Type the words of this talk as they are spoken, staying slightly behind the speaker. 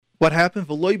What happened?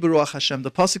 V'loi beruach Hashem.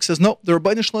 The pasuk says, no, the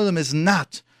Rebbeinu Shalom is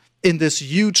not in this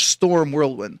huge storm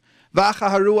whirlwind. V'acha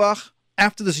haruach,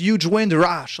 after this huge wind,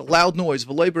 rash, a loud noise.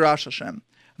 V'loi berash Hashem.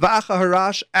 V'acha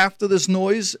harash, after this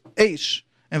noise, eish.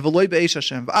 And v'loi be'esh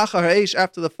Hashem. V'acha ha'esh,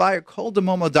 after the fire, kol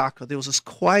demoma daka. There was this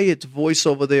quiet voice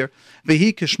over there.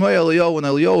 V'hi kishmoi Eliyahu, when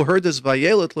Eliyahu heard this,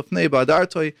 v'yelet lefnei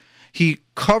ba'adartoi, he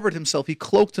covered himself, he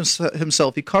cloaked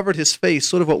himself, he covered his face.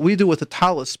 Sort of what we do with the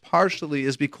talis, partially,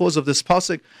 is because of this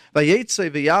pasuk. Vayetze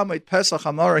v'yamait pesach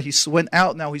amara, he went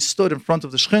out, now he stood in front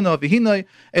of the Shechina, v'hinai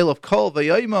elav kol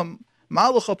v'yayimam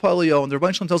maluch Eliyahu. And the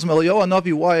Rebbeinu Shalom tells him, Eliyahu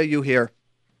Hanavi, why are you here?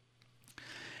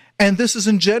 And this is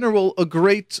in general a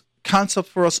great concept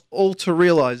for us all to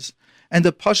realize. And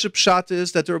the Pashut Pshat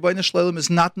is that the Rebbeinu Shalom is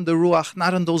not in the Ruach,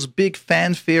 not in those big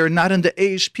fanfare, not in the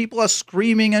Eish. People are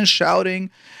screaming and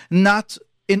shouting, not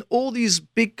in all these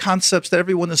big concepts that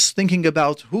everyone is thinking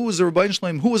about. Who is the Rebbeinu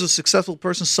Shalom? Who is a successful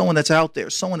person? Someone that's out there,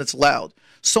 someone that's loud,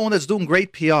 someone that's doing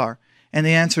great PR. And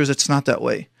the answer is it's not that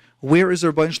way. Where is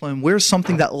the Rebbeinu Shalom? Where's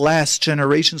something that lasts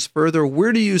generations further?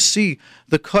 Where do you see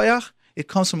the koyach? It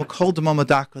comes from a kol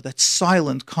d'mamadaka, that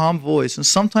silent, calm voice. And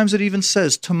sometimes it even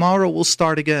says, tomorrow we'll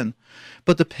start again.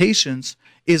 But the patience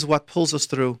is what pulls us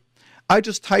through. I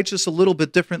just teach this a little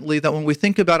bit differently, that when we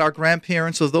think about our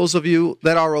grandparents, or those of you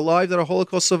that are alive, that are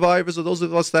Holocaust survivors, or those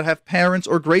of us that have parents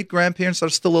or great-grandparents that are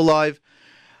still alive,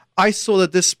 I saw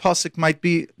that this pasuk might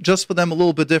be just for them a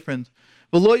little bit different.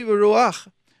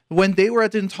 When they were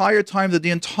at the entire time, that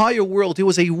the entire world, there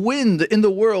was a wind in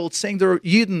the world saying they're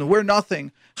Yidden, we're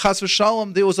nothing. Chas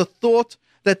v'shalom, there was a thought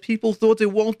that people thought there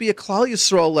won't be a Klal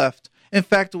Yisrael left. In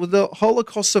fact, with the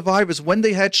Holocaust survivors, when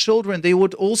they had children, they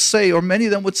would all say, or many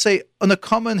of them would say,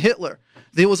 Nakama and Hitler.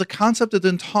 There was a concept that the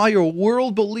entire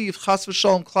world believed, Chas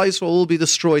v'shalom, Klal Yisrael will be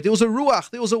destroyed. There was a ruach,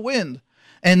 there was a wind.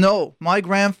 And no, my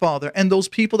grandfather and those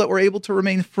people that were able to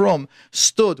remain from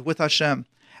stood with Hashem.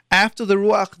 After the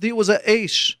ruach, there was a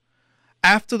eish.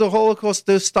 After the Holocaust,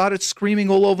 they started screaming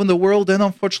all over the world. Then,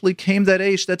 unfortunately, came that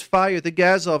eish, that fire, the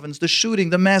gas ovens, the shooting,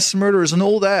 the mass murders, and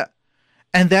all that.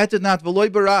 And that did not. V'loi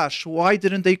barash. Why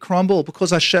didn't they crumble?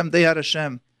 Because Hashem, they had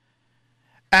Hashem.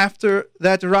 After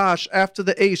that rash, after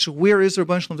the eish, where is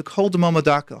Rabbi Shalom? The kol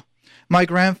d'mamadaka. My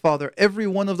grandfather, every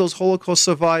one of those Holocaust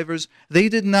survivors, they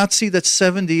did not see that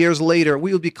 70 years later,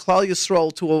 we would be Klal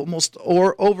Yisrael to almost,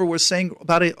 or over, we're saying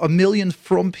about a million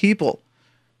from people.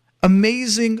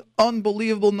 Amazing,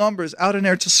 unbelievable numbers out in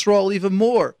Eretz Yisrael, even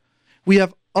more. We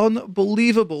have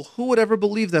unbelievable. Who would ever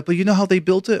believe that? But you know how they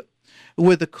built it?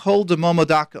 With the kol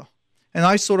d'mamadaka. And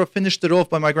I sort of finished it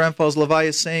off by my grandfather's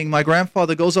levaya saying, my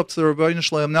grandfather goes up to the Rebbeinu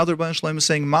Shalom. Now the Rebbeinu Shalom is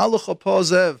saying, Maluch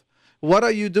Zev, what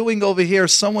are you doing over here?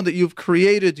 Someone that you've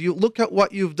created. You look at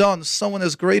what you've done. Someone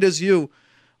as great as you.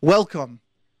 Welcome.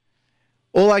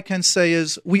 All I can say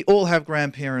is, we all have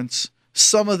grandparents.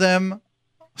 Some of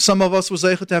us was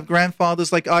able to have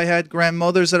grandfathers like I had,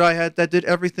 grandmothers that I had, that did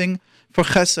everything for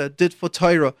chesed, did for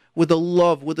Torah, with the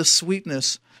love, with the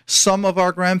sweetness. Some of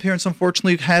our grandparents,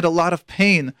 unfortunately, had a lot of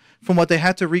pain from what they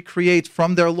had to recreate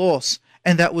from their loss,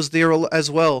 and that was there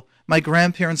as well. My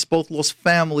grandparents both lost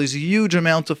families, a huge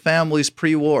amount of families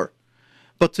pre-war.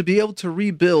 But to be able to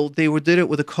rebuild, they did it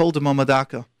with a kol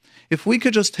d'mamadaka. If we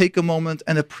could just take a moment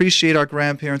and appreciate our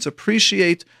grandparents,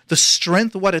 appreciate the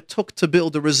strength, what it took to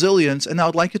build the resilience, and I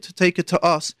would like it to take it to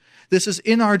us. This is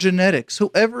in our genetics.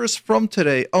 Whoever is from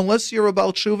today, unless you're a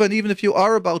Baal Tshuva, and even if you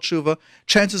are a Baal Tshuva,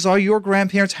 chances are your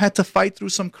grandparents had to fight through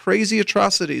some crazy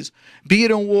atrocities, be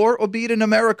it in war or be it in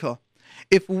America.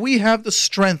 If we have the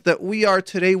strength that we are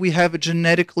today, we have it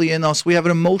genetically in us. We have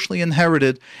it emotionally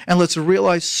inherited, and let's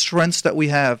realize strengths that we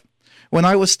have. When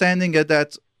I was standing at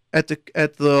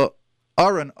the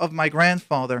Aron of my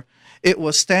grandfather, it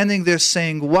was standing there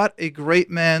saying, what a great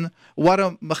man, what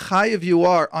a mechayev you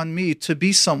are on me to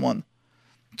be someone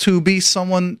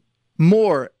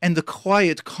more, and the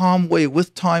quiet, calm way.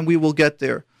 With time, we will get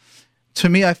there. To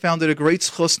me, I found it a great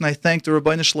zchus, and I thank the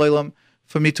Rebbeinu Shalom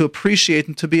for me to appreciate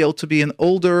and to be able to be an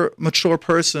older, mature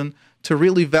person, to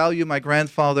really value my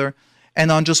grandfather.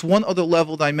 And on just one other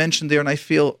level that I mentioned there, and I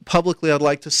feel publicly I'd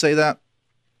like to say that,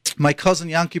 my cousin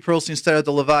Yanki Perlstein said at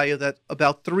the Levaya that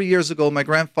about 3 years ago, my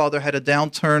grandfather had a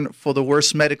downturn for the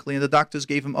worse medically, and the doctors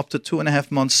gave him up to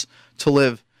 2.5 months to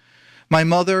live. My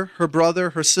mother, her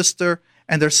brother, her sister,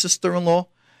 and their sister-in-law,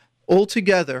 all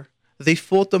together, they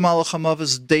fought the Malach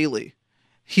HaMavos daily.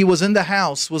 He was in the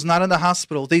house, was not in the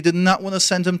hospital. They did not want to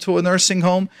send him to a nursing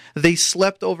home. They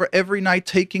slept over every night,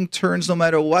 taking turns no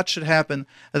matter what should happen.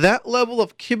 That level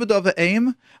of kibbud of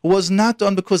aim was not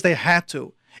done because they had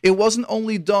to. It wasn't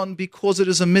only done because it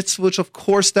is a mitzvah, which of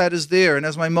course that is there. And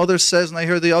as my mother says, and I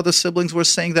hear the other siblings were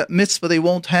saying, that mitzvah they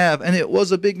won't have. And it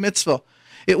was a big mitzvah.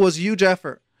 It was huge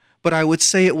effort. But I would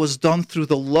say it was done through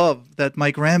the love that my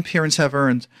grandparents have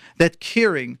earned, that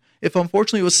caring. If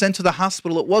unfortunately it was sent to the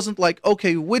hospital, it wasn't like,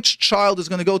 okay, which child is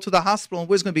going to go to the hospital and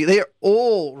where's going to be? They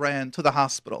all ran to the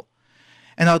hospital.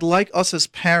 And I'd like us as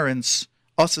parents,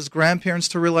 us as grandparents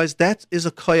to realize that is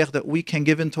a koyach that we can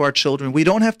give into our children. We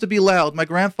don't have to be loud. My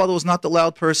grandfather was not the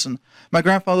loud person. My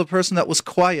grandfather was the person that was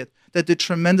quiet, that did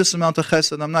tremendous amount of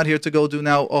chesed. I'm not here to go do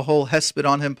now a whole hesped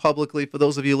on him publicly for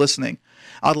those of you listening.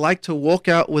 I'd like to walk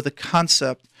out with a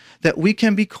concept that we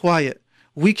can be quiet.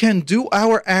 We can do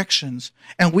our actions,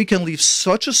 and we can leave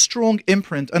such a strong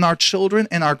imprint on our children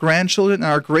and our grandchildren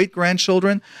and our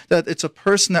great-grandchildren that it's a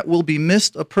person that will be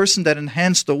missed, a person that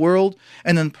enhanced the world,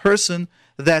 and a person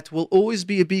that will always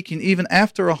be a beacon even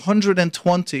after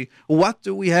 120. What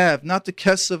do we have? Not the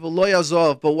Kesev Eloy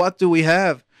Azov, but what do we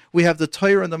have? We have the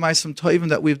Torah and the Ma'asim Tovim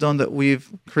that we've done, that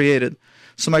we've created.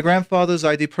 So my grandfather's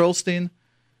I.D. Perlstein,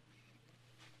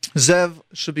 Zev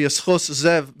should be a schos,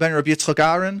 Zev ben Rabbi Yitzchak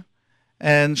Aaron,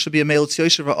 and should be a Meilitz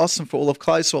Yoshev Asim for all of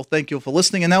Klal Yisrael. Thank you for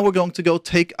listening. And now we're going to go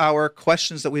take our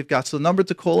questions that we've got. So the number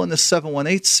to call in is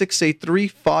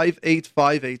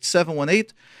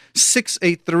 718-683-5858.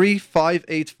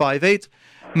 718-683-5858.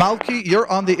 Malki, you're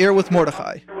on the air with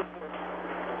Mordechai.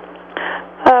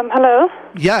 Hello?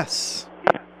 Yes.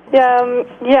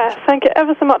 Yes, thank you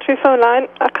ever so much for your phone line.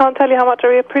 I can't tell you how much I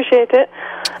really appreciate it.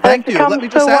 Thank you. Let me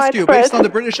just ask you, based on the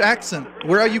British accent,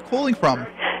 where are you calling from?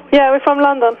 Yeah, we're from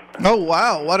London. Oh,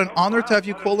 wow. What an honor to have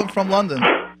you calling from London.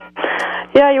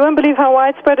 Yeah, you won't believe how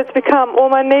widespread it's become. All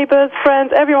my neighbors,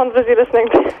 friends, everyone's busy listening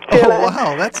to you. Oh,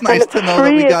 wow. That's nice to know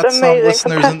that we got some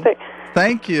listeners. Fantastic.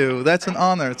 Thank you. That's an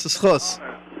honor. It's a schus.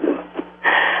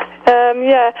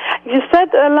 Yeah, you said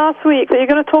last week that you're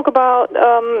going to talk about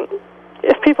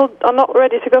if people are not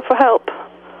ready to go for help,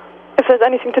 if there's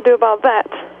anything to do about that.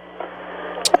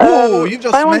 Oh, you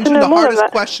just mentioned the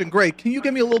hardest question. Great. Can you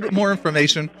give me a little bit more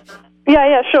information?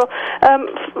 Yeah, sure.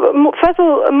 First of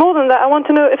all, more than that, I want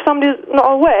to know if somebody's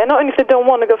not aware, not only if they don't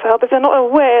want to go for help, if they're not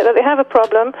aware that they have a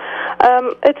problem.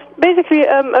 It's basically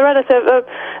a relative, a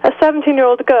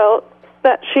 17-year-old girl,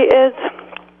 that she has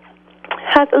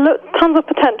tons of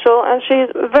potential, and she's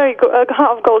very good,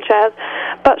 heart of gold shares,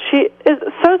 but she is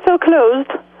so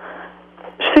closed.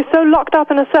 She's so locked up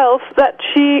in herself that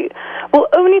she will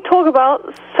only talk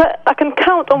about, I can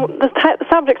count on the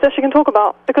subjects that she can talk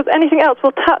about, because anything else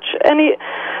will touch any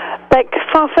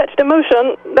far-fetched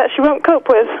emotion that she won't cope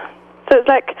with. So it's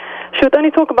like she would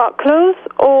only talk about clothes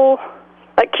or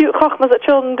cute chokhmas that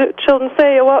children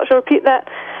say, or what, she'll repeat that.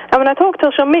 And when I talk to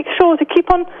her, she'll make sure to keep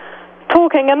on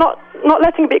talking and not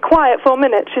letting it be quiet for a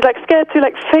minute. She's scared to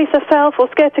face herself, or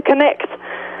scared to connect.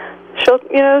 She'll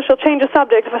change the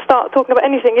subject if I start talking about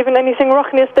anything, even anything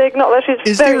rochnistic. Not that she's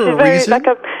Is very, there a very reason?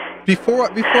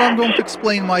 Before I'm going to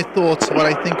explain my thoughts, what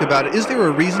I think about it, is there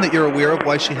a reason that you're aware of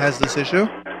why she has this issue?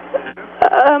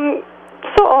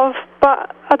 Sort of,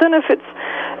 but I don't know if it's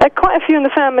quite a few in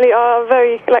the family are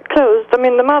very closed. I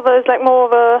mean, the mother is more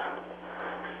of a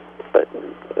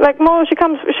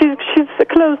she's a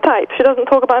closed type. She doesn't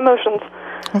talk about emotions.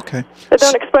 Okay. They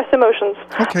don't express emotions.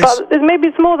 Okay. But maybe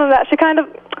it's more than that. She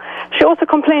also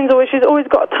complains always. She's always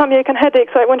got a tummy ache and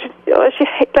headaches. When she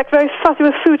hates, very fussy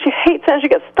with food. She hates it, and she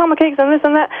gets stomach aches and this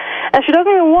and that. And she doesn't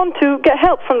even want to get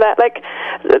help from that.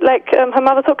 Her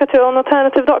mother took her to an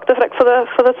alternative doctor for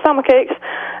the stomach aches,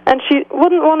 and she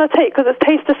wouldn't want to take because it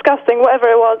tastes disgusting, whatever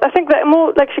it was. I think that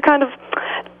more she kind of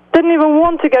didn't even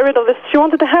want to get rid of this. She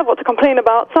wanted to have what to complain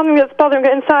about, something that's bothering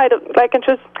her inside, and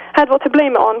she had what to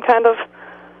blame it on, kind of.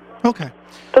 Okay.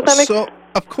 Does that make sense? So,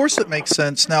 of course it makes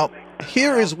sense. Now,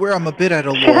 here is where I'm a bit at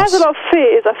a loss. She has a lot of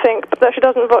fears, I think, but that she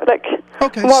doesn't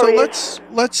Okay, worry. So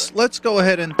let's go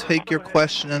ahead and take your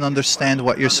question and understand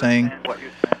what you're saying.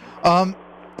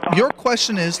 Your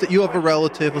question is that you have a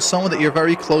relative or someone that you're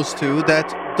very close to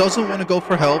that doesn't want to go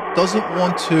for help, doesn't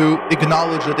want to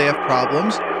acknowledge that they have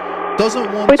problems,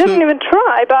 doesn't want We didn't even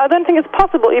try, but I don't think it's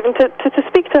possible even to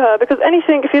speak to her, because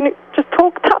anything, if you just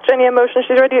touch any emotion,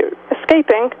 she's already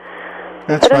escaping.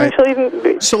 That's right.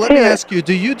 So let me ask you. you: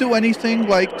 do you do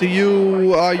anything?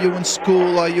 Are you in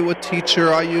school? Are you a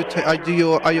teacher? Are you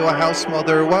a house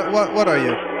mother? What are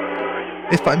you?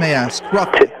 If I may ask,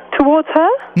 roughly. Towards her?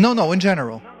 No, in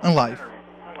general, in life.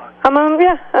 I'm a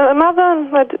mother.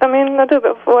 I do a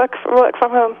bit of work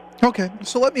from home. Okay,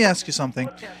 so let me ask you something.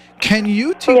 Can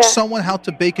you teach someone how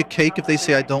to bake a cake if they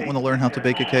say, I don't want to learn how to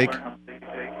bake a cake?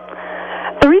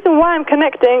 The reason why I'm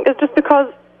connecting is just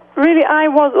because really I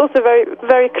was also very,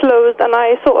 very closed, and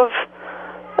I sort of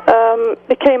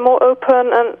became more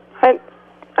open, and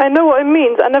I know what it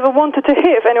means. I never wanted to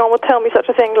hear if anyone would tell me such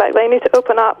a thing, like they need to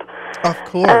open up. Of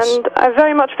course. And I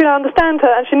very much feel I understand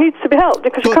her, and she needs to be helped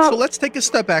because she can't. So let's take a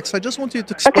step back. So I just want you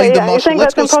to explain the muscle.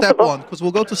 Let's go step one, because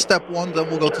we'll go to step one, then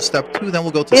we'll go to step two, then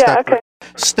we'll go to step three.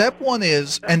 Step one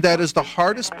is, and that is the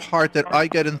hardest part that I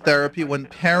get in therapy when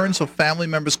parents or family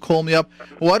members call me up,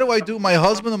 what do I do? My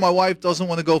husband or my wife doesn't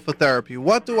want to go for therapy.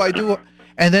 What do I do?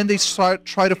 And then they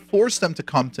try to force them to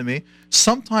come to me.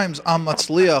 Sometimes I'm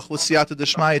matzliach with siyata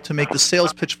d'shmaya to make the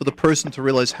sales pitch for the person to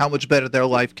realize how much better their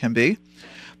life can be.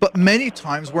 But many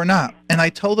times we're not. And I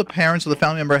tell the parents or the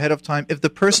family member ahead of time, if the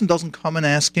person doesn't come in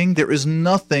asking, there is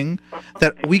nothing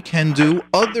that we can do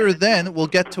other than we'll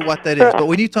get to what that is. But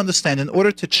we need to understand, in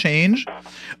order to change,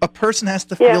 a person has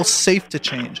to feel safe to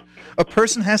change. A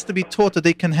person has to be taught that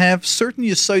they can have certain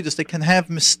yesodis, they can have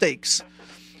mistakes.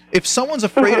 If someone's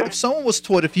afraid, if someone was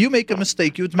taught, if you make a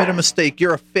mistake, you admit a mistake,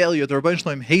 you're a failure, the Rebbeinu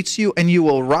Shalom hates you, and you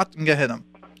will rot in Gehenna.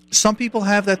 Some people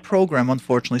have that program,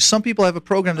 unfortunately. Some people have a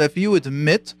program that if you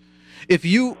admit, if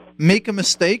you make a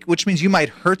mistake, which means you might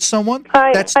hurt someone,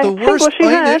 that's the worst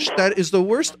einish. That is the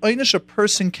worst einish a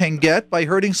person can get by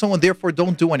hurting someone, therefore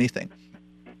don't do anything.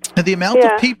 And the amount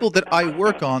of people that I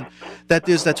work on, that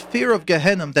there's that fear of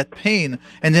Gehenna, that pain,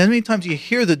 and then many times you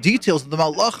hear the details of the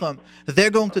Malachim, they're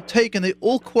going to take, and they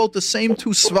all quote the same two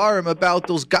svarim about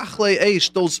those gachle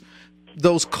eish,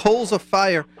 those coals of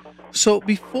fire. So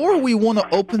before we want to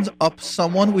open up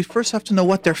someone, we first have to know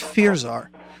what their fears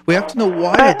are. We have to know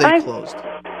why are they closed.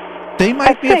 They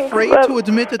might be afraid to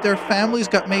admit that their family's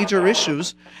got major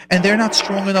issues and they're not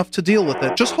strong enough to deal with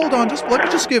it. Just hold on. Let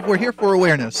me just give, we're here for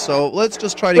awareness. So let's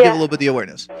just try to give a little bit of the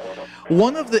awareness.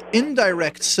 One of the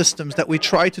indirect systems that we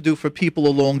try to do for people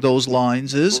along those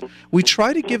lines is we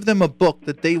try to give them a book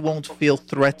that they won't feel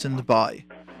threatened by.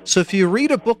 So if you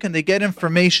read a book and they get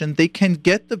information, they can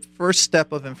get the first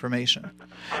step of information.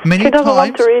 Many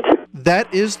times,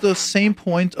 that is the same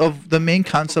point of the main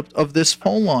concept of this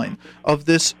phone line, of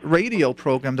this radio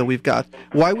program that we've got.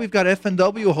 Why we've got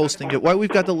FNW hosting it, why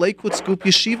we've got the Lakewood Scoop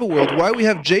Yeshiva World, why we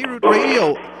have J-Root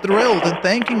Radio thrilled and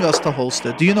thanking us to host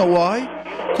it. Do you know why?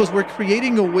 Because we're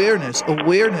creating awareness.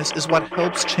 Awareness is what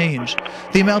helps change.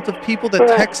 The amount of people that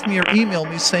text me or email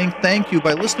me saying thank you,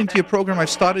 by listening to your program, I've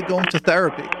started going to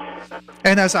therapy.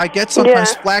 And as I get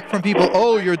sometimes flack from people,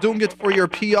 oh, you're doing it for your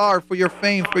PR, for your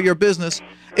fame, for your business,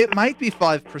 it might be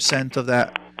 5% of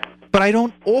that. But I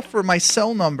don't offer my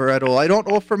cell number at all. I don't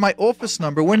offer my office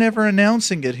number. We're never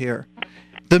announcing it here.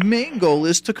 The main goal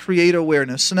is to create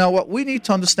awareness. So now what we need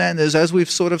to understand is, as we've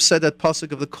sort of said that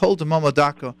pasuk of the Kol D'Mama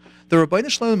Daka, the Rebbeinu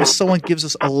Shalom is someone gives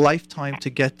us a lifetime to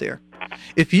get there.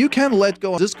 If you can let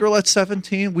go of this girl at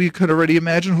 17, we could already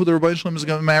imagine who the Rebbeinu Shalom is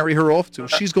going to marry her off to.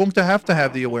 She's going to have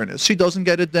the awareness. She doesn't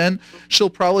get it then, she'll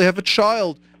probably have a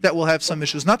child that will have some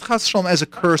issues. Not Chas Shalom as a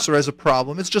curse or as a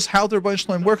problem. It's just how the Rebbeinu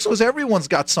Shalom works, because everyone's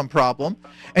got some problem.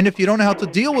 And if you don't know how to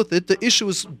deal with it, the issue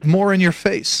is more in your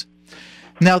face.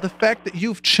 Now, the fact that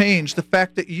you've changed, the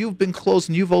fact that you've been closed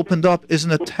and you've opened up is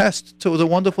an attest to the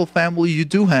wonderful family you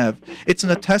do have. It's an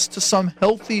attest to some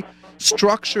healthy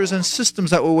structures and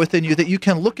systems that were within you, that you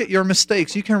can look at your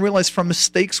mistakes. You can realize from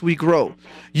mistakes we grow.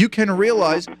 You can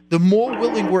realize the more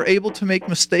willing we're able to make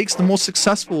mistakes, the more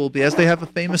successful we'll be. As they have a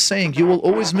famous saying, you will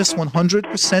always miss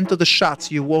 100% of the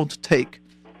shots you won't take.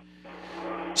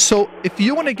 So if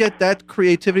you want to get that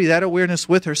creativity, that awareness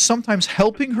with her, sometimes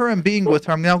helping her and being with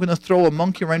her, I'm now going to throw a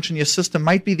monkey wrench in your system,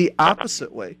 might be the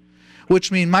opposite way,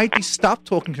 which means might be stop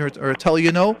talking to her or tell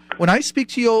you, know, when I speak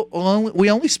to you,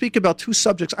 we only speak about 2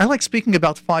 subjects. I like speaking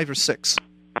about 5 or 6.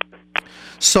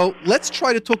 So let's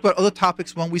try to talk about other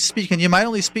topics when we speak, and you might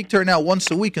only speak to her now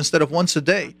once a week instead of once a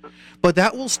day. But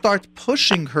that will start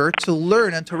pushing her to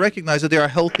learn and to recognize that there are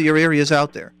healthier areas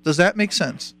out there. Does that make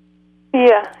sense?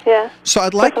 Yeah. So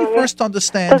I'd like you first to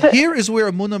understand, here is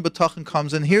where Amunah B'tachon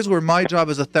comes in. Here's where my job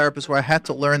as a therapist, where I had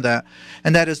to learn that.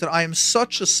 And that is that I am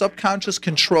such a subconscious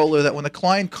controller that when a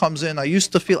client comes in, I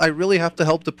used to feel I really have to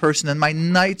help the person, and my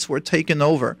nights were taken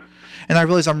over. And I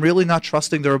realized I'm really not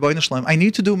trusting the Rebbeinu Shalom. I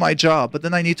need to do my job, but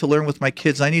then I need to learn with my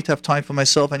kids. I need to have time for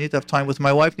myself. I need to have time with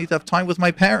my wife. I need to have time with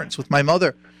my parents, with my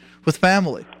mother, with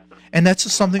family. And that's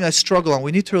just something I struggle on.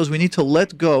 We need to realize we need to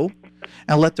let go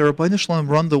and let the Rebbeinu Shalom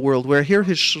run the world. We're here,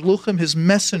 his shluchim, his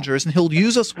messengers, and he'll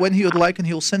use us when he would like, and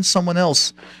he'll send someone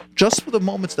else just for the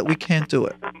moments that we can't do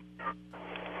it.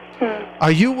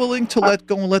 Are you willing to let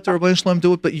go and let the Rebbeinu Shalom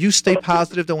do it, but you stay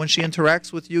positive that when she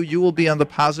interacts with you, you will be on the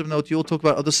positive note, you will talk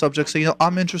about other subjects. Say,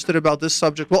 I'm interested about this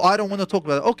subject. Well, I don't want to talk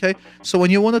about it. Okay, so when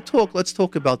you want to talk, let's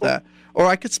talk about that. Or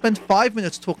I could spend 5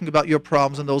 minutes talking about your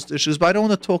problems and those issues, but I don't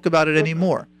want to talk about it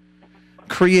anymore.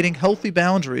 Creating healthy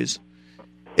boundaries.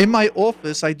 In my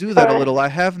office, I do that a little. I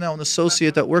have now an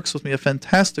associate that works with me, a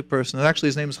fantastic person. And actually,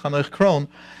 his name is Hanoch Kron.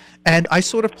 And I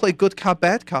sort of play good cop,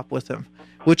 bad cop with him,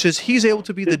 which is he's able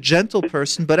to be the gentle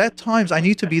person, but at times I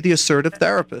need to be the assertive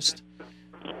therapist.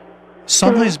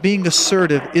 Sometimes being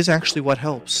assertive is actually what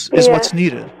helps, is what's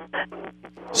needed.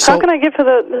 So, how can I give her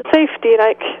the safety,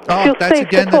 feel that's safe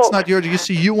again, to that's talk? not yours. You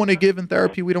see, you want to give in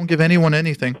therapy, we don't give anyone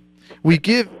anything.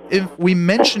 We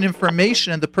mention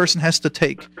information and the person has to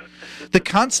take. The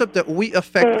concept that we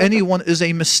affect anyone is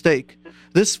a mistake.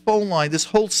 This phone line, this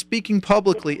whole speaking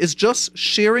publicly is just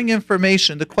sharing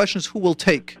information. The question is who will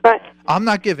take. Right. I'm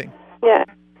not giving. Yeah.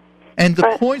 And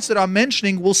the points that I'm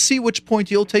mentioning, we'll see which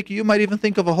point you'll take. You might even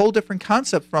think of a whole different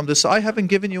concept from this. I haven't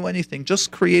given you anything,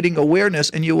 just creating awareness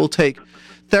and you will take.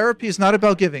 Therapy is not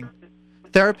about giving.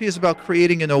 Therapy is about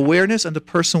creating an awareness and the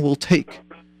person will take.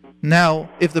 Now,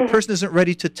 if the person isn't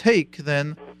ready to take,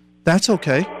 then that's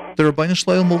okay. The Rabbeinu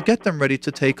Shalom will get them ready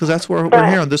to take because that's where we're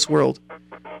here in this world.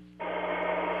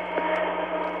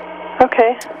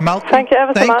 Okay. Malcolm, thank you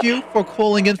ever so much. Thank you for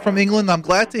calling in from England. I'm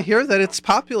glad to hear that it's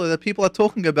popular, that people are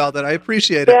talking about that. I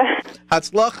appreciate it. Yeah.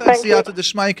 Hatzlacha and siyata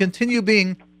d'shmaya. Continue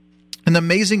being an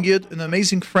amazing yid, an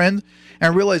amazing friend,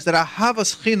 and realize that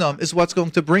ahavas chinam is what's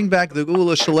going to bring back the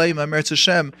Geula Shalema, Eretz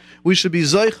Hashem. We should be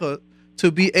zeicha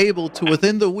to be able to,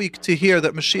 within the week, to hear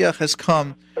that Mashiach has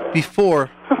come before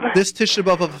this Tisha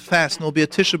B'Av of a fast, and it will be a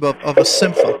Tisha B'Av of a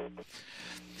simcha.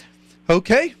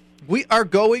 Okay, we are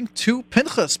going to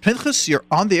Pinchas. Pinchas, you're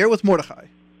on the air with Mordechai.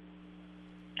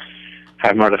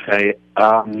 Hi, Mordechai.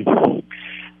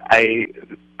 I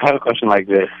have a question like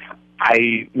this.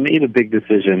 I made a big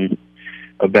decision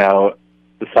about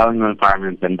selling an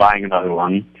apartment and buying another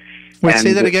one. Wait, and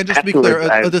say that again, just to be clear.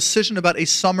 A I decision about a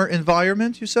summer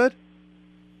environment, you said?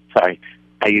 Sorry.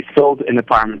 I sold an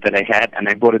apartment that I had, and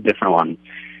I bought a different one.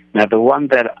 Now, the one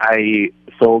that I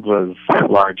sold was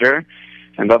larger,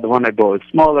 and the other one I bought was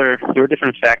smaller. There were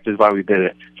different factors why we did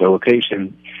it, the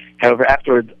location. However,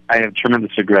 afterwards, I have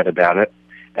tremendous regret about it,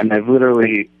 and I've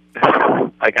literally,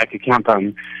 I could count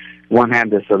on one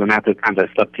hand the amount of times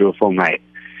I slept through a full night.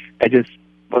 I just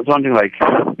was wondering,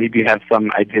 maybe you have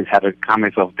some ideas how to calm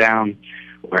myself down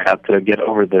or how to get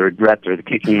over the regret or the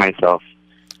kicking myself.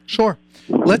 Sure.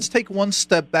 Let's take one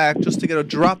step back just to get a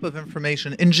drop of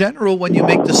information. In general, when you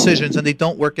make decisions and they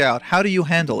don't work out, how do you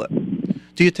handle it?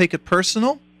 Do you take it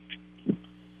personal?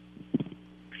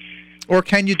 Or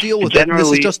can you deal with it?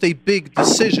 This is just a big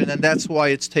decision and that's why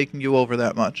it's taking you over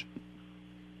that much.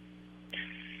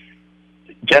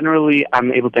 Generally,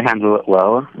 I'm able to handle it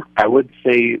well. I would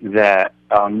say that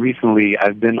recently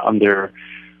I've been under,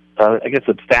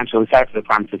 substantially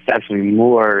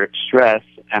more stress,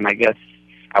 and I guess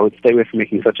I would stay away from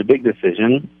making such a big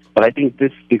decision. But I think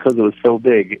this, because it was so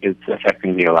big, it's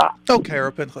affecting me a lot. Okay,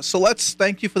 Rapincha. So let's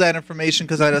thank you for that information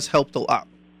because that has helped a lot.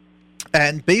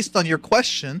 And based on your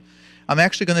question, I'm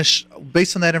actually going to,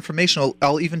 based on that information,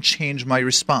 I'll even change my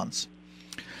response.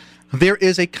 There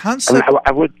is a concept.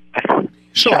 I would.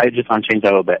 Sure. I just want to change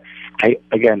that a little bit. I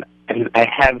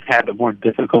have had more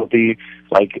difficulty,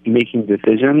 making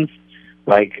decisions.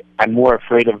 I'm more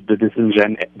afraid of the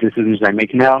decisions I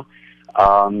make now.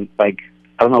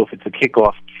 I don't know if it's a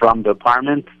kickoff from the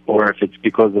apartment or if it's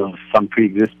because of some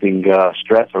pre-existing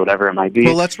stress or whatever it might be.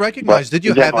 Well, let's recognize, did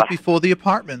you have it before the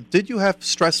apartment? Did you have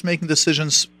stress making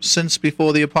decisions since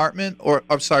before the apartment?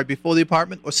 Before the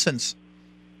apartment or since?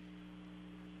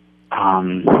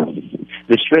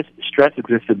 The stress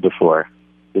existed before.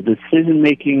 The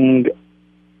decision-making,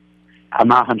 I'm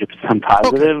not 100%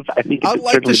 positive. Okay. I think I'd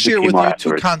like to share with you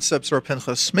two concepts, or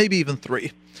Pinchas, maybe even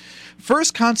three.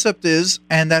 First concept is,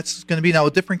 and that's going to be now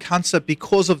a different concept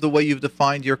because of the way you've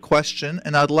defined your question,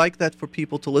 and I'd like that for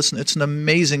people to listen. It's an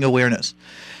amazing awareness.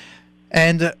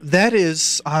 And that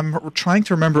is, I'm trying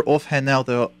to remember offhand now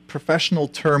the professional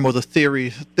term or the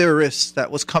theorist that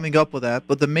was coming up with that,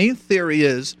 but the main theory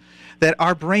is that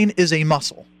our brain is a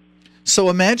muscle.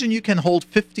 So imagine you can hold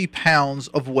 50 pounds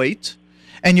of weight,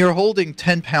 and you're holding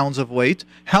 10 pounds of weight.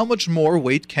 How much more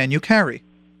weight can you carry?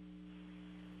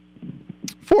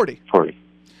 40.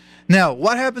 Now,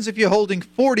 what happens if you're holding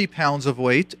 40 pounds of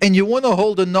weight, and you want to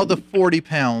hold another 40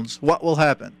 pounds? What will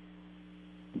happen?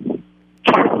 You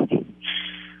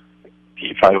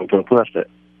probably won't lift it.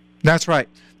 That's right.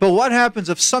 But what happens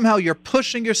if somehow you're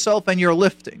pushing yourself and you're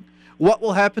lifting? What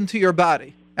will happen to your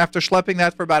body after schlepping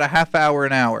that for about a half hour,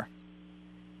 an hour?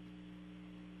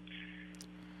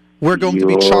 We're going to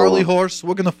be Charlie horse.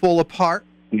 We're going to fall apart.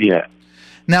 Yeah.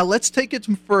 Now, let's take it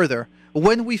further.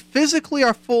 When we physically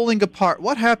are falling apart,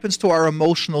 what happens to our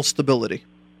emotional stability?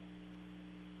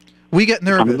 We get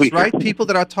nervous, right? People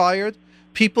that are tired,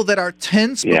 People that are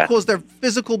tense because their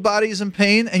physical body is in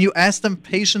pain, and you ask them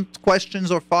patient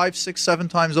questions or 5, 6, 7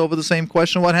 times over the same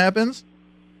question, what happens?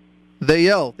 They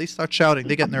yell. They start shouting.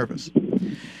 They get nervous.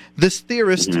 This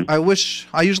theorist,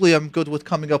 I usually am good with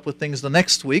coming up with things the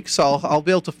next week, so I'll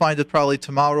be able to find it probably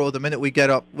tomorrow or the minute we get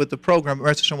up with the program.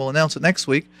 We'll announce it next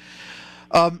week.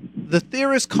 The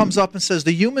theorist comes up and says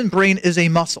the human brain is a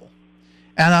muscle.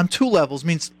 And on 2 levels,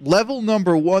 means level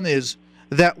number 1 is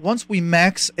that once we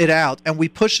max it out and we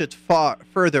push it far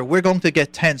further, we're going to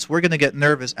get tense, we're going to get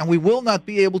nervous, and we will not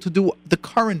be able to do the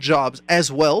current jobs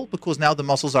as well because now the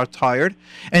muscles are tired.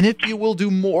 And if you will do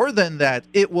more than that,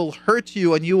 it will hurt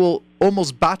you and you will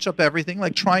almost botch up everything,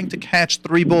 like trying to catch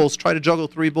 3 balls, try to juggle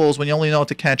 3 balls when you only know how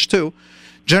to catch 2.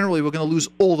 Generally, we're going to lose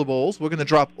all the balls. We're going to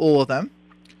drop all of them.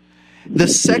 The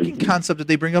second concept that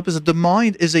they bring up is that the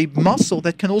mind is a muscle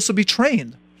that can also be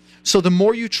trained. So the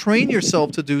more you train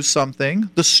yourself to do something,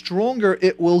 the stronger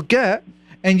it will get,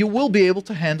 and you will be able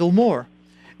to handle more.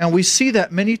 And we see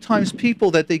that many times people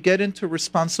that they get into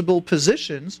responsible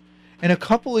positions, and a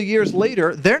couple of years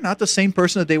later, they're not the same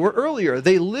person that they were earlier.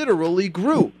 They literally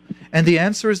grew. And the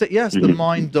answer is that, yes, the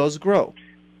mind does grow.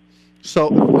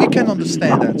 So we can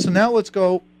understand that. So now let's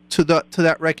go to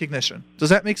that recognition.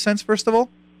 Does that make sense, first of all?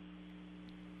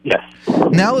 Yes.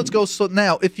 Now let's go. So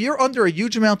now, if you're under a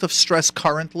huge amount of stress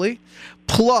currently,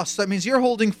 plus that means you're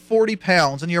holding 40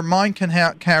 pounds and your mind can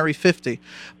carry 50.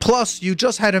 Plus, you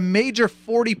just had a major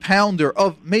 40-pounder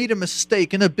made a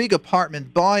mistake in a big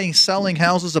apartment, buying, selling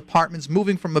houses, apartments,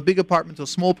 moving from a big apartment to a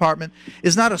small apartment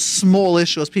is not a small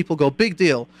issue as people go, big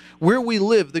deal. Where we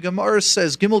live, the Gemara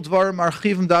says, Gimel Dvarim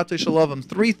Archivim Datei Shalavim.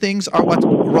 3 things are what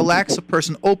relax a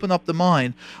person, open up the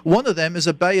mind. One of them is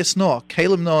a Bayis Noah,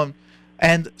 Kalim Noam.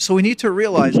 And so we need to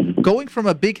realize going from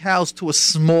a big house to a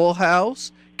small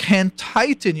house can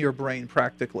tighten your brain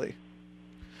practically.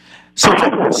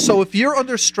 So if you're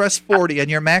under stress 40 and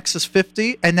your max is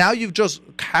 50, and now you've just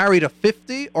carried a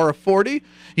 50 or a 40,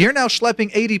 you're now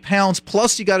schlepping 80 pounds,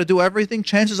 plus you got to do everything.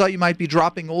 Chances are you might be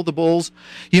dropping all the balls.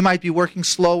 You might be working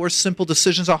slower. Simple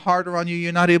decisions are harder on you.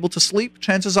 You're not able to sleep.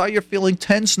 Chances are you're feeling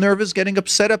tense, nervous, getting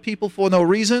upset at people for no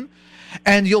reason.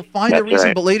 And you'll find a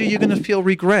reason, but later you're going to feel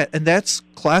regret. And that's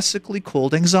classically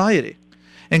called anxiety.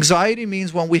 Anxiety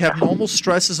means when we have normal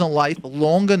stresses in life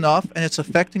long enough and it's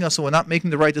affecting us and we're not making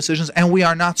the right decisions and we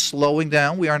are not slowing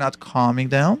down, we are not calming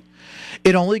down,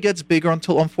 it only gets bigger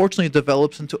until, unfortunately, it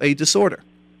develops into a disorder.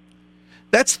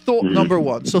 That's thought number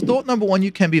 1. So thought number 1,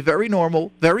 you can be very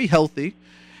normal, very healthy.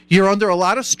 You're under a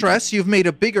lot of stress. You've made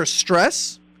a bigger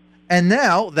stress. And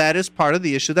now that is part of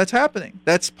the issue that's happening.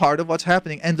 That's part of what's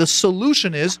happening. And the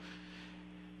solution is,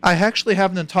 I actually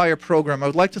have an entire program. I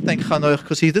would like to thank Chanoch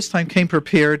because he this time came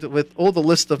prepared with all the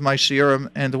list of my shiurim.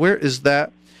 And where is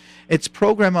that? It's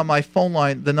program on my phone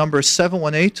line. The number is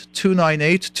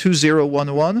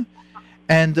 718-298-2011.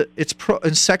 And it's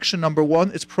in section number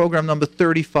 1, it's program number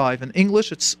 35. In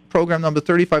English, it's program number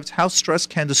 35. It's how stress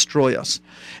can destroy us.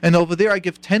 And over there, I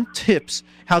give 10 tips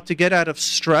how to get out of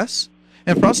stress.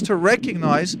 And for us to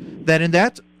recognize that in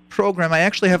that program, I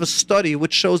actually have a study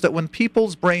which shows that when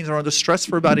people's brains are under stress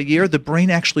for about a year, the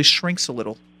brain actually shrinks a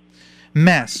little.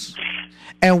 Mass.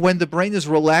 And when the brain is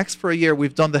relaxed for a year,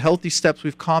 we've done the healthy steps,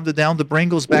 we've calmed it down, the brain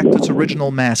goes back to its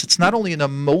original mass. It's not only an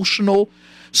emotional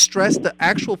stress, the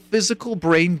actual physical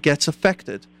brain gets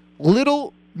affected.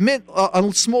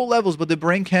 On small levels, but the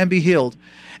brain can be healed.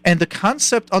 And the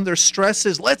concept under stress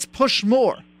is, let's push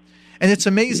more. And it's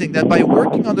amazing that by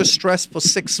working under stress for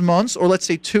 6 months, or let's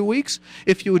say 2 weeks,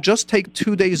 if you would just take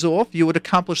 2 days off, you would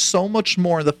accomplish so much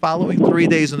more in the following 3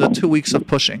 days in the 2 weeks of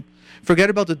pushing.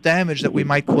 Forget about the damage that we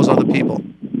might cause other people.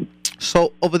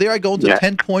 So over there I go into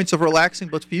 10 points of relaxing,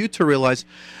 but for you to realize,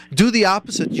 do the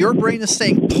opposite. Your brain is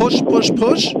saying push, push,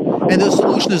 push, and the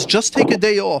solution is just take a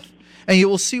day off, and you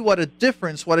will see what a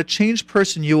difference, what a changed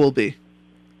person you will be.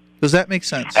 Does that make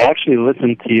sense? It does. I actually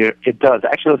listened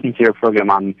to your program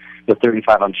on the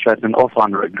 35 on stress and also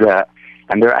on regret.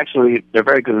 And they're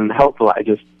very good and helpful. I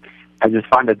just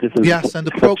find that this is and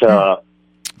the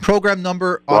program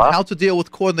number on how to deal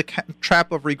with caught in the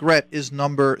trap of regret is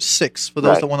number 6 for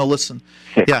those that want to listen.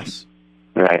 6. Yes.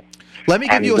 Right. Let me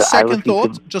give you a second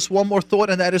thought, just one more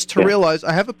thought, and that is to realize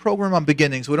I have a program on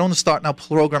beginnings. We don't start now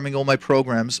plugging all my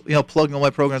programs,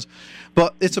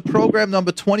 but it's a program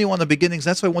number 21 on beginnings.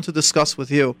 That's what I want to discuss with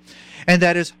you. And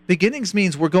that is, beginnings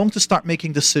means we're going to start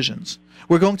making decisions.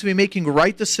 We're going to be making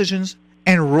right decisions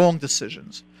and wrong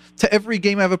decisions. To every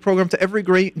game I have a program, to every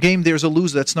great game there's a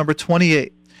loser. That's number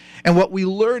 28. And what we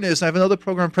learn is, I have another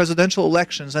program, presidential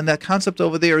elections, and that concept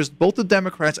over there is both the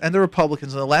Democrats and the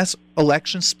Republicans in the last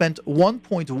election spent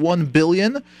 $1.1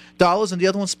 billion, and the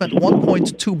other one spent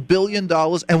 $1.2 billion,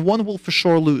 and one will for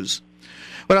sure lose.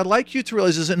 What I'd like you to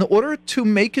realize is, in order to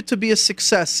make it to be a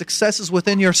success is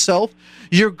within yourself,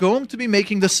 you're going to be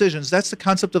making decisions. That's the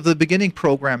concept of the beginning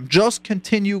program. Just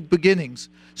continue beginnings.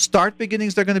 Start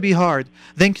beginnings, they're going to be hard.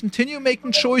 Then continue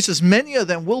making choices. Many of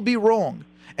them will be wrong.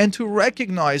 And to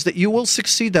recognize that you will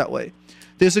succeed that way.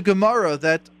 There's a Gemara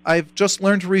that I've just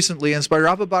learned recently, and it's by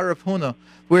Rabbi Bar Huna,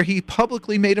 where he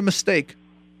publicly made a mistake.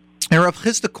 And Rav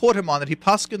Chisda caught him on it. He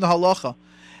paskin the halacha.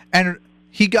 And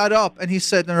he got up and he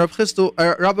said, and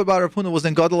Rabbi Bar Huna was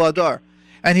in Gadol Adar.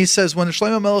 And he says, when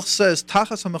Shlomo Melech says,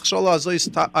 Tachas HaMachshala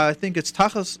Azois, I think it's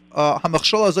Tachas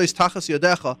HaMachshala Azois Tachas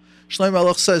Yadecha, Shlomo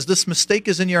Melech says, this mistake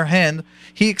is in your hand.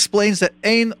 He explains that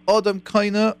Ein Adam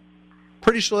Kaina,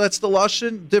 pretty sure that's the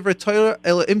Lashon, Divrei Torah,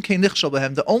 Ela Imkei Nichshal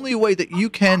Behem. The only way that you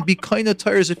can be Kaina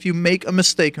Torah is if you make a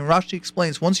mistake. And Rashi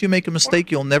explains, once you make a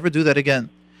mistake, you'll never do that again.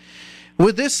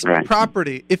 With this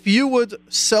property, if you would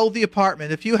sell the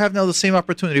apartment, if you have now the same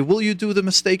opportunity, will you do the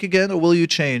mistake again or will you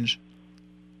change?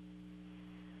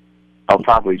 I'll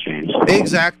probably change.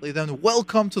 Exactly. Then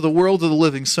welcome to the world of the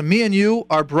living. So me and you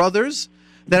are brothers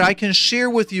that I can share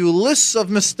with you lists of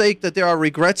mistakes that there are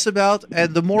regrets about,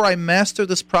 and the more I master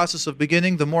this process of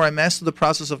beginning, the more I master the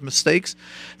process of mistakes,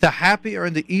 the happier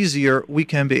and the easier we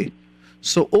can be.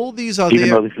 So all these are Even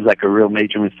though this is like a real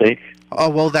major mistake? Oh,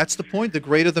 well, that's the point. The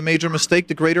greater the major mistake,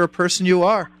 the greater a person you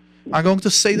are. I'm going to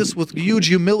say this with huge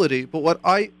humility, but what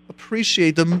I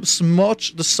appreciate so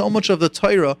much of the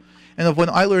Torah and of when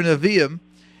I learn Nevi'im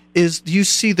is you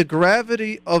see the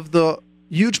gravity of the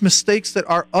huge mistakes that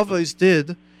our Avos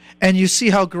did, and you see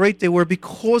how great they were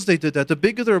because they did that. The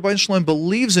bigger the Rabbi Shalom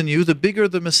believes in you, the bigger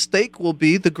the mistake will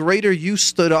be, the greater you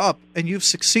stood up and you've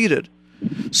succeeded.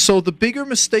 So the bigger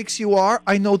mistakes you are,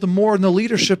 I know the more in the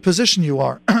leadership position you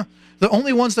are. The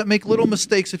only ones that make little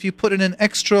mistakes, if you put in an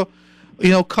extra,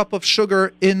 cup of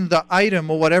sugar in the item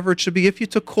or whatever it should be, if you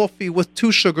took coffee with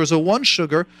 2 sugars or 1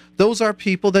 sugar, those are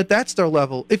people that's their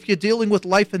level. If you're dealing with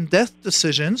life and death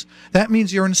decisions, that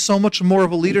means you're in so much more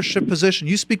of a leadership position.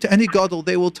 You speak to any gadol,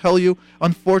 they will tell you,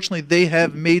 unfortunately, they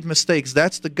have made mistakes.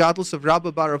 That's the gadlus of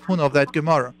Rabbi Bar Huna of that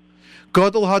Gemara.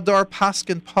 Gadol Hadar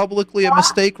paskin publicly a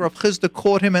mistake. Rav Chisda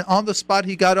caught him, and on the spot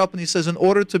he got up and he says, in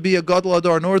order to be a Gadol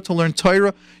Hadar, in order to learn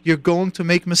Torah, you're going to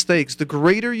make mistakes. The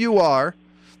greater you are,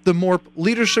 the more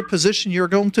leadership position you're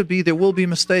going to be, there will be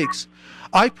mistakes.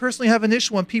 I personally have an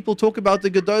issue when people talk about the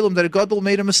Gedolim, that a Gadol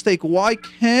made a mistake. Why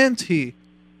can't he?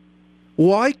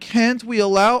 Why can't we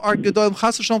allow our Gedolim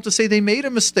Chas v'Shalom to say they made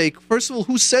a mistake? First of all,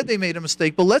 who said they made a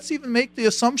mistake? But let's even make the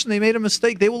assumption they made a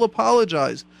mistake. They will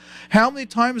apologize. How many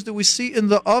times do we see in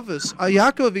the Avos,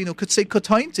 Yaakov Avinu could say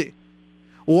Kotainti?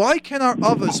 Why can our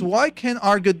Avos, why can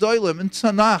our Gedolim in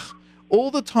Tanakh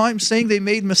all the time saying they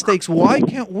made mistakes? Why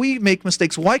can't we make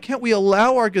mistakes? Why can't we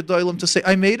allow our Gedolim to say,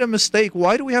 I made a mistake?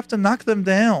 Why do we have to knock them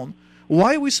down?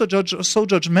 Why are we so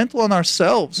judgmental on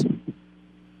ourselves?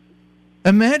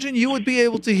 Imagine you would be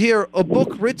able to hear a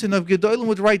book written of Gedolim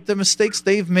would write the mistakes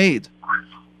they've made.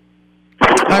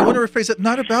 I want to rephrase it,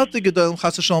 not about the Gedolim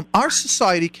Chas v'Shalom. Our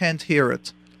society can't hear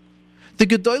it. The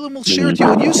Gedolim will share it to you.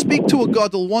 When you speak to a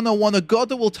Gadol one-on-one, a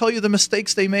Gadol will tell you the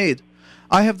mistakes they made.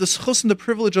 I have the schus and the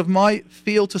privilege of my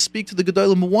field to speak to the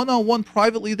Gedolim one-on-one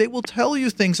privately. They will tell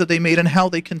you things that they made and how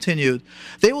they continued.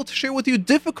 They will share with you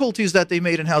difficulties that they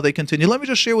made and how they continued. Let me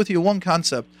just share with you one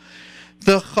concept.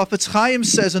 The Chafetz Chaim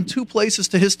says in 2 places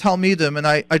to his Talmidim, and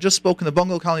I just spoke in the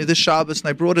bungalow colony this Shabbos, and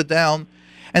I brought it down,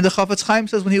 and the Chafetz Chaim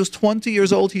says when he was 20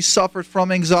 years old, he suffered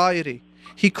from anxiety.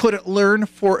 He couldn't learn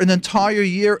for an entire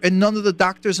year, and none of the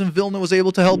doctors in Vilna was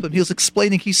able to help him. He was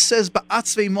explaining, he says,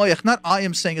 Ba'atzvei moyach, not I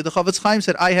am saying it, the Chafetz Chaim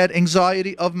said, I had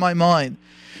anxiety of my mind.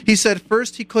 He said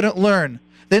first he couldn't learn,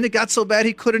 then it got so bad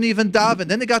he couldn't even daven,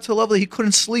 then it got to a level that he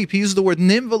couldn't sleep. He used the word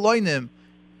nim v'loy nim.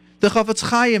 The Chafetz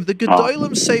Chaim, the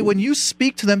Gedolim say when you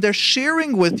speak to them, they're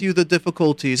sharing with you the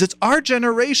difficulties. It's our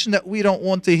generation that we don't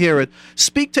want to hear it.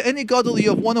 Speak to any Gadol you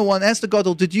have one-on-one. Ask the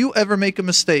Gadol, did you ever make a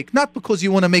mistake? Not because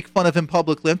you want to make fun of him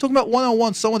publicly. I'm talking about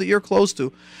one-on-one, someone that you're close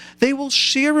to. They will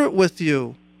share it with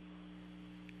you.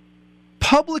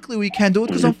 Publicly we can't do it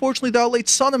because unfortunately there are late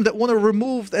sonim that want to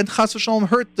remove and Chas v'Shalom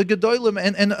hurt the Gedolim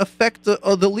and affect the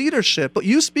leadership. But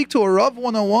you speak to a Rav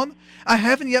one-on-one, I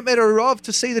haven't yet met a Rav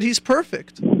to say that he's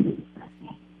perfect.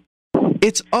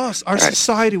 It's us, our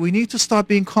society. We need to stop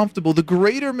being comfortable. The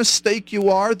greater mistake you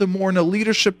are, the more in a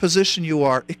leadership position you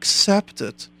are. Accept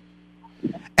it.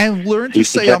 And learn to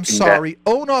say, I'm sorry.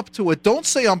 Own up to it. Don't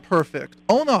say I'm perfect.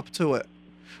 Own up to it.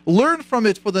 Learn from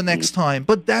it for the next time.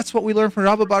 But that's what we learn from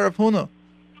Rabbi Bar Rav Huna.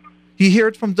 You hear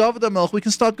it from David HaMelech. We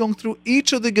can start going through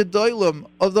each of the Gedolim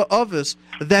of the Avos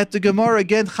that the Gemara,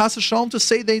 again, Chas v'Shalom, to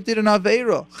say they did an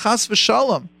Aveira. Chas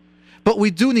v'Shalom. But we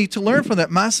do need to learn from that.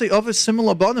 Masei Avos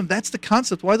Simul Abanim. That's the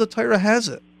concept, why the Torah has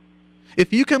it.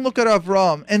 If you can look at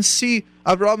Avram and see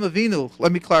Avram Avinu,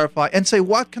 let me clarify, and say,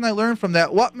 what can I learn from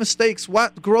that? What mistakes,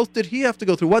 what growth did he have to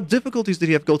go through? What difficulties did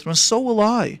he have to go through? And so will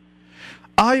I.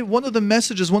 One of the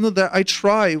messages, I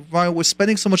try while we're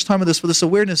spending so much time on this for this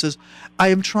awareness is I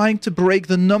am trying to break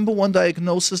the number one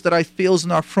diagnosis that I feel is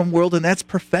in our frum world, and that's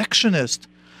perfectionist.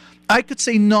 I could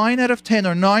say 9 out of 10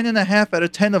 or 9.5 out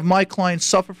of 10 of my clients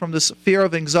suffer from this fear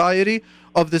of anxiety,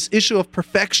 of this issue of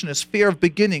perfectionist, fear of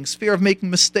beginnings, fear of making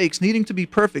mistakes, needing to be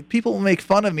perfect. People will make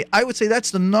fun of me. I would say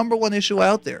that's the number one issue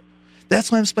out there.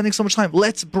 That's why I'm spending so much time.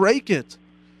 Let's break it.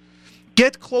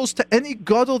 Get close to any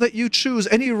gadol that you choose,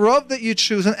 any rav that you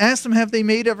choose, and ask them, have they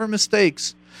made ever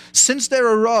mistakes? Since they're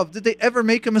a rav, did they ever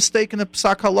make a mistake in a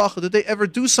psak halacha? Did they ever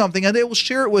do something? And they will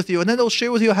share it with you, and then they'll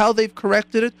share with you how they've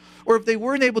corrected it, or if they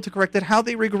weren't able to correct it, how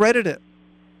they regretted it.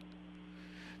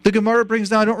 The Gemara brings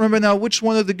down, I don't remember now which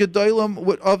one of the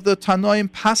gedolim of the Tanoim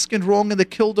paskined wrong and they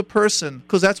killed a person,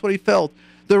 because that's what he felt.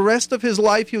 The rest of his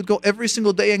life, he would go every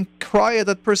single day and cry at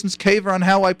that person's kaver on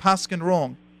how I paskined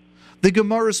wrong. The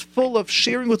Gemara is full of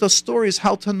sharing with us stories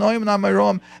how Tanoim and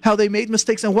Amiram, how they made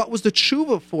mistakes, and what was the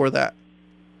tshuva for that.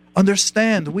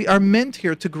 Understand, we are meant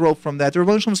here to grow from that. The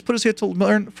Rebbe has put us here to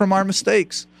learn from our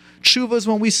mistakes. Tshuva is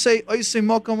when we say, Oisei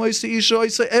Mokam, Oisei Isha,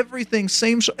 Oisei everything,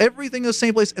 everything in the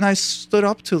same place, and I stood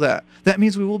up to that. That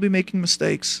means we will be making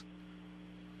mistakes.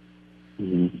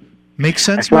 Mm-hmm. Makes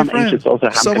sense, my friend?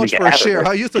 So much for a share.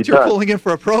 How you thought you were calling in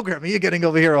for a program. You're getting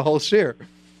over here a whole share.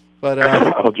 But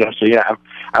oh, Joshua, yeah.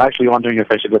 I'm actually wondering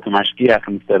if I should go to Mashgiach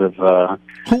instead of...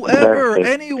 whoever,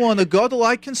 anyone, a gadol.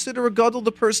 I consider a gadol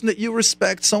the person that you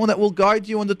respect, someone that will guide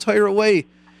you in the Torah way.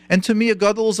 And to me, a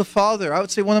gadol is a father. I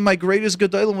would say one of my greatest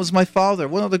gedolim was my father.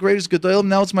 One of the greatest gedolim,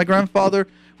 now it's my grandfather.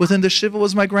 Within the Shiva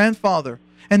was my grandfather.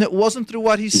 And it wasn't through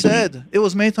what he said. It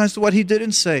was many times through what he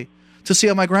didn't say. To see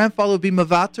how my grandfather would be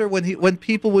mavater when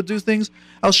people would do things.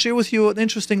 I'll share with you an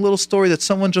interesting little story that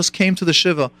someone just came to the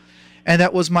Shiva. And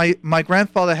that was my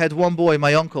grandfather had one boy,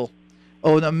 my uncle.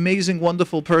 Oh, an amazing,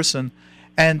 wonderful person.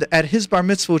 And at his bar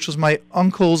mitzvah, which was my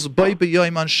uncle's Bay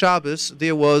B'Yom on Shabbos,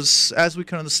 there was, as we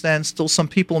can understand, still some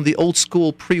people in the old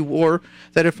school pre-war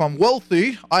that if I'm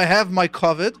wealthy, I have my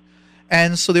covet.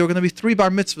 And so there were going to be 3 bar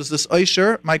mitzvahs. This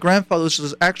Aisher, my grandfather, which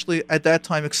was actually at that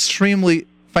time extremely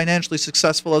financially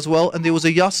successful as well, and there was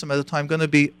a Yasim at the time going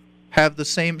to have the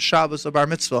same Shabbos of bar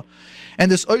mitzvah.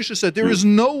 And this Aisha said, there is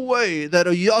no way that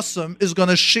a Yasim is going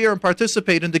to share and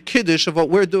participate in the Kiddush of what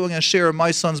we're doing and share in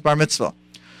my son's bar mitzvah.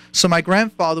 So my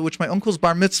grandfather, which my uncle's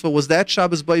bar mitzvah was that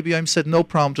Shabbos Bay B'Yom, said, no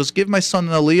problem, just give my son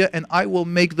an aliyah and I will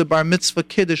make the bar mitzvah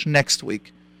Kiddush next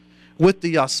week with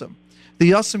the Yasim.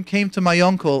 The Yasim came to my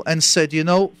uncle and said,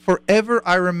 forever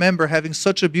I remember having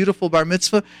such a beautiful bar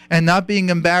mitzvah and not being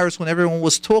embarrassed when everyone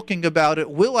was talking about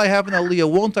it. Will I have an aliyah?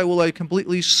 Won't I? Will I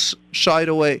completely shied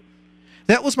away?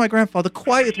 That was my grandfather,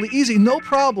 quietly, easy, no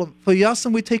problem. For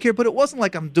Yasim, we take care, but it wasn't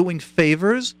like I'm doing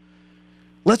favors.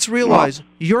 Let's realize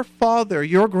your father,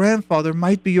 your grandfather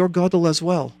might be your gadol as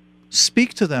well.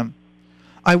 Speak to them.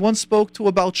 I once spoke to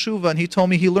about Shuva, and he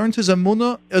told me he learned his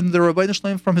emunah in the Rabbeinu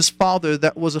Shalom from his father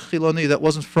that was a Chiloni, that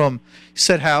wasn't from. He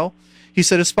said, how? He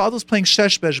said his father was playing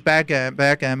sheshbesh,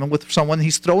 backgammon with someone.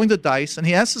 He's throwing the dice, and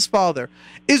he asked his father,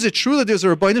 is it true that there's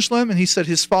a Rabbeinu Shalom? And he said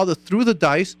his father threw the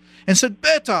dice and said,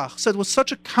 Betach, said with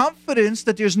such a confidence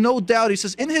that there's no doubt. He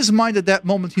says in his mind at that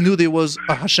moment he knew there was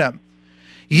a Hashem.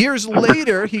 Years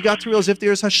later, he got to realize if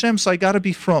there's Hashem, so I got to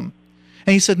be from.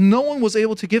 And he said no one was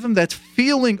able to give him that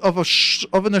feeling of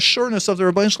an assurance of the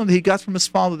Rabbeinu Shalom that he got from his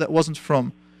father that wasn't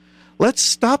from. Let's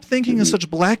stop thinking in such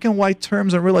black and white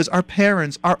terms and realize our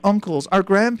parents, our uncles, our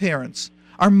grandparents,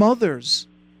 our mothers,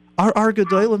 are our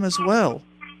gedolim as well.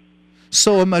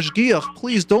 So a mashgiach,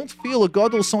 please don't feel a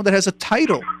gadol someone that has a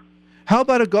title. How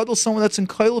about a gadol someone that's in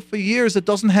koil for years that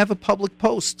doesn't have a public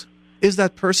post? Is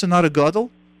that person not a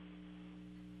gadol?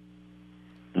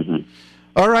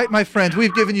 All right, my friend,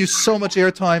 we've given you so much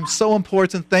airtime, so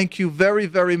important. Thank you very,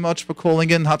 very much for calling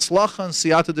in. Hatzlacha and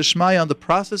siyata d'shmaya on the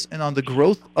process and on the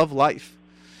growth of life.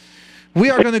 We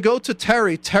are going to go to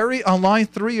Terry. Terry, on line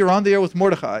 3, you're on the air with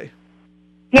Mordechai.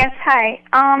 Yes, hi.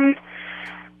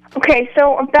 Okay,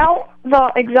 so about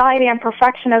the anxiety and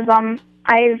perfectionism,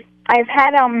 I've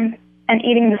had an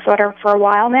eating disorder for a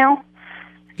while now.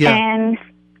 Yeah. And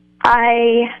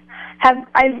I've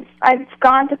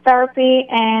gone to therapy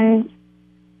and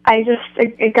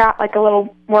it got like a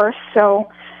little worse. So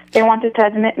they wanted to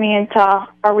admit me into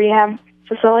a rehab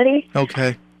facility.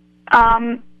 Okay.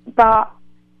 But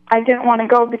I didn't want to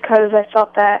go because I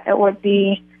felt that it would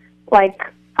be like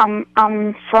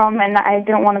I'm from, and I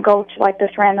didn't want to go to like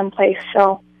this random place.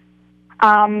 So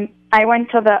I went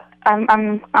to the.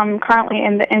 I'm currently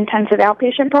in the intensive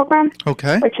outpatient program.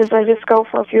 Okay. Which is I just go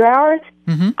for a few hours.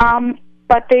 Mm-hmm.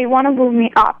 But they want to move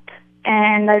me up,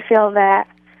 and I feel that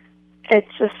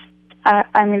it's just.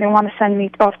 I mean, they want to send me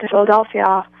off to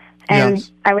Philadelphia, and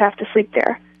Yes. I would have to sleep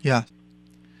there. Yeah.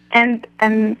 And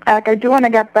like I do want to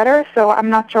get better, so I'm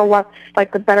not sure what's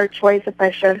like the better choice if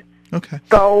I should Okay.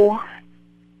 go.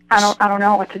 I don't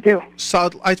know what to do. So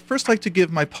I'd first like to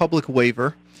give my public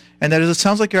waiver, and that is, it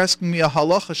sounds like you're asking me a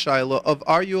halacha shaila of,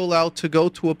 are you allowed to go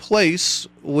to a place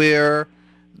where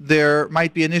there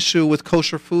might be an issue with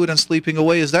kosher food and sleeping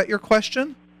away? Is that your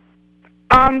question?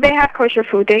 They have kosher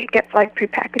food. They get like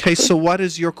prepackaged Okay, food. so what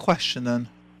is your question then?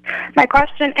 My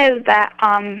question is that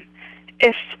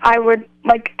if I would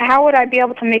like, how would I be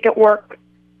able to make it work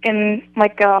in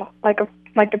like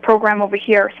the program over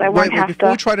here, so I wouldn't have before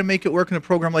to. we try to make it work in a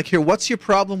program like here, what's your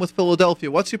problem with Philadelphia?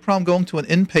 What's your problem going to an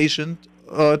inpatient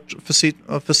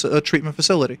treatment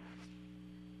facility?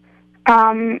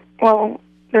 Well,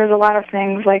 there's a lot of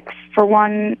things. Like, for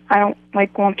one, I don't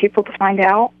like want people to find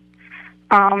out.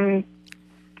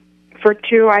 For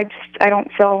two, I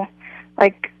don't feel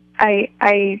like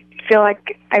I feel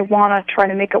like I want to try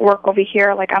to make it work over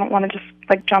here. Like, I don't want to just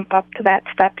like jump up to that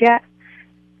step yet.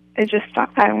 It just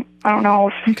I don't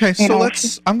know. Okay, so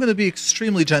I'm going to be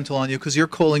extremely gentle on you because you're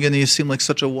calling in and you seem like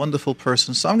such a wonderful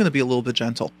person. So I'm going to be a little bit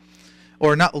gentle,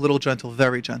 or not a little gentle,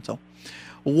 very gentle.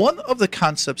 One of the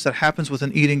concepts that happens with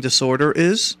an eating disorder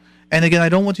is, and again, I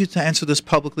don't want you to answer this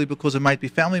publicly because it might be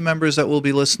family members that will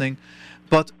be listening,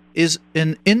 but is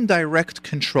an indirect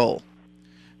control.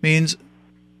 Means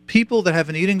people that have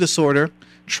an eating disorder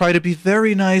try to be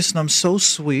very nice and I'm so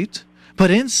sweet, but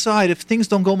inside, if things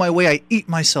don't go my way, I eat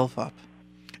myself up.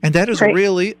 And that is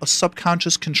really a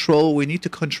subconscious control. We need to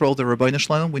control the Rabbi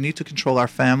Shalom. We need to control our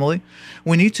family.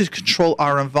 We need to control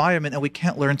our environment, and we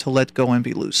can't learn to let go and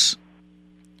be loose.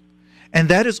 And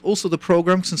that is also the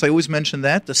program, since I always mention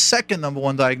that, the second number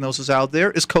one diagnosis out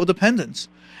there is codependence.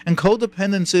 And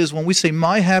codependence is when we say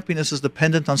my happiness is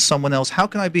dependent on someone else. How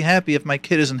can I be happy if my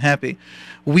kid isn't happy?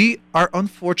 We are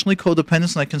unfortunately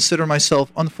codependents, and I consider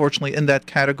myself unfortunately in that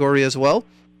category as well.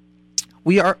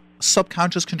 We are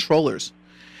subconscious controllers.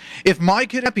 If my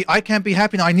kid is happy, I can't be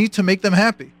happy. Now I need to make them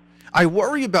happy. I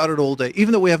worry about it all day,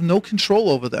 even though we have no control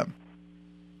over them.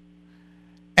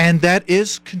 And that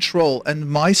is control, and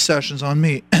my sessions on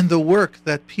me. And the work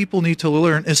that people need to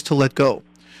learn is to let go.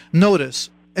 Notice,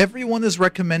 everyone is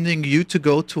recommending you to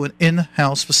go to an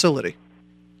in-house facility.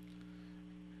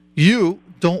 You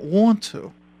don't want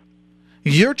to.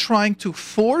 You're trying to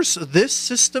force this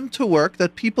system to work,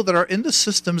 that people that are in the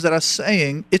systems that are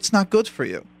saying it's not good for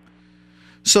you.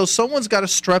 So someone's got a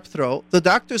strep throat. The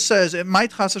doctor says it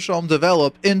might chas v'shalom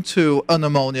develop into a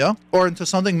pneumonia or into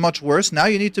something much worse. Now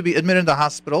you need to be admitted in the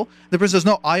hospital. The person says,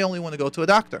 no, I only want to go to a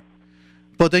doctor.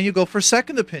 But then you go for a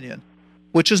second opinion,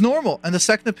 which is normal. And the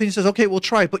second opinion says, okay, we'll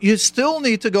try. But you still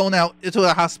need to go now into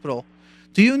a hospital.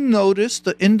 Do you notice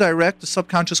the indirect, the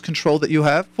subconscious control that you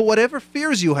have for whatever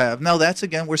fears you have? Now that's,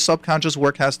 again, where subconscious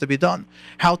work has to be done.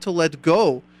 How to let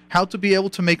go. How to be able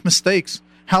to make mistakes.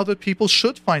 How that people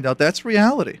should find out. That's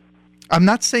reality. I'm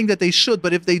not saying that they should,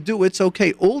 but if they do, it's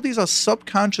okay. All these are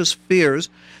subconscious fears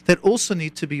that also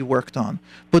need to be worked on.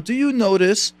 But do you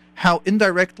notice how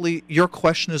indirectly your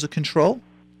question is a control?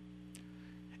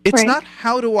 It's not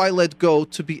how do I let go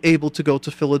to be able to go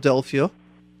to Philadelphia.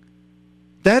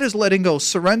 That is letting go.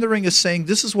 Surrendering is saying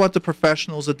this is what the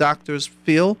professionals, the doctors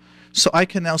feel, so I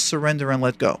can now surrender and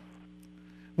let go.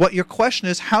 What your question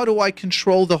is, how do I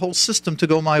control the whole system to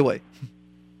go my way?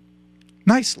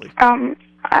 Nicely.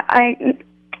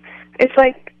 It's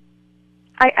like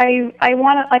I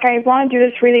want to do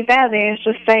this really badly. It's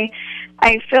just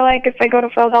I feel like if I go to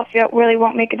Philadelphia, it really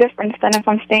won't make a difference than if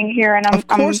I'm staying here. And of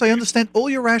course, I understand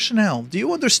all your rationale. Do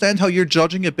you understand how you're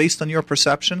judging it based on your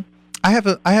perception? I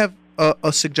have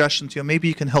a suggestion to you. Maybe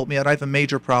you can help me out. I have a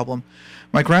major problem.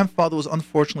 My grandfather was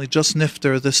unfortunately just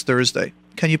nifter this Thursday.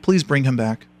 Can you please bring him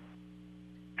back?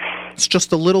 It's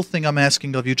just a little thing I'm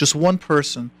asking of you. Just one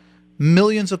person.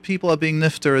 Millions of people are being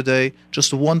nifter a day.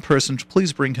 Just one person.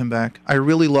 Please bring him back. I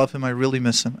really love him. I really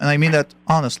miss him. And I mean that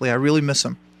honestly. I really miss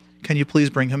him. Can you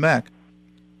please bring him back?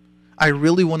 I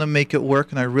really want to make it work,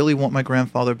 and I really want my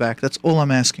grandfather back. That's all I'm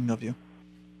asking of you.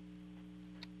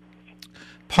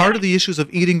 Part of the issues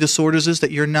of eating disorders is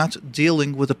that you're not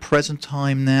dealing with the present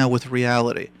time now with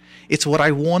reality. It's what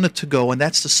I want it to go, and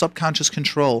that's the subconscious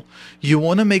control. You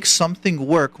want to make something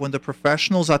work when the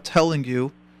professionals are telling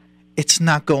you it's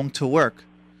not going to work.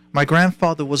 My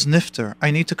grandfather was nifter.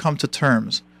 I need to come to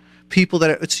terms. People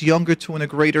that it's younger to in a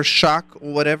greater shock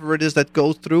or whatever it is that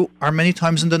goes through are many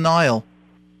times in denial.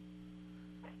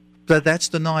 That's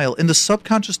denial. In the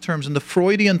subconscious terms, in the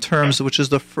Freudian terms, which is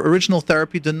the original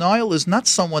therapy, denial is not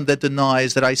someone that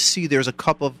denies that I see there's a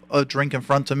cup of a drink in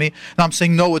front of me, and I'm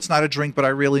saying, no, it's not a drink, but I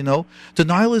really know.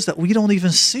 Denial is that we don't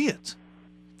even see it.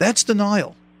 That's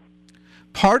denial.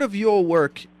 Part of your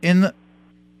work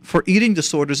for eating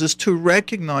disorders is to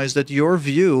recognize that your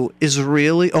view is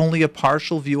really only a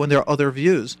partial view and there are other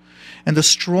views. And the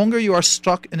stronger you are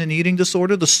stuck in an eating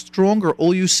disorder, the stronger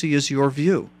all you see is your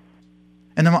view.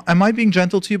 And am I being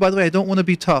gentle to you? By the way, I don't want to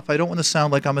be tough. I don't want to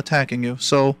sound like I'm attacking you.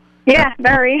 So yeah,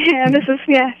 very. Yeah, this is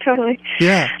totally.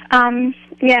 Yeah.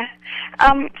 Yeah.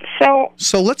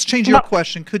 So let's change your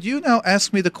question. Could you now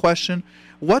ask me the question?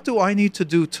 What do I need to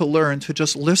do to learn to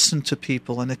just listen to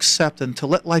people and accept and to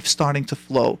let life starting to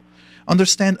flow?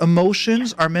 Understand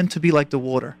emotions are meant to be like the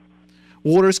water.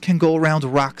 Waters can go around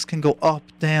rocks, can go up,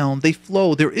 down. They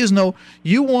flow. There is no.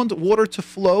 You want water to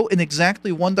flow in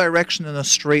exactly one direction in a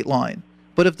straight line.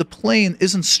 But if the plane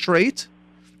isn't straight,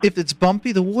 if it's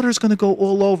bumpy, the water's going to go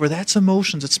all over. That's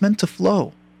emotions. It's meant to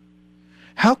flow.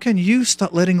 How can you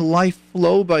start letting life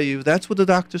flow by you? That's what the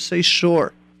doctors say,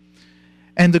 sure.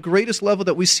 And the greatest level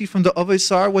that we see from the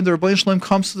Avesar, when the Rebbeinu Shalom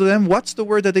comes to them, what's the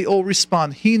word that they all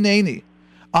respond? Hineni.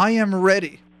 I am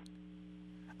ready.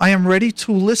 I am ready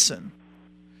to listen.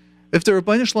 If the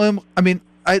Rebbeinu Shalom,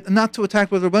 not to attack,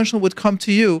 but the Rebbeinu Shalom would come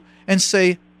to you and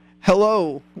say,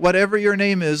 hello, whatever your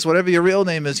name is, whatever your real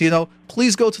name is,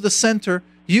 please go to the center.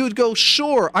 You would go,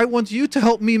 sure, I want you to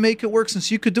help me make it work.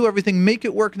 Since you could do everything, make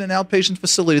it work in an outpatient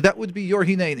facility. That would be your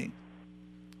hineni.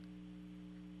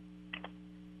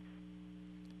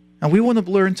 And we want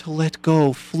to learn to let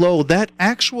go, flow. That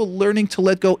actual learning to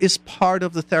let go is part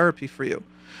of the therapy for you.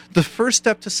 The first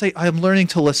step to say, I am learning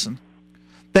to listen.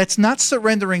 That's not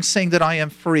surrendering, saying that I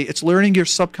am free. It's learning your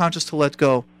subconscious to let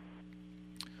go.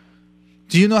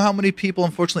 Do you know how many people,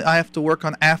 unfortunately, I have to work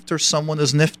on after someone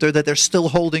is nifter, that they're still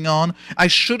holding on? I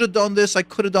should have done this, I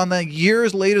could have done that.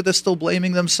 Years later, they're still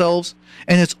blaming themselves,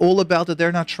 and it's all about that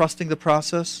they're not trusting the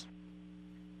process?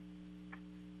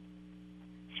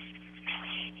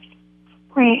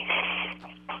 Right.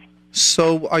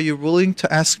 So are you willing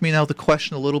to ask me now the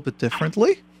question a little bit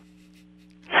differently?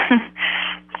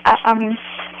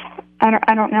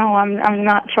 I don't know. I'm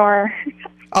not sure.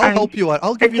 I'll help you out.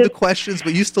 I'll give you the questions,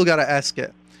 but you still got to ask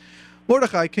it.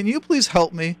 Mordechai, can you please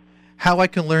help me how I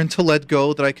can learn to let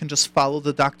go, that I can just follow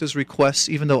the doctor's requests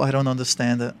even though I don't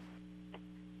understand it?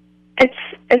 It's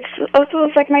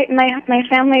also like my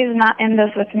family is not in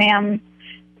this with me.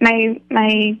 My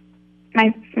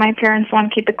parents want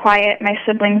to keep it quiet. My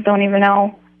siblings don't even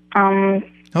know.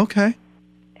 Okay.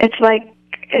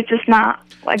 It's just not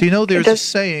like. Do you know there's a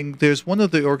saying? There's one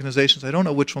of the organizations, I don't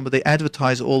know which one, but they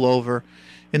advertise all over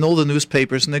in all the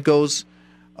newspapers, and it goes,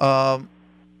 it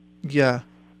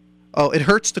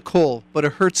hurts to call, but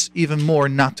it hurts even more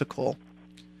not to call.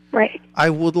 Right. I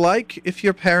would like, if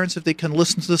your parents, if they can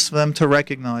listen to this, for them to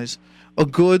recognize a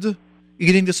good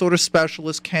eating disorder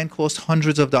specialist can cost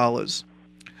hundreds of dollars.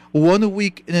 1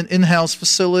 week in an in-house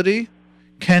facility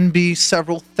can be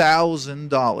several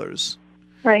 $1,000s.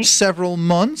 Right. Several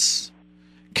months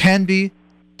can be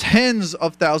tens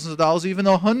of thousands of dollars, even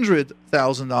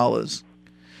 $100,000.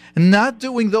 And not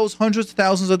doing those hundreds of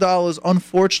thousands of dollars,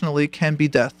 unfortunately, can be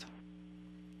death.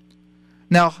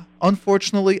 Now,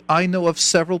 unfortunately, I know of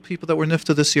several people that were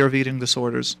nifted this year of eating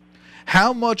disorders.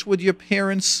 How much would your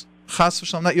parents, chas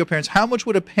v'shalom, not your parents, how much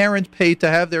would a parent pay to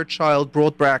have their child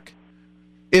brought back?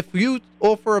 If you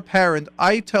offer a parent,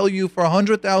 I tell you for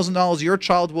 $100,000, your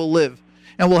child will live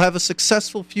and will have a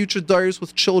successful future diaries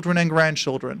with children and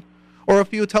grandchildren. Or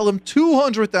if you tell them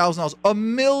 $200,000, $1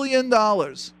 million.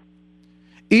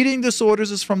 Eating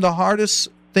disorders is from the hardest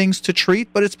things to treat,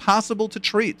 but it's possible to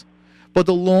treat. But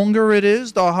the longer it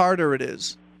is, the harder it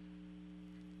is.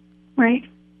 Right.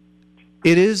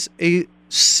 It is a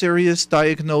serious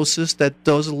diagnosis that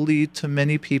does lead to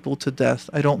many people to death.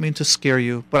 I don't mean to scare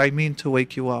you, but I mean to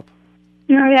wake you up.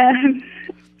 Oh, yeah.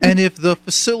 And if the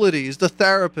facilities, the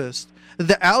therapists,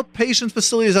 the outpatient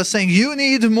facilities are saying you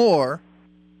need more,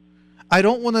 I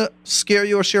don't want to scare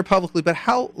you or share publicly, but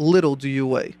how little do you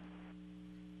weigh?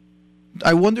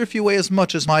 I wonder if you weigh as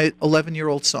much as my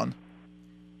 11-year-old son.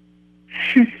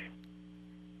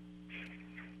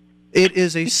 It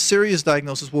is a serious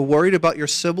diagnosis. We're worried about your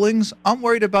siblings. I'm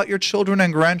worried about your children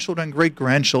and grandchildren and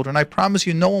great-grandchildren. I promise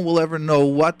you, no one will ever know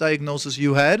what diagnosis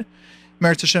you had.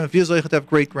 Merit Hashem, if you have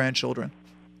great-grandchildren.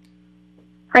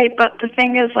 Right, but the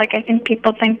thing is, like, I think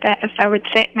people think that if I would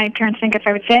say, my parents think if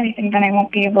I would say anything, then I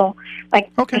won't be able,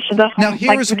 like, okay. Now,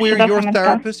 here's where your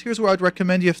therapist, here's where I'd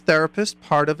recommend you a therapist.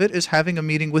 Part of it is having a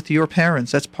meeting with your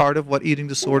parents. That's part of what eating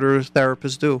disorder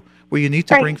therapists do, where you need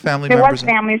to bring family members in.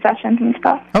 There was family sessions and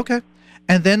stuff. Okay.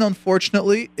 And then,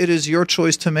 unfortunately, it is your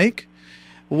choice to make.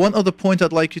 One other point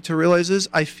I'd like you to realize is,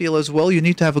 I feel as well, you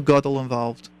need to have a gadol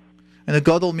involved. And a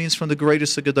gadol means from the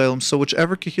greatest of gedolim. So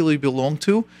whichever kahila you belong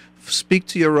to, speak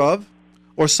to your Rav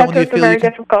or someone you feel very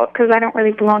difficult because I don't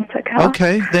really belong to kahila.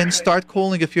 Okay, then start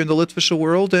calling. If you're in the Litvische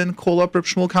world, then call up Reb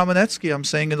Shmuel Kamenetsky. I'm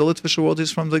saying in the Litvische world,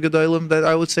 he's from the gedolim. That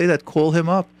I would say that. Call him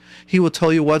up. He will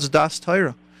tell you what's das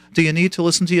Torah. Do you need to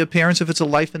listen to your parents if it's a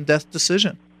life and death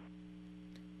decision?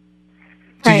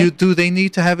 Do they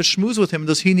need to have a shmooze with him?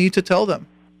 Does he need to tell them?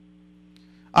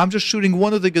 I'm just shooting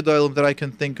one of the gedolim that I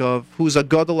can think of, who's a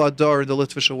gadol adar in the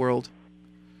Litvische world.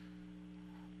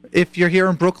 If you're here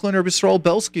in Brooklyn, or Yisrael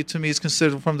Belsky, to me, is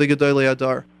considered from the gedolei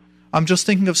adar. I'm just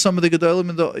thinking of some of the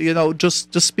gedolim in the,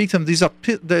 just speak to them. These are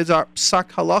psak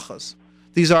halachas.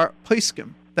 These are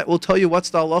poskim that will tell you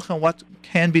what's the halacha and what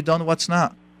can be done, what's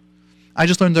not. I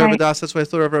just learned the Rebbe Das. That's why I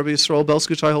thought of Rabbi Yisrael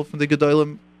Belsky, which I hold from the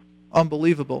gedolim.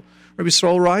 Unbelievable. Rabbi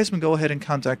Yisrael Reisman, go ahead and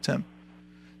contact him.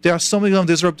 There are so many of them.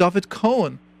 There's Reb David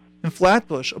Cohen in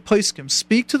Flatbush, a poskim.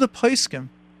 Speak to the poskim.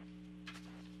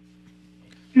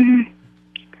 Mm-hmm.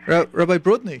 Rabbi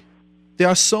Brudny. There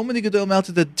are so many gedolim out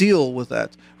there that deal with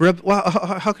that.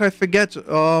 How could I forget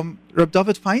Reb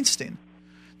David Feinstein?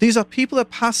 These are people that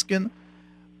paskin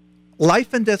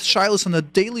life and death shilas on a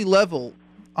daily level,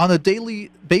 on a daily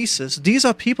basis. These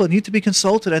are people that need to be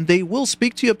consulted, and they will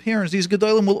speak to your parents. These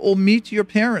gedolim will all meet your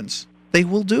parents. They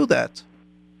will do that.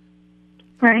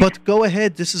 Right. But go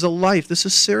ahead. This is a life. This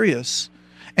is serious.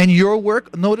 And your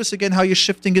work, notice again how you're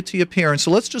shifting it to your parents.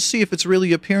 So let's just see if it's really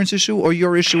your parents' issue or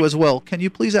your issue as well. Can you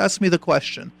please ask me the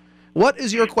question? What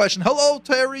is your question? Hello,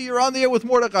 Terry. You're on the air with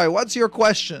Mordechai. What's your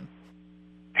question?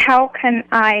 How can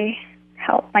I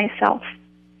help myself?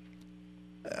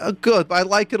 Good. I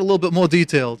like it a little bit more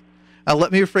detailed.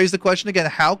 Let me rephrase the question again.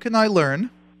 How can I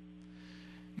learn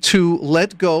to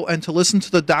let go and to listen to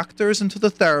the doctors and to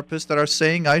the therapists that are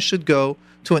saying I should go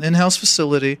to an in-house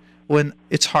facility when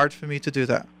it's hard for me to do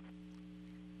that?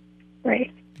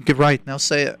 Right. Right. Now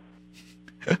say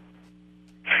it.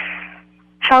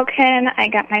 How can I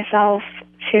get myself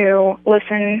to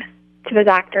listen to the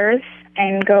doctors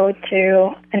and go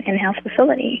to an in-house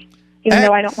facility, even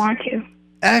though I don't want to?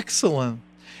 Excellent.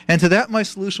 And to that, my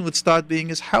solution would start being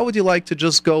is, how would you like to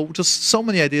just go, just so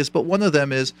many ideas, but one of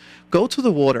them is go to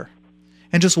the water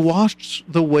and just watch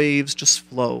the waves just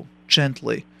flow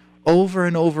gently over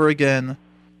and over again.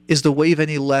 Is the wave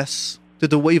any less? Did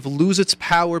the wave lose its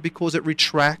power because it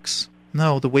retracts?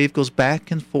 No, the wave goes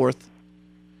back and forth,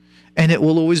 and it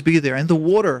will always be there. And the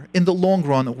water, in the long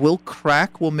run, will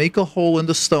crack, will make a hole in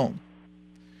the stone.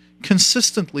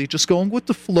 Consistently, just going with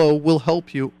the flow will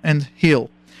help you and heal.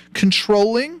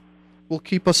 Controlling will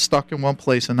keep us stuck in one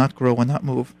place and not grow and not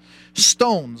move.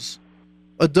 Stones,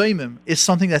 a daimim, is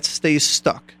something that stays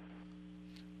stuck.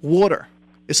 Water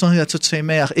is something that's a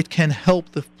tzemeach. It can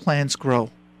help the plants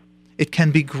grow. It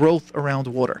can be growth around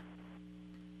water.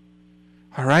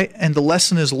 All right? And the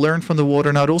lesson is learn from the water.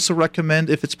 And I'd also recommend,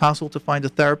 if it's possible, to find a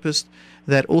therapist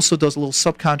that also does a little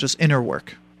subconscious inner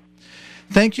work.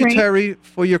 Thank you, Terry,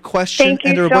 for your question. Thank you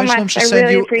and so Rabbi much. Shalom should I send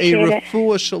really you appreciate a it.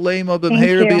 refuah shalema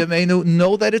b'meher b'yameinu.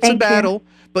 Know that it's a battle,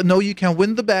 but know you can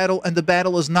win the battle, and the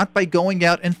battle is not by going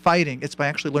out and fighting. It's by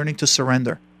actually learning to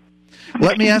surrender.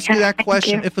 Let me ask you that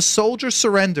question. If a soldier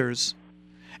surrenders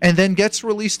and then gets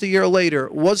released a year later,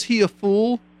 was he a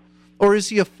fool? Or is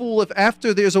he a fool if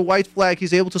after there's a white flag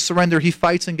he's able to surrender, he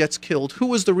fights and gets killed?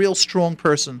 Who is the real strong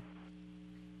person?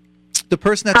 The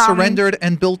person that surrendered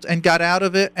and built and got out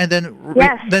of it and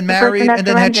then married and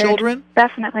then had children?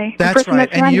 Definitely. That's right.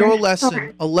 And your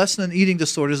lesson, a lesson in eating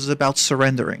disorders, is about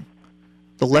surrendering.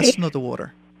 The lesson of the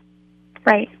water.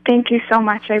 Right. Thank you so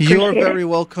much. I appreciate it. You're very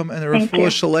welcome. And the refuah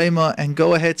shalema. And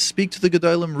go ahead, speak to the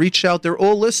gedolim, reach out. They're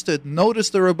all listed. Notice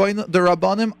the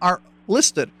rabbanim are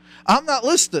listed. I'm not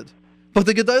listed, but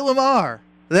the gedolim are.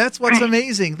 That's what's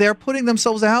amazing. They're putting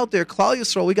themselves out there. Klal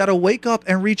Yisrael, we got to wake up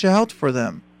and reach out for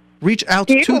them. Reach out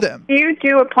to them. Do you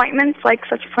do appointments, like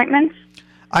such appointments?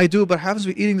 I do, but happens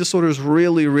to be eating disorder is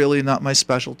really, really not my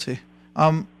specialty.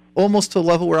 Almost to a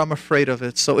level where I'm afraid of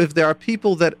it. So if there are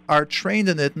people that are trained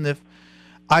in it, and if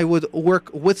I would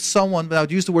work with someone, but I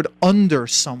would use the word under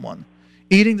someone,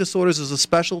 Eating disorders is a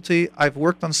specialty. I've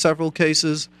worked on several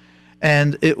cases,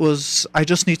 and I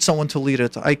just need someone to lead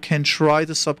it. I can try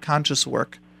the subconscious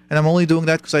work. And I'm only doing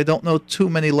that because I don't know too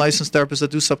many licensed therapists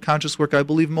that do subconscious work. I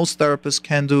believe most therapists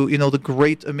can do, the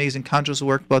great, amazing conscious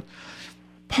work. But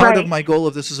part of my goal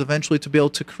of this is eventually to be able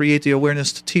to create the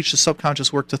awareness to teach the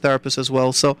subconscious work to therapists as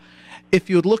well. So if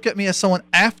you would look at me as someone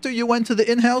after you went to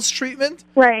the in-house treatment,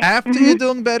 after you're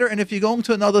doing better, and if you're going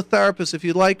to another therapist, if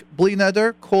you'd like, bli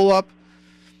neder, call up.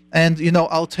 And,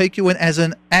 I'll take you in as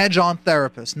an adjunct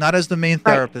therapist, not as the main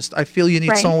therapist. I feel you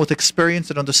need someone with experience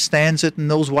that understands it and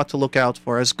knows what to look out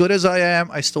for. As good as I am,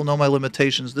 I still know my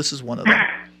limitations. This is one of them.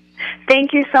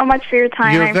 Thank you so much for your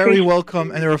time. You're very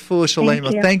welcome, and Refuah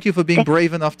Shalema. Thank you for being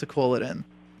brave enough to call it in.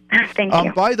 Thank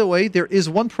you. By the way, there is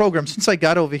one program. Since I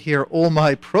got over here, all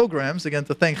my programs, again,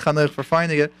 to thank Chanel for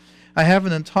finding it, I have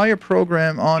an entire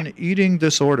program on eating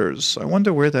disorders. I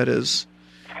wonder where that is.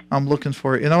 I'm looking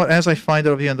for it. As I find it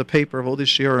over here in the paper of Odi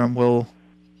Shiurim,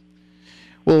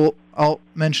 I'll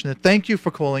mention it. Thank you for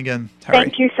calling in, Terry.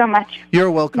 Thank you so much. You're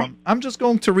welcome. I'm just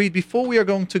going to read, before we are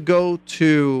going to go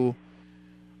to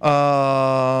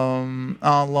on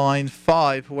line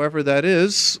 5, whoever that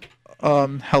is.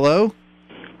 Hello?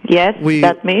 Yes,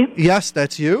 that's me. Yes,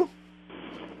 that's you.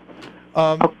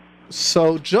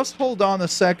 So just hold on a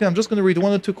second. I'm just going to read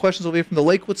 1 or 2 questions over here from the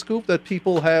Lakewood Scoop that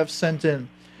people have sent in.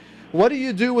 What do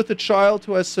you do with a child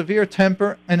who has severe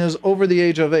temper and is over the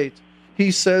age of 8?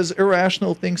 He says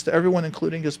irrational things to everyone,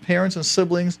 including his parents and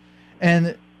siblings,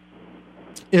 and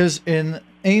is an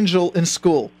angel in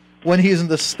school. When he's in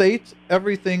the state,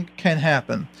 everything can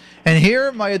happen. And here,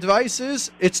 my advice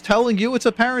is, it's telling you it's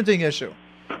a parenting issue.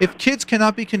 If kids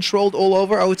cannot be controlled all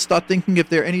over, I would start thinking if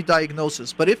there are any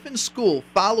diagnosis. But if in school,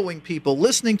 following people,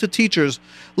 listening to teachers,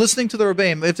 listening to the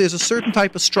Rebbeim, if there's a certain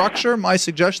type of structure, my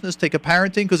suggestion is take a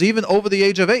parenting, because even over the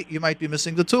age of 8, you might be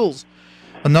missing the tools.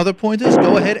 Another point is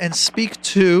go ahead and speak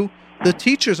to the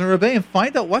teachers and Rebbeim,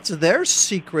 find out what's their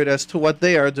secret as to what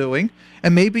they are doing,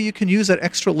 and maybe you can use that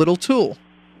extra little tool.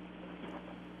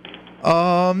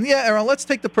 Aaron, let's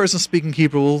take the person speaking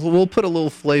Hebrew. We'll put a little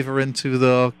flavor into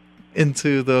the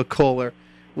caller.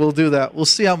 We'll do that. We'll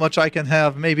see how much I can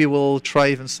have. Maybe we'll try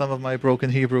even some of my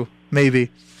broken Hebrew. Maybe.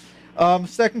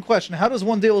 Second question. How does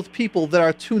one deal with people that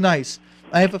are too nice?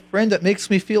 I have a friend that makes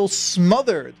me feel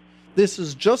smothered. This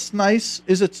is just nice.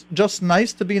 Is it just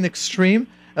nice to be an extreme?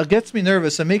 It gets me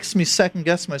nervous. It makes me second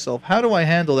guess myself. How do I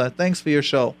handle that? Thanks for your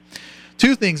show.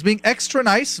 2 things. Being extra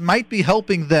nice might be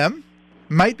helping them.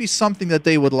 Might be something that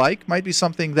they would like. Might be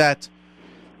something that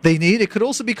they need. It could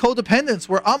also be codependence,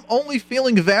 where I'm only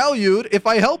feeling valued if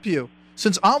I help you.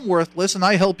 Since I'm worthless and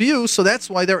I help you, so that's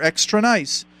why they're extra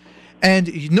nice.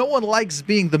 And no one likes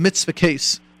being the mitzvah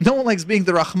case. No one likes being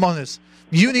the Rahmanis.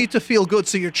 You need to feel good,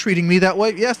 so you're treating me that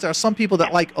way. Yes, there are some people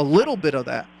that like a little bit of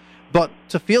that, but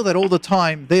to feel that all the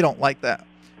time, they don't like that.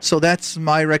 So that's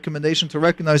my recommendation, to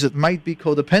recognize it might be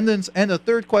codependence. And the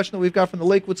third question that we've got from the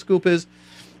Lakewood Scoop is,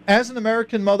 as an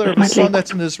American mother of a son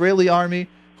that's in the Israeli army,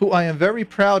 who I am very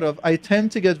proud of, I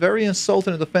tend to get very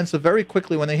insulted and defensive very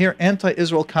quickly when I hear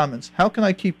anti-Israel comments. How can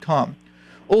I keep calm?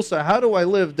 Also, how do I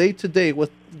live day to day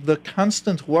with the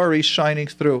constant worry shining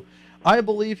through? I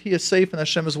believe he is safe and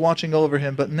Hashem is watching over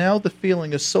him, but now the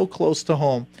feeling is so close to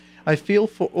home. I feel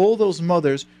for all those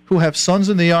mothers who have sons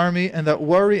in the army, and that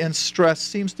worry and stress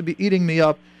seems to be eating me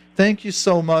up. Thank you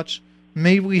so much.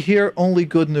 May we hear only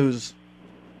good news.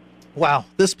 Wow,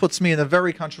 this puts me in a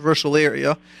very controversial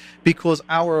area, because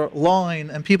our line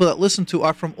and people that listen to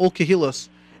are from all Kehillos,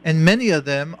 and many of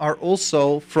them are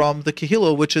also from the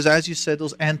Kehillah, which is, as you said,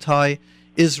 those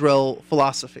anti-Israel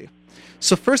philosophy.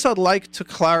 So first I'd like to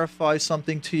clarify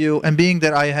something to you, and being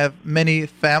that I have many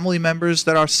family members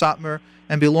that are Satmar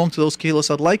and belong to those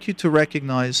Kehillos, I'd like you to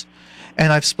recognize,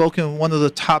 and I've spoken with one of the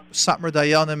top Satmar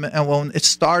Dayanim, and when it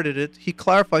started, he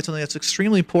clarified something that's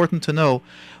extremely important to know.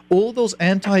 All those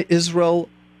anti-Israel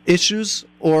issues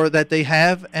or that they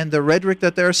have, and the rhetoric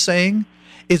that they're saying,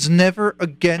 is never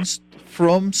against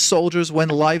from soldiers when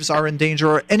lives are in danger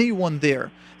or anyone there.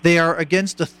 They are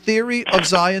against the theory of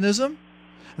Zionism.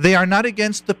 They are not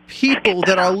against the people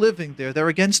that are living there. They're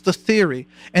against the theory.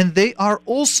 And they are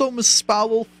also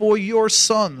mispalel for your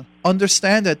son.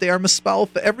 Understand that. They are mispalel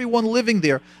for everyone living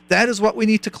there. That is what we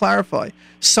need to clarify.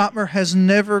 Satmar has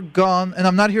never gone, and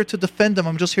I'm not here to defend them,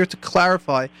 I'm just here to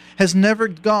clarify, has never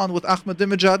gone with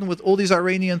Ahmadinejad and with all these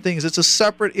Iranian things. It's a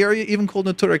separate area, even called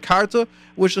Neturei Karta,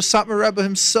 which the Satmar Rebbe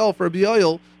himself, Rabbi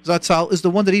Yoel Zatzal, is the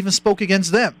one that even spoke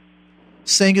against them,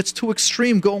 saying it's too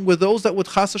extreme. Going with those that would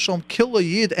Chas Hashem kill a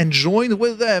Yid and join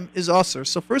with them is usher.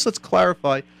 So first let's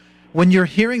clarify, When you're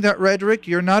hearing that rhetoric,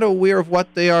 you're not aware of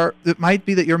what they are. It might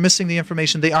be that you're missing the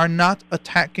information. They are not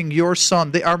attacking your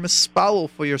son. They are mispalel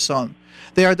for your son.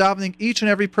 They are davening each and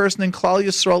every person in Klal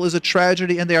Yisrael is a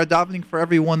tragedy, and they are davening for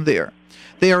everyone there.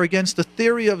 They are against the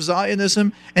theory of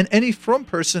Zionism, and any frum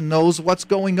person knows what's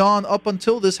going on up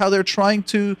until this, how they're trying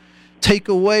to take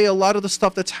away a lot of the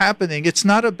stuff that's happening. It's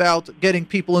not about getting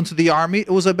people into the army. It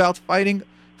was about fighting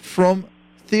from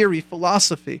theory,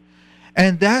 philosophy.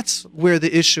 And that's where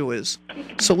the issue is.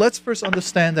 So let's first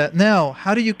understand that. Now,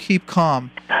 how do you keep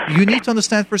calm? You need to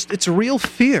understand first, it's real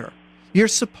fear. You're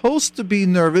supposed to be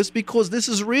nervous because this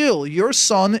is real. Your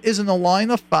son is in a line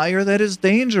of fire that is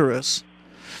dangerous.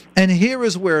 And here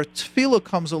is where tefillah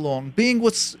comes along,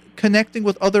 connecting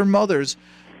with other mothers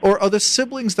or other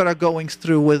siblings that are going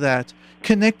through with that.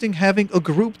 Connecting, having a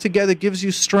group together gives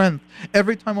you strength.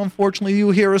 Every time, unfortunately,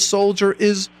 you hear a soldier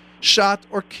is shot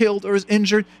or killed or is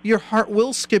injured, your heart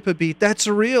will skip a beat. That's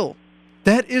real.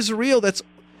 That is real.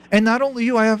 And not only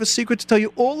you, I have a secret to tell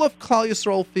you, all of Klal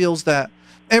Yisrael feels that.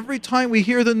 Every time we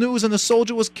hear the news and a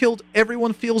soldier was killed,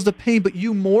 everyone feels the pain, but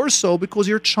you more so because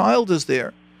your child is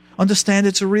there. Understand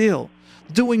it's real.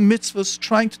 Doing mitzvahs,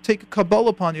 trying to take a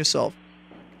Kabbalah upon yourself.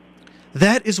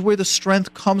 That is where the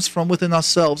strength comes from within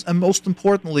ourselves. And most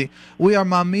importantly, we are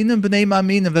ma'aminim b'nei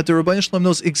ma'aminim, that the Rebbeinu Shalom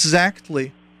knows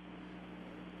exactly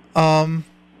I'm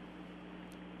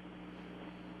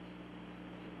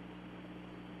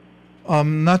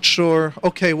not sure.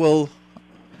 Okay, well,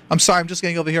 I'm sorry, I'm just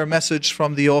getting over here a message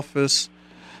from the office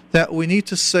that we need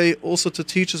to say also to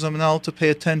teachers and now to pay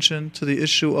attention to the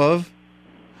issue of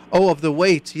the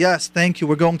weight. Yes, thank you.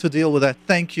 We're going to deal with that.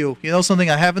 Thank you. You know something?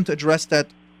 I haven't addressed that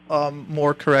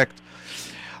more correct.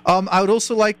 I would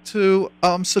also like to,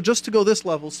 so just to go this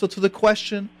level, so to the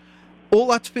question, all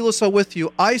our tefillos are with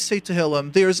you. I say to Hillel,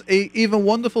 there's a even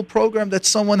wonderful program that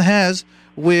someone has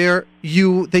where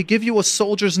they give you a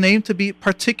soldier's name to be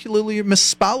particularly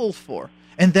mispalel for,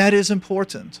 and that is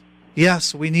important.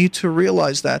 Yes, we need to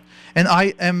realize that. And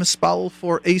I am mispalel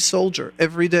for a soldier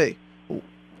every day.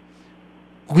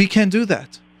 We can do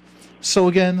that. So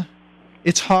again,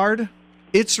 it's hard.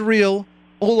 It's real.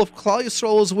 All of Klal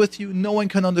Yisrael is with you. No one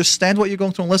can understand what you're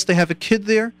going through unless they have a kid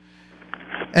there.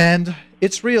 And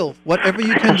it's real. Whatever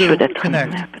you can do,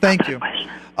 connect. Thank you.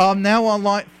 Now on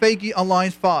line, Fagi on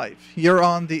line 5. You're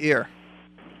on the air.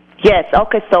 Yes.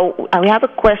 Okay. So we have a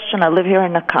question. I live here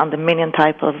in a condominium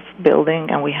type of building,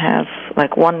 and we have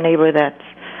like one neighbor that's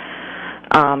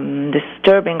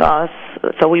disturbing us.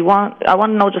 So I want to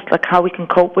know just like how we can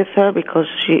cope with her, because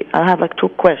I have like 2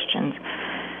 questions.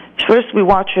 First, we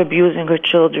watch her abusing her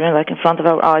children like in front of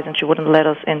our eyes, and she wouldn't let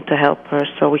us in to help her,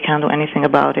 so we can't do anything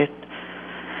about it.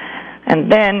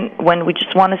 And then when we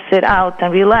just want to sit out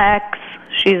and relax,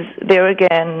 she's there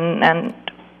again, and,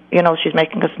 she's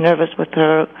making us nervous with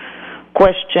her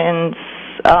questions.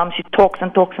 She talks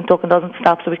and talks and talks and doesn't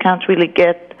stop, so we can't really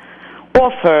get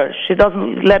off her. She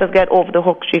doesn't let us get off the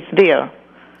hook. She's there.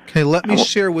 Okay, let me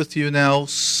share with you now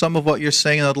some of what you're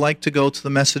saying, and I'd like to go to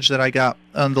the message that I got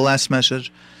on the last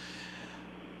message.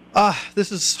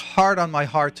 This is hard on my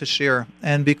heart to share,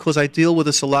 and because I deal with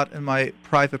this a lot in my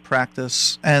private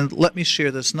practice. And let me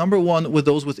share this. Number one, with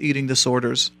those with eating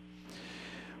disorders.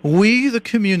 We, the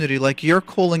community, like you're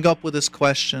calling up with this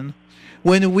question,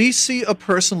 when we see a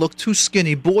person look too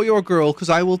skinny, boy or girl, because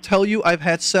I will tell you I've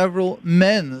had several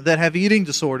men that have eating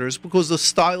disorders because the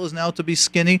style is now to be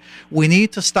skinny, we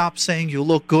need to stop saying you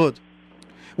look good.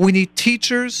 We need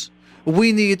teachers,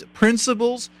 we need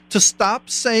principals to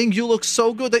stop saying you look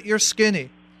so good that you're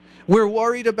skinny. We're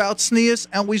worried about sneas,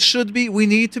 and we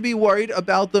need to be worried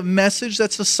about the message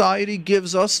that society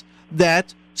gives us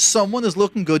that someone is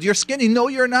looking good. You're skinny. No,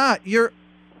 you're not. You're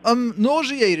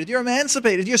nauseated. You're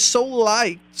emancipated. You're so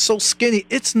light, so skinny.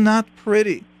 It's not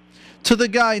pretty. To the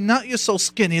guy, not you're so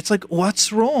skinny. It's like,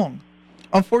 what's wrong?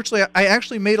 Unfortunately, I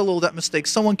actually made a little that mistake.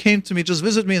 Someone came to me, just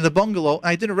visit me in the bungalow, and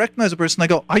I didn't recognize the person. I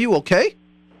go, are you okay?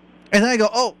 And then I go,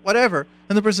 oh, whatever.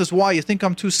 And the person says, why? You think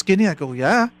I'm too skinny? I go,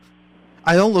 yeah.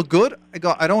 I don't look good? I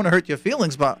go, I don't want to hurt your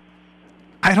feelings, but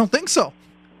I don't think so.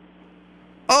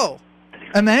 Oh,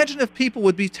 imagine if people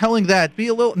would be telling that, be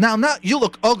a little, now, not, you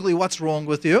look ugly, what's wrong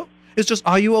with you? It's just,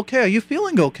 are you okay? Are you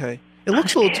feeling okay? It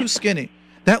looks a little too skinny.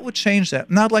 That would change that.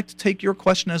 And I'd like to take your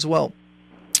question as well.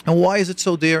 And why is it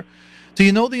so dear? Do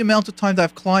you know the amount of time that I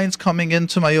have clients coming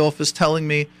into my office telling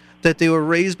me that they were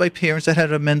raised by parents that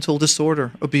had a mental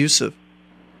disorder, abusive?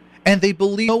 And they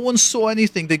believe no one saw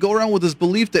anything. They go around with this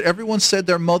belief that everyone said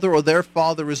their mother or their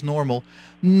father is normal.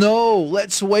 No,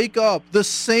 let's wake up. The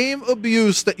same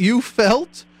abuse that you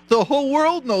felt, the whole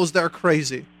world knows they're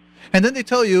crazy. And then they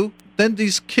tell you, then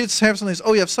these kids have something,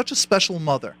 oh, you have such a special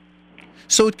mother.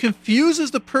 So it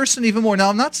confuses the person even more. Now,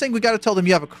 I'm not saying we got to tell them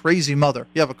you have a crazy mother,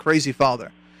 you have a crazy father.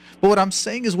 But what I'm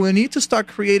saying is we need to start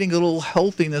creating a little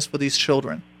healthiness for these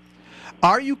children.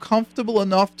 Are you comfortable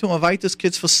enough to invite these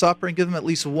kids for supper and give them at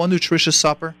least one nutritious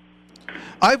supper?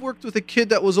 I've worked with a kid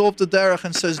that was off the derech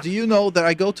and says, do you know that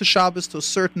I go to Shabbos to a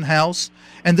certain house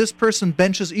and this person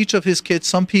benches each of his kids?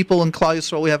 Some people in Klal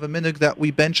Yisrael, we have a minhag that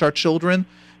we bench our children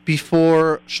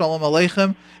before Shalom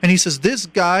Aleichem. And he says, this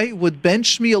guy would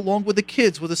bench me along with the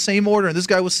kids with the same order. And this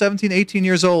guy was 17, 18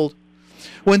 years old.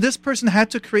 When this person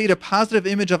had to create a positive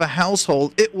image of a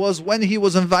household, it was when he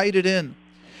was invited in.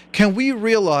 Can we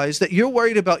realize that you're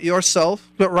worried about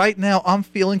yourself, but right now I'm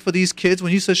feeling for these kids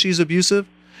when you say she's abusive?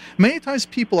 Many times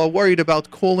people are worried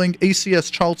about calling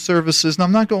ACS Child Services, and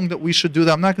I'm not going that we should do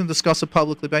that. I'm not going to discuss it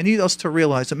publicly, but I need us to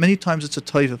realize that many times it's a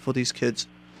taiva for these kids.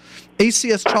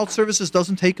 ACS Child Services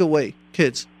doesn't take away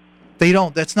kids. They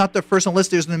don't. That's not their first, unless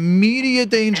there's an immediate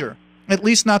danger. At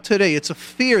least not today. It's a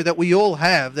fear that we all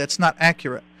have that's not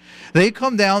accurate. They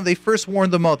come down, they first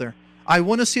warn the mother. I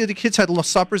want to see that the kids had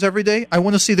suppers every day. I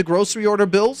want to see the grocery order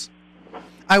bills.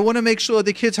 I want to make sure that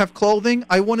the kids have clothing.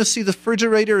 I want to see the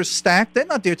refrigerator is stacked. They're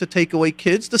not there to take away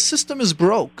kids. The system is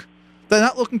broke. They're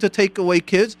not looking to take away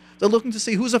kids. They're looking to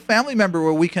see who's a family member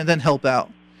where we can then help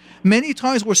out. Many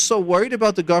times we're so worried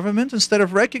about the government instead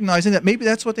of recognizing that maybe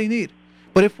that's what they need.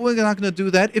 But if we're not going to do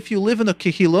that, if you live in a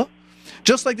kehillah,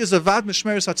 just like there's a vad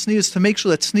mishmeres hatznius to make sure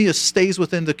that tznius stays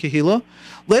within the kehillah,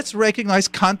 let's recognize,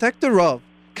 contact the Rav,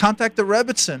 contact the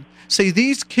Rebbitzin, say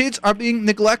these kids are being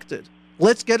neglected.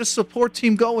 Let's get a support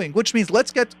team going, which means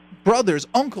let's get brothers,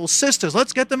 uncles, sisters,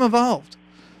 let's get them involved.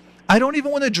 I don't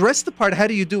even want to address the part, how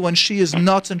do you do when she is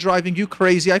nuts and driving you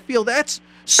crazy? I feel that's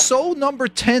so number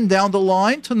 10 down the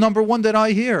line to number 1 that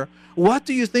I hear. What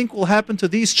do you think will happen to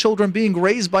these children being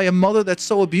raised by a mother that's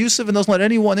so abusive and doesn't let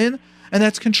anyone in and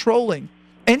that's controlling?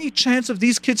 Any chance of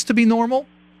these kids to be normal?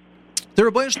 The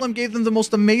Rebbeinu Shalom gave them the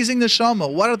most amazing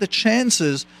neshama. What are the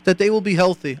chances that they will be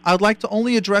healthy? I'd like to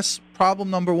only address problem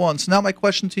number 1. So now my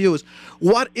question to you is,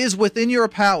 what is within your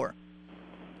power?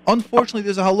 Unfortunately,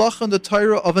 there's a halacha in the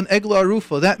Torah of an egla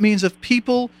arufa. That means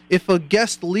if a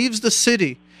guest leaves the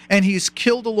city and he's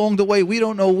killed along the way, we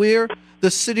don't know where, the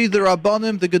city, the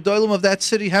Rabbanim, the Gedolim of that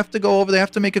city have to go over. They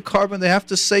have to make a carbon. They have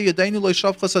to say, Yadeinu lo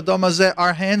yishavchas adam hazeh.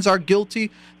 Our hands are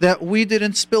guilty that we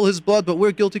didn't spill his blood, but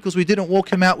we're guilty because we didn't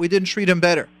walk him out. We didn't treat him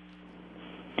better.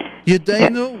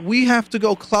 Yadeinu, we have to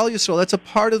go Klal Yisrael. That's a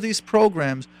part of these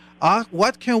programs.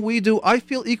 What can we do? I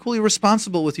feel equally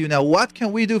responsible with you now. What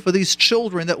can we do for these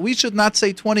children that we should not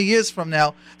say 20 years from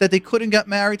now that they couldn't get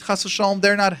married, chas v'shalom,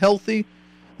 they're not healthy,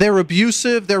 they're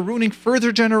abusive, they're ruining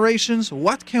further generations?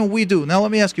 What can we do? Now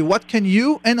let me ask you, what can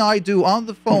you and I do on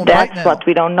the phone right now? That's what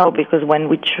we don't know, because when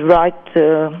we try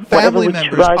to, family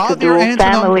members, try to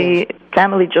do,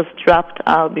 family just dropped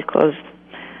out because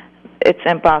it's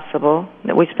impossible.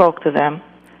 We spoke to them.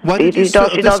 She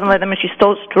doesn't let them, and she's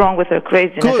so strong with her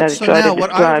craziness. Good. So now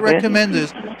what I would recommend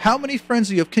is, how many friends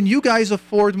do you have? Can you guys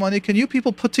afford money? Can you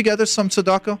people put together some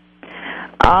tzedakah?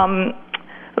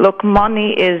 Look,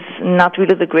 money is not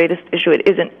really the greatest issue. It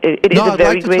isn't. It is a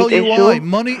very great issue. I'd like to tell you why.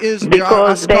 Money is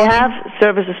because they have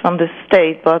services from the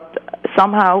state, but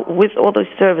somehow with all those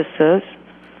services,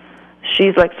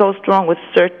 she's like so strong with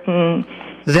certain.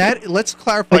 Let's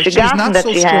clarify. She's not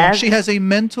so strong. She has a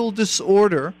mental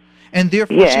disorder, and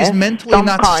therefore she's mentally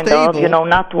not stable.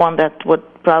 Not one that would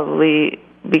probably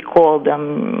be called,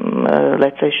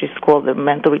 let's say she's called a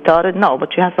mental retarded. No,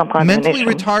 but she has some kind of an issue.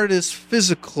 Mentally retarded is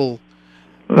physical.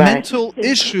 Right. Mental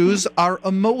issues are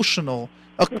emotional.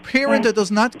 A parent that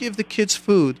does not give the kids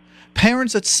food,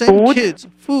 parents that send kids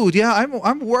food. Yeah,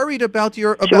 I'm worried about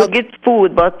your. She will get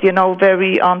food, but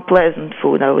very unpleasant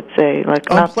food. I would say, like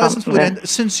unpleasant food. And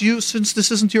since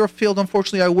this isn't your field,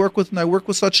 unfortunately, I work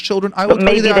with such children. I will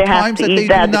tell you there are times that they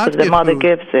do not give the mother food.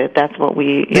 Gives it. That's what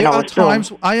we. There are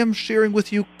times I am sharing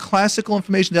with you classical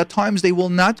information. There are times they will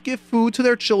not give food to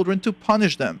their children to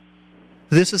punish them.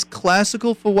 This is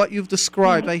classical for what you've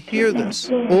described. I hear this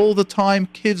all the time,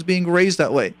 kids being raised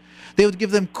that way. They would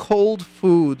give them cold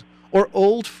food or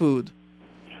old food.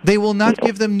 They will not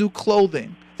give them new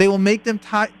clothing. They will make them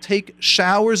take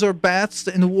showers or baths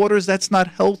in waters that's not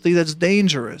healthy, that's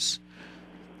dangerous.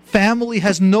 Family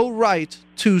has no right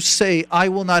to say, I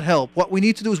will not help. What we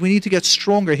need to do is we need to get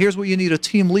stronger. Here's where you need a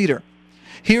team leader.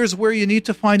 Here's where you need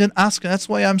to find an asken. That's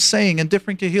why I'm saying in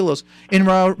different kehillos. In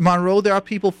Monroe, there are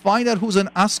people, find out who's an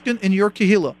asken in your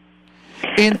kehillah.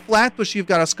 In Flatbush, you've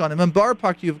got askanim. In Bar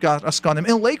Park, you've got askanim.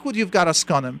 In Lakewood, you've got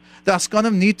askanim. The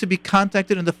askanim need to be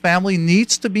contacted, and the family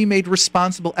needs to be made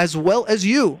responsible, as well as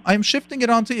you. I'm shifting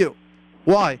it onto you.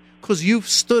 Why? Because you've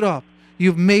stood up.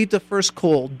 You've made the first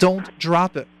call. Don't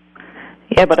drop it.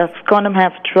 Yeah, but Askonim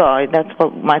have tried. That's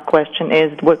what my question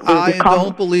is. I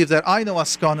don't believe that. I know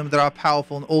Askonim that are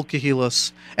powerful in old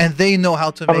Kehilas, and they know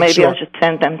how to make sure. Maybe I should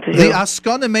send them to you. The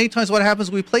Askonim, many times what happens,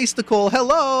 we place the call,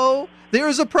 hello, there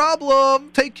is a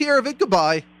problem, take care of it,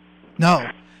 goodbye. No.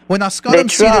 When Askonim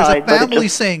see there's a family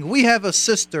saying, we have a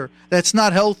sister that's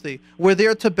not healthy, we're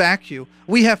there to back you,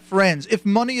 we have friends, if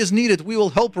money is needed, we will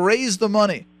help raise the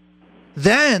money,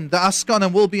 then the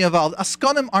Askonim will be involved.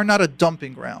 Askonim are not a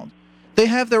dumping ground. They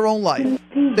have their own life.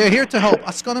 They're here to help.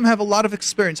 Askonim have a lot of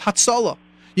experience. Hatzalah.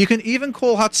 You can even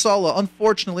call Hatzalah.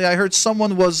 Unfortunately, I heard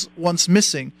someone was once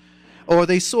missing, or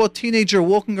they saw a teenager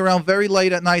walking around very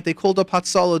late at night. They called up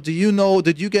Hatzalah.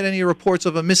 Did you get any reports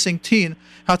of a missing teen?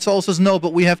 Hatzalah says, no,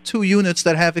 but we have 2 units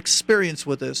that have experience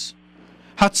with this.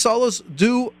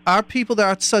 Hatzalahs are people that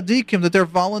are tzaddikim, that they're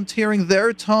volunteering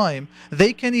their time.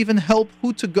 They can even help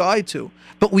who to guide to,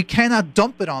 but we cannot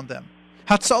dump it on them.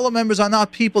 Hatzalah members are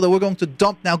not people that we're going to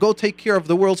dump now, go take care of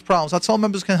the world's problems. Hatzalah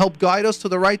members can help guide us to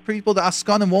the right people. The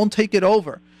Askanim won't take it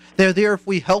over. They're there if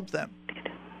we help them.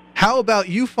 How about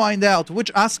you find out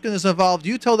which Askan is involved?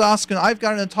 You tell the Askan, I've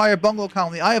got an entire bungalow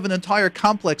colony. I have an entire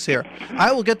complex here.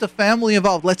 I will get the family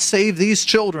involved. Let's save these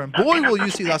children. Boy, will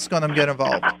you see the Askanim get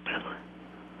involved.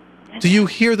 Do you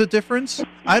hear the difference?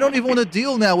 I don't even want to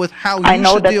deal now with how you should deal. I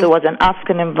know that there was an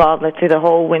Askan involved, let's say, the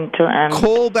whole winter. And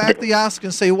call back the Askan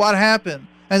and say, what happened?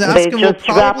 And the Askan will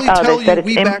probably tell you,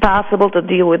 it's impossible to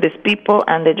deal with these people,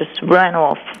 and they just ran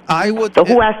off. So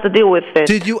who has to deal with it?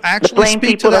 Did you actually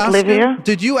speak to the Askan?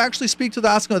 Did you actually speak to the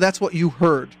Askan, or that's what you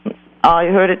heard? I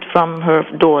heard it from her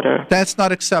daughter. That's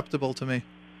not acceptable to me.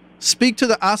 Speak to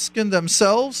the Askan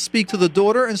themselves, speak to the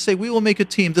daughter, and say, we will make a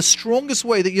team. The strongest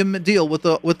way that you deal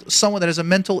with someone that has a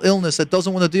mental illness that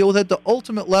doesn't want to deal with it, the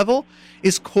ultimate level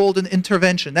is called an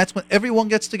intervention. That's when everyone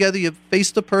gets together, you face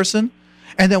the person,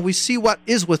 and then we see what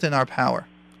is within our power.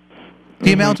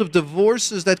 The amount of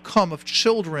divorces that come of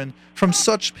children from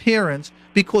such parents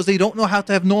because they don't know how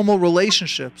to have normal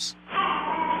relationships.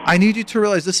 I need you to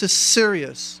realize this is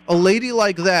serious. A lady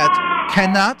like that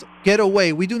cannot get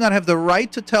away. We do not have the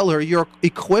right to tell her you're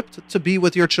equipped to be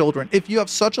with your children. If you have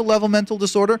such a level mental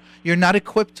disorder, you're not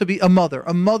equipped to be a mother.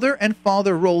 A mother and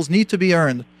father roles need to be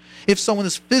earned. If someone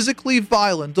is physically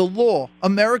violent, the law,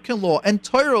 American law, and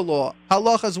Torah law,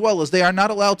 halach as well, as they are not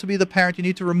allowed to be the parent, you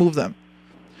need to remove them.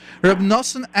 Reb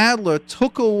Nosson Adler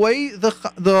took away the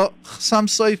Chassam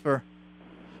Sofer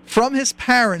from his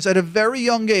parents at a very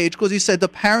young age because he said the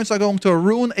parents are going to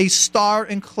ruin a star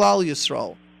in Klal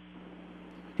Yisrael.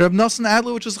 Reb Nosson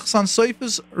Adler, which is Chassam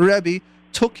Sofer's Rebbe,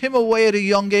 took him away at a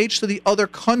young age to the other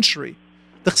country.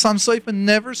 The Chassam Sofer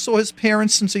never saw his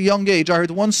parents since a young age. I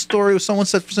heard one story where someone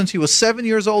said since he was 7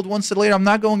 years old, one said later, I'm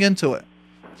not going into it.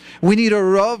 We need a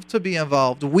Rav to be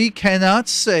involved. We cannot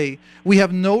say we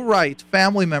have no right,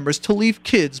 family members, to leave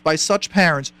kids by such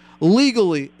parents.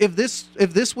 Legally, if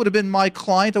this would have been my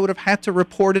client, I would have had to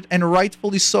report it, and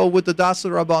rightfully so, with the Das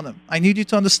Rabbanim. I need you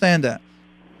to understand that.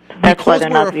 Because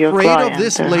we're afraid of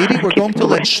this lady, we're going to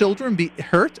let children be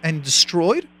hurt and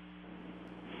destroyed?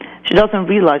 She doesn't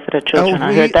realize that her children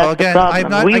are hurt. That's the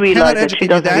problem. I cannot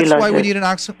educate you. That's why we need an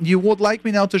oxygen. You would like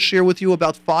me now to share with you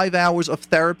about 5 hours of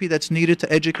therapy that's needed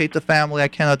to educate the family. I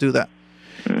cannot do that.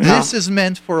 No. This is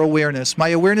meant for awareness. My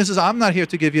awareness is I'm not here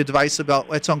to give you advice about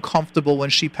it's uncomfortable when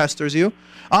she pesters you.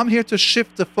 I'm here to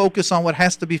shift the focus on what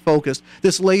has to be focused.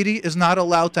 This lady is not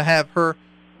allowed to have her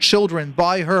children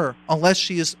by her unless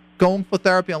she is going for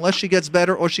therapy, unless she gets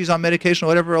better or she's on medication or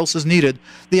whatever else is needed.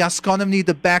 The Askanim need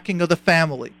the backing of the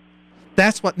family.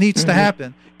 That's what needs to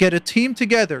happen. Get a team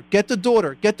together. Get the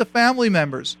daughter. Get the family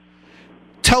members.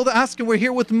 Tell the Askan we're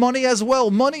here with money as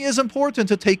well. Money is important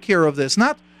to take care of this,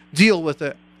 not deal with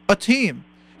it. A team.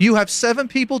 You have 7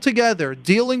 people together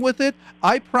dealing with it.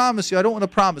 I promise you, I don't want to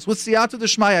promise. With Siyata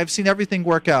D'Shmaya, I've seen everything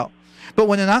work out. But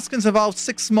when an Askan's involved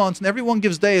 6 months and everyone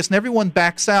gives days and everyone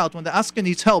backs out, when the Askan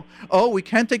needs help, oh, we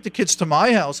can't take the kids to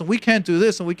my house and we can't do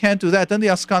this and we can't do that, then the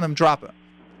Askanim drop it.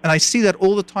 And I see that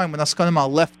all the time when Askanim are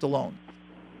left alone.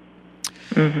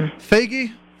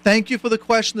 Fegi, thank you for the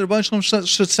question. The Rebbeinu Shalom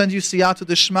should send you Siyata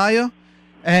D'Shmaya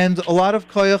and a lot of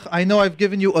koyach. I know I've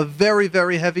given you a very,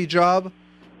 very heavy job.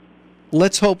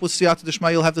 Let's hope with Siyata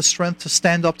D'Shmaya you'll have the strength to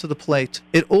stand up to the plate.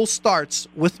 It all starts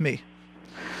with me.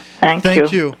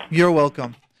 Thank you. You're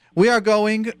welcome. We are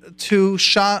going to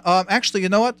actually, you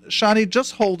know what, Shani,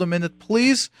 just hold a minute,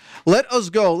 please. Let us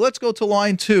go. Let's go to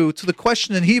line 2 to the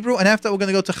question in Hebrew, and after that we're going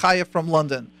to go to Chaya from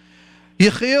London.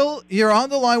 Yechiel, you're on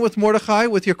the line with Mordechai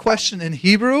with your question in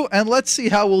Hebrew, and let's see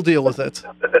how we'll deal with it.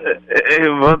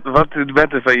 What is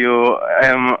better for you,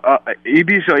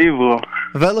 Yiddish or Hebrew?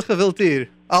 Welche wilt ihr?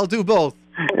 I'll do both.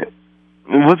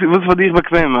 Was für dich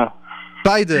bequemer?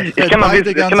 Beide. Ich kann ein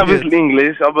bisschen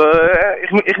Englisch, aber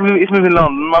ich will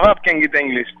landen. Maar wat kan ik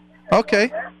Englisch?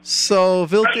 Okay. So,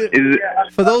 wilt ihr,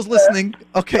 for those listening,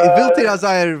 okay, wilt ihr als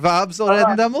ihr Vab so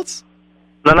reden damals?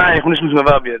 Nein, ich bin nicht mehr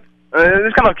Vab jetzt.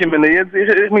 Das kann auch kommen. Ich bin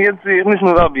nicht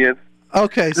mehr Vab jetzt.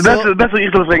 Okay, so... Besser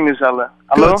ich das auf Englisch alle.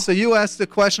 Hallo? Good, so you asked the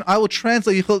question. I will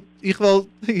translate. Ich will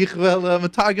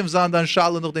Matagim zan dan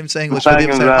Shala noch dem English.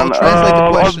 I'll translate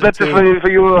the question better for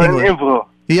you in Hebrew.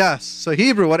 Yes, so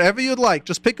Hebrew, whatever you'd like.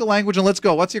 Just pick a language and let's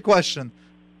go. What's your question?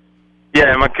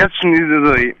 Yeah, my question is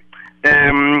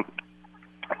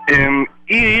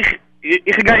ich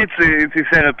gehe jetzt in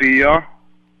Therapie, ja.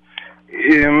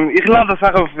 Ich lade das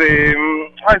auch auf,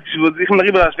 weiß ich was, ich bin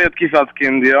darüber schwer Kief als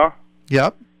Kind, ja.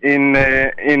 Ja.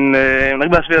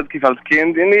 darüber schwer Kief als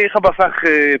Kind. Und ich habe auch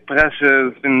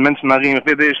Presse von Menschen nach ihm, ich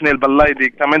werde sehr schnell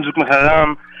beleidigt, der Mensch sucht mich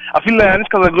heran. Aber viele,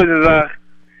 nicht ganz eine große Sache.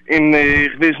 Ich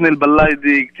werde schnell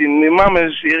beleidigt. Mama,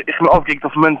 ich bin aufgeregt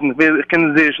auf Menschen. Ich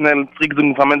kenne sehr schnell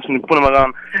Trickdungen von Menschen. Ich pulle mal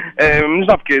ran.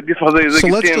 So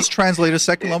let's just translate a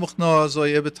second.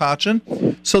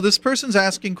 So this person's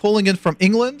asking, calling in from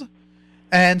England,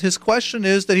 and his question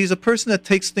is that he's a person that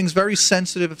takes things very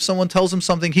sensitive. If someone tells him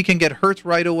something, he can get hurt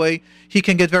right away. He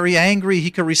can get very angry.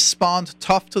 He can respond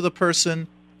tough to the person.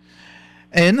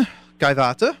 In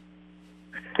Gaivata?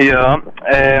 Ja,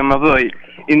 also ich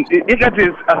hatte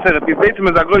jetzt eine Therapie, weißt du,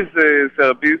 mit der größte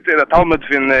Therapie, der Talmud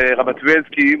von Rabbi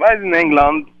Mordechai, weiß in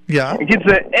England. Ja. Ich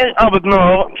hätte arbeit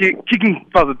nur, kicken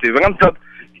positiv. Ganz klar,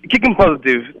 kicken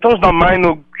positiv. Tausch deine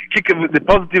Meinung, kicken die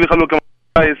positive, ich habe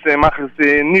mache es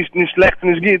nicht schlecht,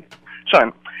 nicht gut.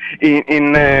 Schön.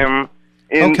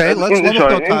 Okay, let's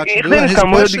go touch. His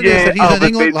question is that he's in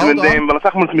England.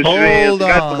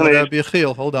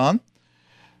 Hold on.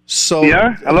 So,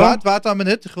 wait a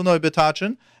minute.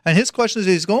 And his question is,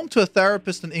 he's going to a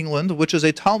therapist in England, which is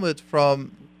a Talmud from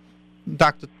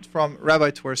Rabbi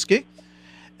Twersky,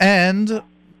 and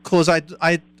because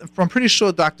I'm pretty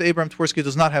sure Dr. Abraham Twersky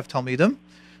does not have Talmidim,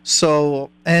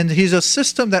 so, and he's a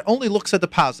system that only looks at the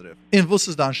positive. In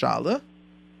Vusses Dan Shale.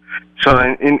 So, ich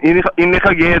habe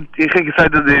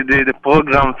gesagt, the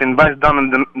program in Weiß down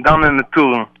in the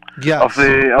tour. Yes. Auf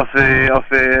der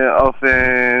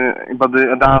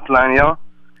Hotline, ja.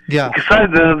 Ja. Ich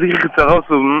sage, sicher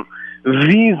herausfinden,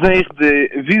 wie sehe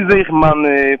ich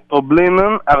meine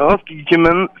Probleme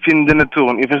herausgekommen von den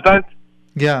Touren. Ihr versteht?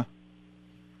 Ja.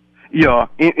 Ja,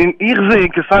 ich sehe,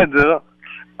 ich sage,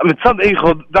 mit Zad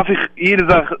Ego darf ich jede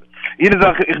Sache,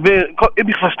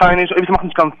 ich verstehe nicht, ich mache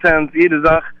nicht ganz Sens, jede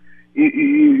Sache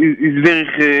ist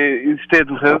wirklich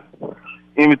stetig.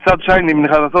 Und mit Zad Schein, ich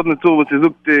habe so eine Tour, wo sie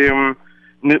sucht,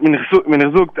 wenn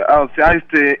ich sucht, als sie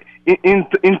heißt,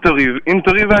 Interview,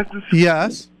 weißt du?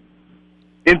 Yes.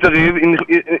 Interview,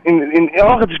 in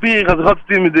auch das Spiel, also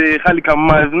trotzdem mit der Heilige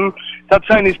Meisen, das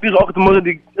scheint ich spiele auch die Morgen,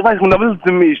 ich weiß nicht, da willst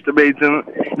du mich beten.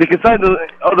 Wie gesagt,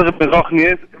 oder berochen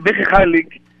ist, wirklich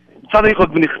heilig. Das ich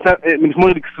bin ich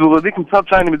morgen gesucht, ich mit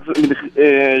scheint mit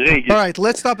Regen. All right,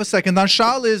 let's stop a second. Dan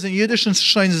Shale is in Yiddish and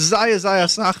schein Zaya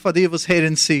Sach for die was here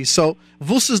and see. So,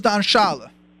 was is Dan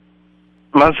Shale?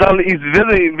 Man Shale is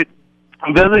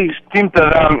very stimmt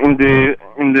daran in der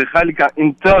Heilige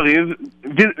in Toriv,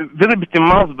 very bitte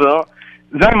Masber,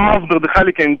 sein Masber der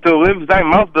Heilige in Toriv, sein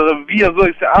Masber, wie so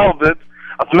ist Arbeit,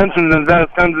 als Menschen sind sehr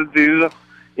sensitiv,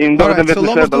 in dort wird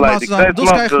nicht beleidigt.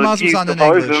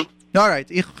 All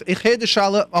right, ich hear the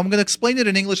Shala. I'm going to explain it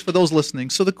in English for those listening.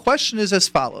 So the question is as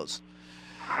follows.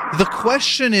 The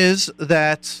question is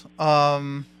that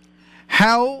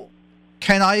how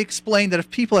can I explain that if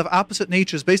people have opposite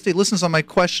natures, basically listens on my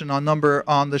question on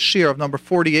the shir of number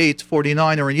 48,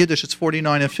 49, or in Yiddish it's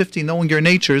 49 and 50, knowing your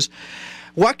natures,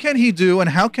 what can he do and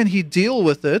how can he deal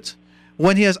with it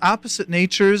when he has opposite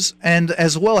natures, and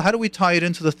as well, how do we tie it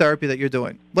into the therapy that you're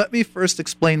doing? Let me first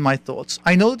explain my thoughts.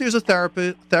 I know that there's a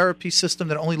therapy system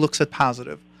that only looks at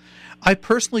positive. I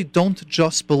personally don't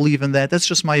just believe in that. That's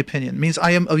just my opinion. It means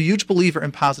I am a huge believer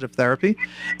in positive therapy.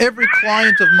 Every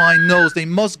client of mine knows they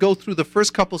must go through the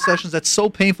first couple sessions. That's so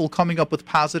painful coming up with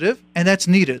positive, and that's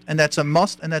needed, and that's a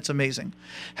must, and that's amazing.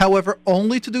 However,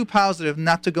 only to do positive,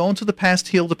 not to go into the past,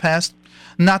 heal the past,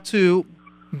 not to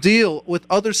deal with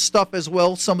other stuff as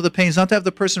well, some of the pains, not to have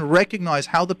the person recognize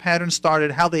how the pattern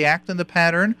started, how they act in the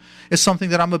pattern, is something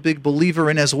that I'm a big believer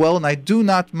in as well. And I do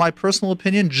not, my personal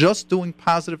opinion, just doing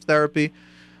positive therapy,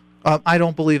 I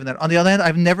don't believe in that. On the other hand,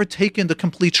 I've never taken the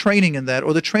complete training in that,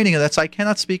 or the training in that, so I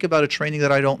cannot speak about a training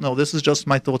that I don't know. This is just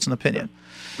my thoughts and opinion.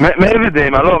 Maybe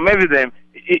them.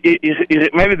 Ich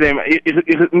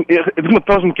muss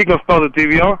tausend kicken auf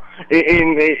positiv, ja.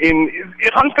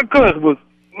 Ich kann nicht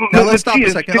Now let's stop a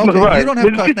second. Okay, you don't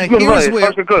have custody. Now here's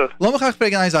where. Let me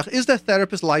vragen aan je zaken. Is that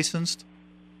therapist licensed?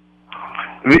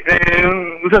 What's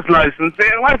that license?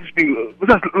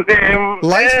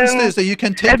 Licensed is that you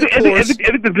can take the course.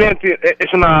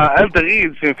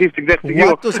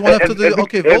 What does one have to do?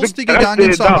 Okay, Volstige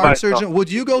gegangen to a heart surgeon.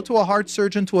 Would you go to a heart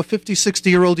surgeon to a 50,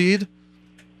 60-year-old Yid?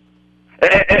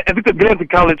 In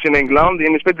college in England,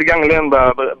 and später gegangen lernen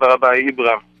bei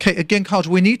Ibrahim. Okay, again, college.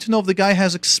 We need to know if the guy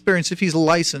has experience, if he's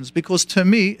licensed, because to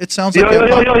me it sounds like.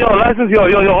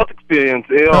 License, hot experience.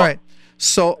 All right.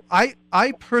 So I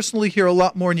personally hear a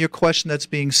lot more in your question that's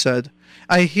being said.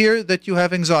 I hear that you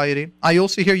have anxiety. I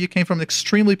also hear you came from an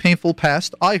extremely painful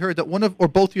past. I heard that one of or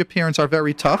both of your parents are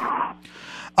very tough.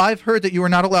 I've heard that you are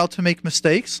not allowed to make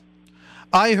mistakes.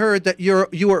 I heard that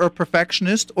you are a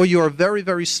perfectionist, or you are very,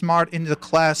 very smart in the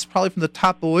class, probably from the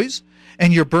top boys,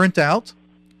 and you're burnt out.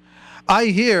 I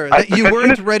hear that you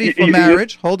weren't ready for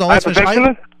marriage. Hold on, let's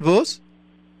finish. Was?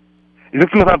 Is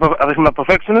it a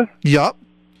perfectionist? Yup.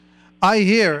 I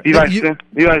hear. I'm just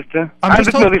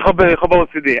telling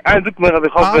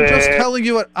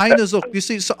you what I know. You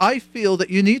see, so I feel that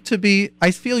you need to be.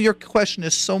 I feel your question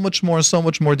is so much more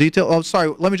detailed. Oh,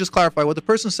 sorry. Let me just clarify. What the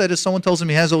person said is someone tells him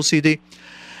he has OCD.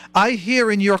 I hear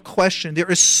in your question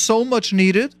there is so much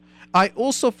needed. I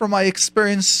also, from my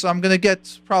experience, I'm going to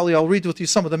get probably. I'll read with you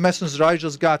some of the messages I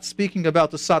just got speaking about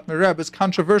the Satmar Rebbe. It's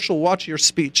controversial. Watch your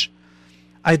speech.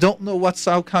 I don't know what's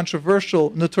so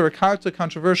controversial, Naturkarta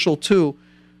controversial to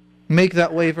make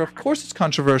that waiver. Of course it's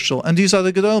controversial, and these are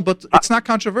the Gedolim, but it's not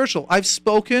controversial. I've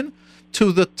spoken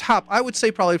to the top, I would say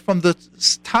probably from the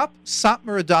top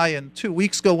Satmar Dayan 2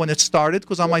 weeks ago when it started,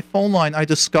 because on my phone line I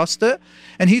discussed it,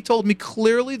 and he told me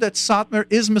clearly that Satmar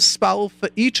is mispal for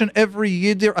each and every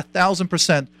Yiddir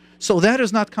 1,000%. So that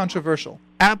is not controversial.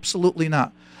 Absolutely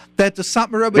not. That the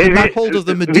Satmar Rebbe did not hold of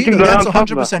the Medina, that's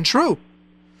 100% true.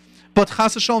 But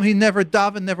Chas Hashem, he never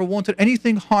davened, never wanted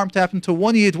anything harm to happen to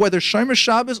one Yid, whether Shomer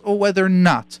Shabbos or whether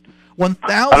not.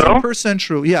 1,000%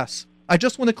 true, yes. I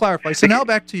just want to clarify. So now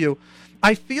back to you.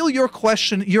 I feel your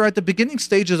question, you're at the beginning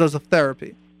stages of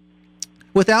therapy.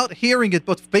 Without hearing it,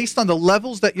 but based on the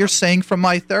levels that you're saying, from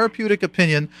my therapeutic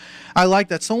opinion, I like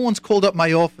that. Someone's called up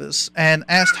my office and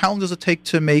asked how long does it take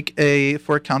to make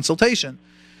for a consultation.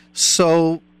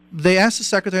 So they asked the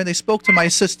secretary and they spoke to my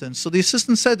assistant. So the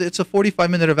assistant said it's a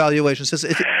 45-minute evaluation.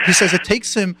 He says it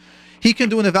takes him, he can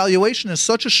do an evaluation in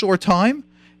such a short time.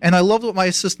 And I loved what my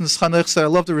assistant Chanech said. I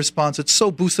love the response. It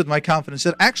so boosted my confidence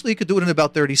that actually he could do it in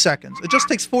about 30 seconds. It just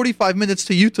takes 45 minutes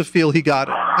to you to feel he got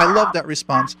it. I love that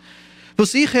response.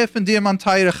 Was ich helfen dir, man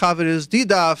teure Chaver ist, die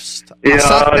darfst,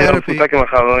 Therapy,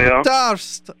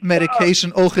 darfst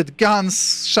medication, auch it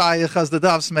ganz scheich as the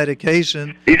darfst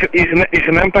medication. Ich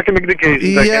nehm take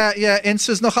medication. Yeah, and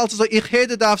says noch also so, ich hear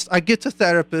the darfst, I get a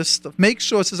therapist, make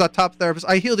sure it's a top therapist.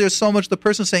 I hear there's so much, the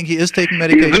person saying he is taking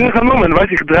medication. That's not,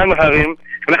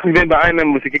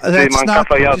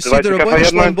 you see, the Rabbi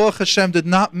Shalom Baruch Hashem did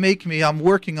not make me, I'm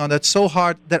working on that so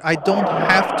hard that I don't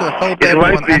have to help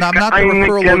everyone, and I'm not the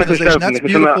referral organization. That's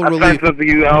beautiful relief.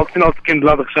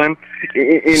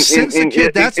 Since a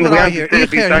kid, that's what I hear.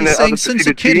 He's saying since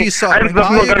a kid he's suffering.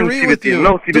 I agree with you.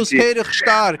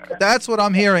 That's what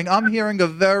I'm hearing. I'm hearing a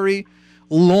very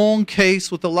long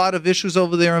case with a lot of issues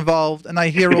over there involved, and I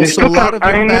hear also a lot of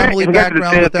your family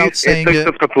background without saying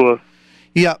it.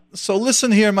 Yeah, so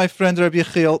listen here, my friend Rabbi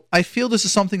Yechiel. I feel this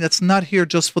is something that's not here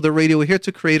just for the radio. We're here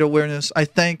to create awareness. I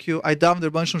thank you. I daven the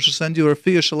Rebbe should send you a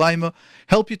Rafia Shalayma,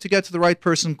 help you to get to the right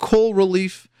person. Call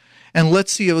Relief, and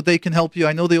let's see how they can help you.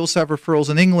 I know they also have referrals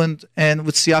in England, and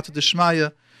with Siyata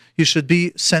Deshmaya, you should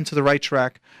be sent to the right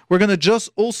track. We're going to just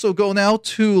also go now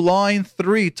to line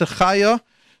 3, to Chaya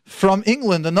from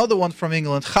England, another one from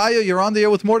England. Chaya, you're on the air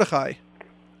with Mordechai.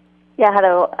 Yeah,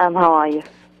 hello. How are you?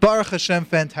 Baruch Hashem,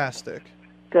 fantastic.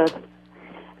 Good.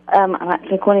 I'm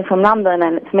actually calling from London,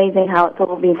 and it's amazing how it's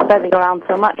all been spreading around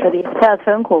so much. Really, the third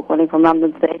phone call calling from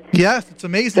London today. Yes, it's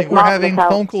amazing. We're having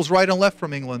phone calls right and left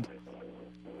from England.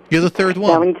 You're the third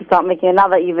one. Yeah, we need to start making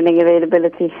another evening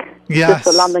availability just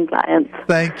for London clients.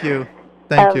 Thank you.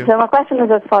 Thank you. So my question is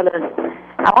as follows.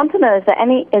 I want to know, is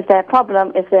there a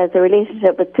problem if there's a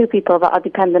relationship with two people that are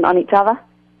dependent on each other?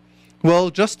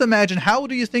 Well, just imagine, how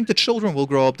do you think the children will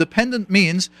grow up? Dependent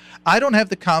means, I don't have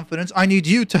the confidence, I need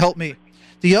you to help me.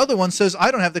 The other one says, I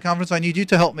don't have the confidence, I need you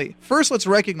to help me. First, let's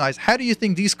recognize, how do you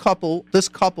think this couple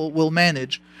will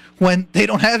manage when they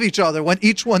don't have each other, when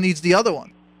each one needs the other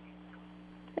one?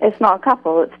 It's not a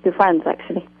couple, it's two friends,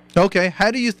 actually. Okay, how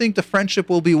do you think the friendship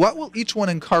will be? What will each one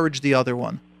encourage the other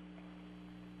one?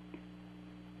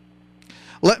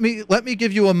 Let me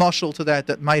give you a mushal to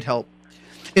that might help.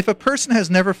 If a person has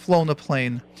never flown a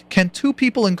plane, Can two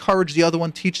people encourage the other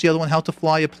one, teach the other one how to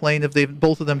fly a plane if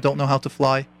both of them don't know how to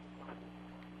fly?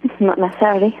 Not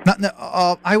necessarily.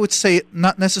 I would say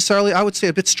not necessarily. I would say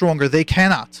a bit stronger. They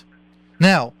cannot.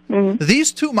 Now,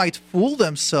 these two might fool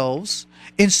themselves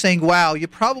in saying, wow, you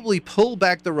probably pull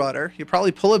back the rudder. You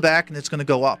probably pull it back and it's going to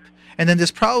go up. And then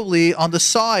there's probably on the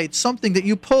side something that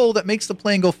you pull that makes the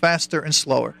plane go faster and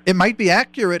slower. It might be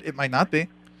accurate. It might not be.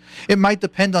 It might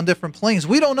depend on different planes.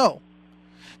 We don't know.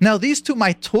 Now, these two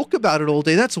might talk about it all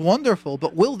day. That's wonderful.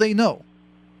 But will they know?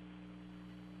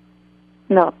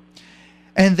 No.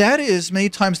 And that is many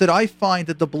times that I find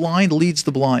that the blind leads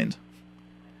the blind.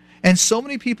 And so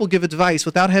many people give advice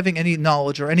without having any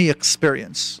knowledge or any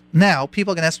experience. Now,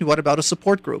 people can ask me, what about a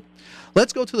support group?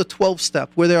 Let's go to the 12th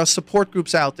step where there are support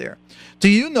groups out there. Do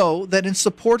you know that in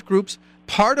support groups,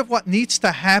 part of what needs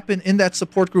to happen in that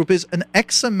support group is an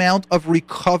X amount of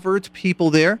recovered people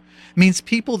there? Means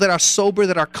people that are sober,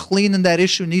 that are clean in that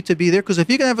issue need to be there. Because if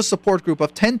you can have a support group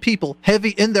of 10 people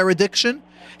heavy in their addiction,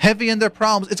 heavy in their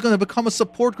problems, it's going to become a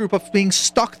support group of being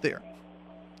stuck there.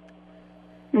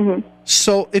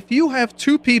 So if you have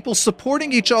two people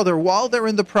supporting each other while they're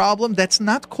in the problem, that's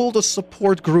not called a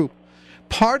support group.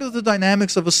 Part of the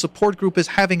dynamics of a support group is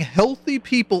having healthy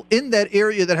people in that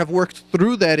area that have worked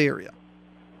through that area.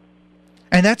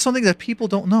 And that's something that people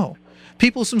don't know.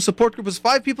 People assume support group is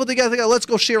 5 people together, let's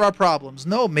go share our problems.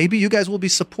 No, maybe you guys will be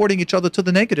supporting each other to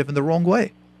the negative in the wrong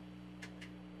way.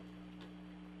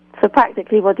 So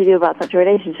practically, what do you do about such a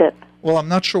relationship? Well, I'm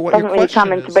not sure what your question is. Doesn't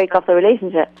really come in to break off the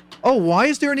relationship. Oh, why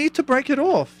is there a need to break it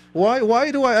off?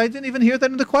 Why do I didn't even hear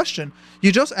that in the question.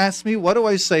 You just asked me, what do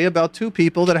I say about two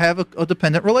people that have a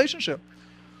dependent relationship?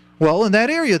 Well, in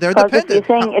that area, they're dependent. If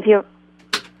you're saying, if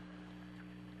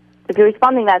you're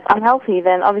responding that's unhealthy,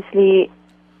 then obviously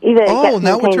either it gets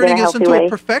now we're maintained in turning a this healthy into way. a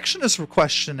perfectionist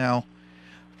question now.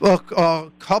 A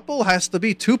couple has to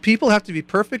be, two people have to be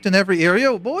perfect in every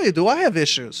area. Boy, do I have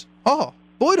issues. Oh,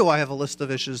 boy, do I have a list of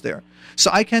issues there.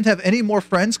 So I can't have any more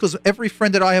friends because every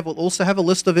friend that I have will also have a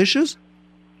list of issues?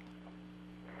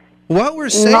 What we're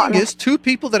saying is two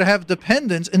people that have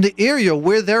dependence in the area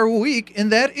where they're weak, in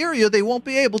that area they won't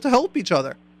be able to help each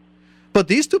other. But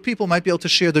these two people might be able to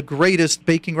share the greatest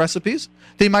baking recipes.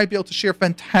 They might be able to share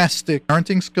fantastic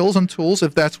parenting skills and tools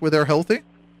if that's where they're healthy.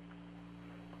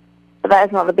 But that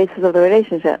is not the basis of the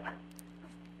relationship.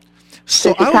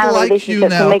 So I would like you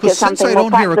now, because since I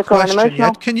don't hear a question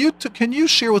yet, can you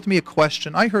share with me a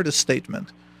question? I heard a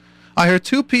statement. I heard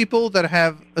two people that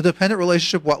have a dependent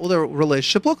relationship. What will their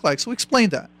relationship look like? So explain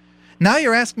that. Now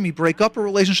you're asking me break up a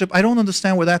relationship. I don't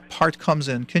understand where that part comes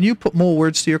in. Can you put more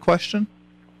words to your question?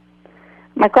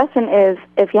 My question is,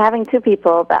 if you're having two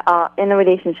people that are in a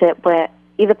relationship where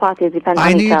either party is dependent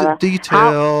on each other... I need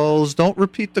details. Don't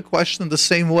repeat the question the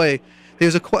same way.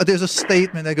 There's a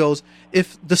statement that goes,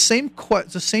 if the same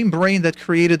brain that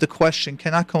created the question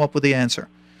cannot come up with the answer.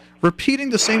 Repeating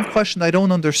the same question I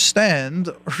don't understand,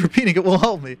 repeating it will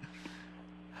help me.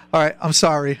 All right, I'm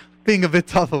sorry. Being a bit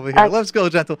tough over here. Let's go,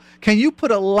 gentle. Can you put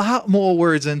a lot more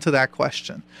words into that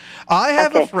question? I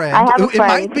have a friend. It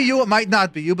might be you, it might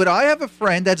not be you, but I have a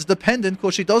friend that's dependent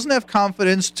because she doesn't have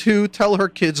confidence to tell her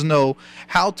kids no,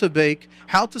 how to bake,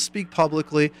 how to speak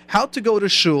publicly, how to go to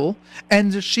shul,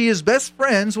 and she is best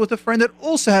friends with a friend that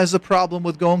also has a problem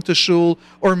with going to shul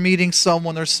or meeting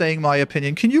someone or saying my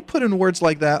opinion. Can you put in words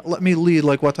like that? Let me lead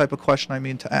like what type of question I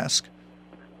mean to ask.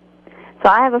 So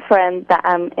I have a friend that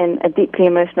I'm in a deeply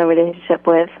emotional relationship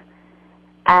with,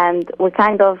 and we're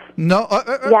kind of... No,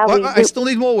 I still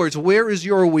need more words. Where is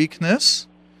your weakness?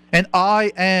 And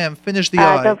I am, finish the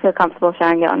I. I don't feel comfortable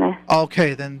sharing it on there.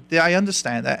 Okay, then I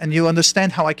understand that. And you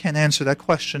understand how I can't answer that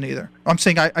question either. I'm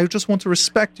saying I just want to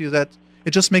respect you, that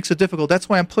it just makes it difficult. That's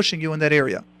why I'm pushing you in that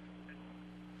area.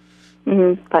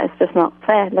 But it's just not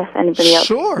fair unless anybody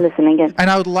else listening in. And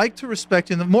I would like to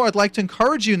respect you. And the more, I'd like to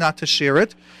encourage you not to share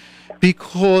it,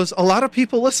 because a lot of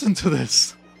people listen to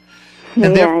this.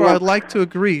 And therefore, I'd like to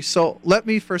agree. So let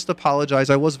me first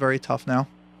apologize. I was very tough now.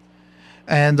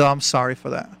 And I'm sorry for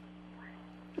that.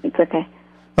 It's okay.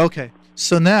 Okay.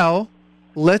 So now,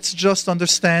 let's just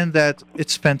understand that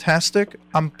it's fantastic.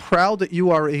 I'm proud that you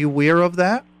are aware of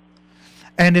that.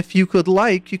 And if you could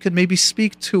you could maybe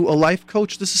speak to a life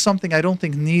coach. This is something I don't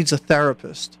think needs a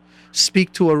therapist.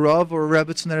 Speak to a Rav or a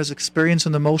Rebbitzin that has experience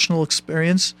and emotional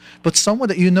experience, but someone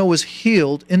that you know is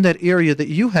healed in that area that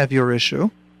you have your issue,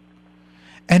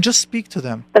 and just speak to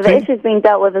them. But the issue is being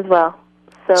dealt with as well.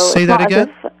 So say that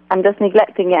again? I'm just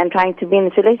neglecting it and trying to be in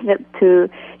this relationship to,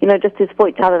 just to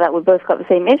support each other, that we've both got the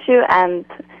same issue and...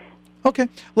 Okay.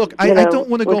 Look, I don't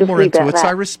want to go more into it. So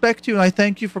I respect you and I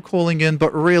thank you for calling in,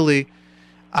 but really,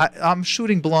 I'm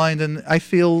shooting blind, and I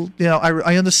feel,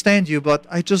 I understand you, but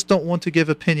I just don't want to give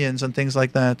opinions and things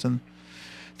like that. And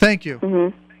thank you.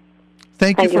 Mm-hmm.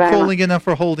 Thank you for very calling in and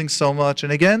for holding so much.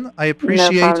 And again, I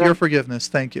appreciate your forgiveness.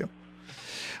 Thank you.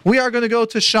 We are going to go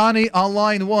to Shani on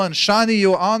line 1. Shani,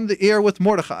 you're on the air with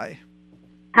Mordechai.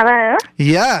 Hello?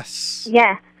 Yes.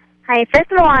 Yeah. Hi.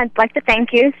 First of all, I'd like to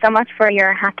thank you so much for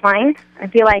your hotline. I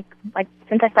feel like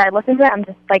since I started listening to it, I'm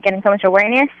just getting so much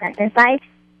awareness and insight.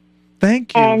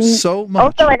 Thank you so much.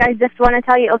 Also, I just want to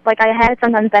tell you, I have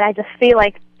sometimes that I just feel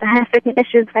like I have certain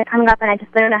issues coming up, and I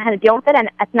just don't know how to deal with it. And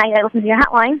at night, I listen to your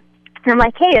hotline, and I'm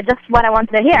like, hey, it's just what I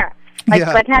wanted to hear.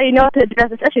 How do you know to address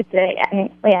this issue today?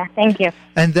 And, thank you.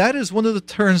 And that is one of the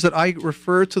terms that I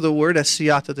refer to the word as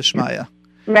siyata d'shmaya.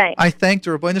 Right. I thank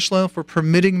the Rabbi Shalom for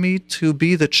permitting me to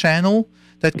be the channel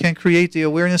that can create the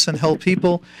awareness and help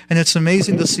people. And it's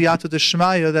amazing, the siyata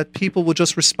d'shmaya, that people will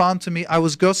just respond to me. I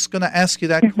was just going to ask you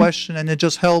that question, and it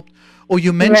just helped. Or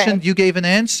you mentioned, you gave an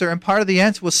answer, and part of the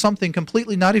answer was something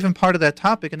completely not even part of that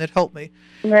topic, and it helped me.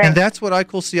 Right. And that's what I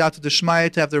call siyata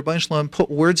d'shmaya, to have the Rabbi Shalom put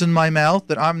words in my mouth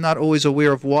that I'm not always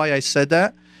aware of why I said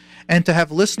that. And to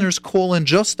have listeners call in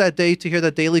just that day to hear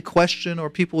that daily question, or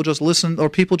people will just listen, or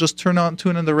people just tune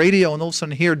in the radio and all of a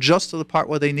sudden hear just to the part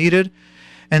where they needed.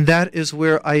 And that is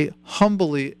where I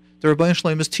humbly, the Rabbi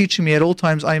Shalom is teaching me at all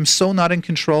times, I am so not in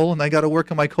control, and I got to work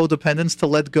on my codependence to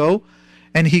let go.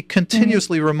 And he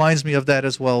continuously reminds me of that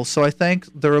as well. So I thank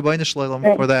the Rabbi Shalom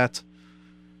for that.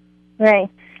 Right.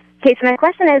 Okay, so my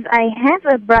question is, I have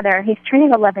a brother, he's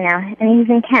turning 11 now, and he's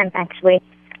in camp, actually.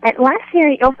 And last year,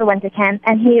 he also went to camp,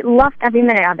 and he loved every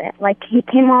minute of it. He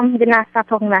came home, he did not stop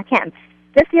talking about camp.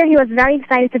 This year, he was very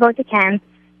excited to go to camp.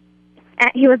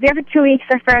 He was there for 2 weeks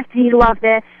at first. He loved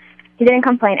it. He didn't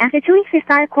complain. After 2 weeks, he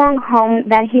started calling home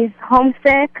that he's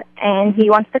homesick, and he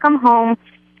wants to come home.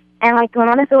 And, my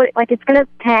mother thought, it's going to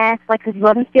pass, because he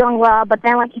wasn't feeling well. But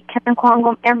then, he kept on calling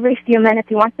home every few minutes.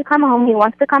 He wants to come home. He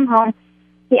wants to come home.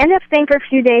 He ended up staying for a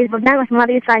few days, but then, my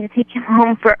mother decided to take him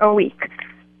home for a week.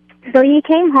 So he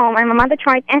came home, and my mother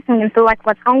tried asking him,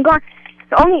 what's going on?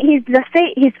 So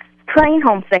he's plain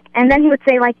homesick. And then he would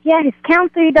say, his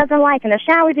counselor he doesn't like, and the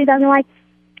showers he doesn't like.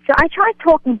 So I tried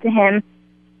talking to him,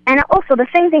 and also the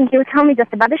same thing, he would tell me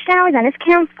just about the showers and his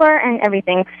counselor and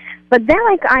everything. But then,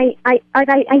 I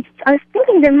was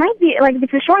thinking there might be,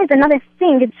 because sure is another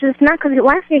thing. It's just not because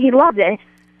last year he loved it.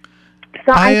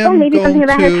 So I thought maybe something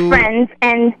about his friends,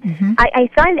 and I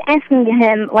started asking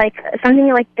him,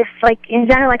 something this, in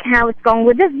general, how it's going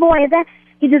with this boy, that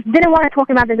he just didn't want to talk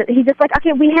about this. He just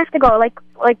okay, we have to go.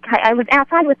 I was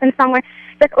outside with him somewhere,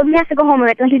 we have to go home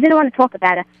with it. He didn't want to talk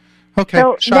about it. Okay,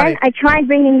 so Shani, then I tried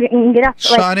bringing it up.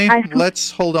 Shani,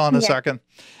 let's hold on a second.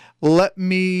 Let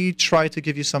me try to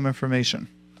give you some information.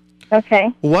 Okay.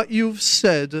 What you've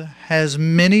said has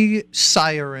many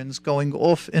sirens going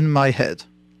off in my head.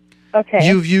 Okay.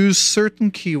 You've used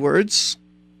certain keywords,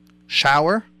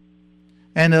 shower,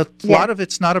 and a lot of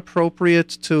it's not appropriate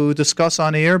to discuss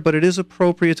on air, but it is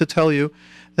appropriate to tell you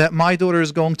that my daughter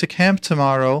is going to camp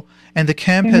tomorrow, and the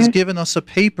camp has given us a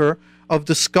paper of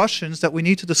discussions that we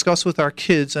need to discuss with our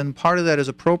kids, and part of that is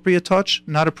appropriate touch,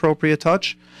 not appropriate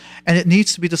touch, and it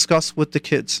needs to be discussed with the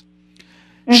kids.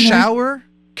 Shower,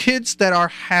 kids that are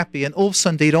happy, and all of a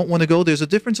sudden they don't want to go. There's a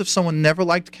difference if someone never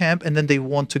liked camp and then they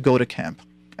want to go to camp.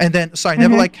 And then,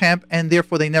 never liked camp, and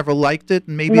therefore they never liked it,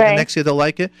 and maybe the next year they'll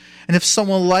like it. And if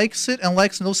someone likes it, and all of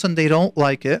a sudden they don't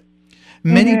like it,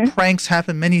 many pranks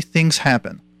happen, many things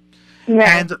happen.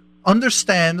 And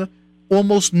understand,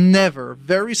 almost never,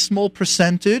 very small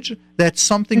percentage, that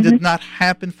something did not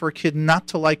happen for a kid not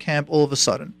to like camp all of a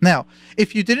sudden. Now,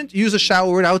 if you didn't use a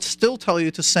shower word, I would still tell you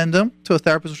to send them to a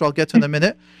therapist, which I'll get to in a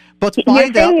minute. But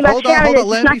find out. Hold on.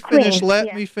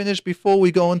 Let me finish before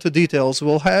we go into details.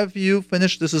 We'll have you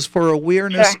finish. This is for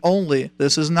awareness only.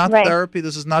 This is not therapy.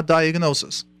 This is not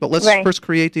diagnosis. But let's first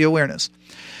create the awareness.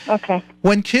 Okay.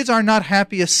 When kids are not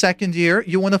happy a second year,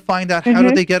 you want to find out how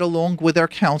do they get along with their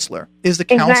counselor. Is the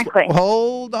counselor...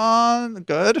 Hold on.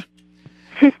 Good.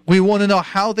 We want to know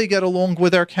how they get along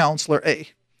with their counselor, A.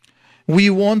 We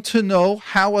want to know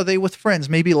how are they with friends.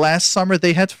 Maybe last summer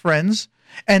they had friends,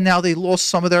 and now they lost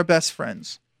some of their best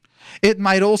friends. It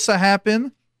might also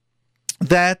happen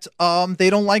that they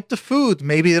don't like the food.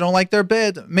 Maybe they don't like their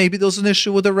bed. Maybe there's an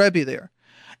issue with the Rebbe there.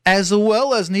 As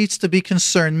well as needs to be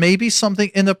concerned, maybe something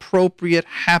inappropriate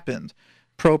happened.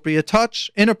 Appropriate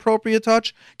touch, inappropriate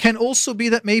touch. Can also be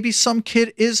that maybe some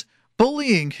kid is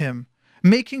bullying him,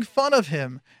 making fun of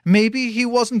him. Maybe he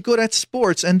wasn't good at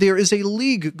sports, and there is a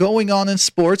league going on in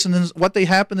sports, and then what they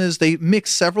happen is they mix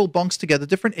several bunks together,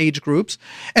 different age groups,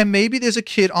 and maybe there's a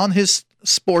kid on his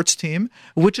sports team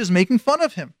which is making fun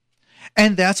of him.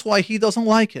 And that's why he doesn't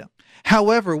like it.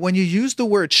 However, when you use the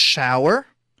word shower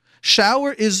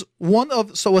is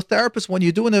so a therapist, when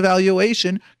you do an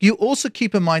evaluation, you also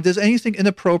keep in mind, does anything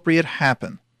inappropriate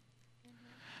happen?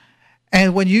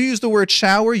 And when you use the word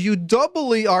shower, you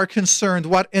doubly are concerned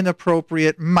what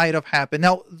inappropriate might have happened.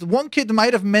 Now, one kid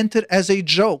might have meant it as a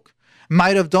joke,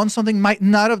 might have done something, might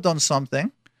not have done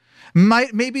something,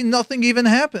 maybe nothing even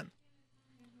happened.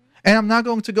 And I'm not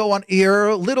going to go on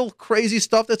air, little crazy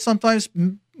stuff that sometimes,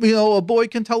 a boy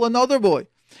can tell another boy.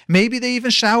 Maybe they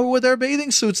even shower with their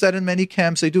bathing suits that in many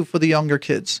camps they do for the younger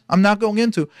kids. I'm not going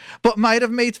into, but might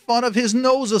have made fun of his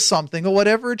nose or something or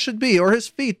whatever it should be, or his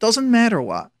feet, doesn't matter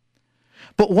what.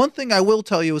 But one thing I will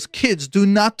tell you is kids do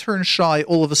not turn shy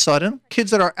all of a sudden.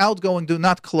 Kids that are outgoing do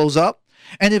not close up.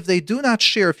 And if they do not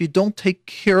share, if you don't take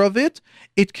care of it,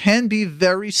 it can be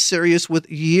very serious with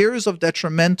years of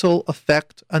detrimental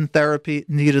effect and therapy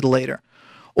needed later.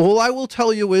 All I will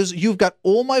tell you is you've got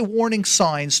all my warning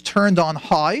signs turned on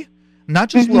high, not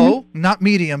just low, not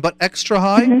medium, but extra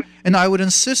high. And I would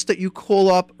insist that you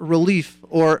call up Relief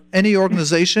or any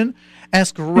organization,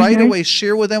 ask right away,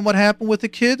 share with them what happened with the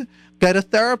kid, get a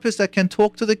therapist that can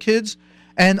talk to the kids.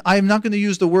 And I'm not going to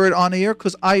use the word on air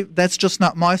because that's just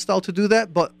not my style to do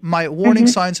that. But my warning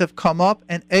signs have come up,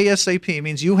 and ASAP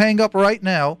means you hang up right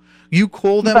now. You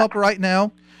call them up right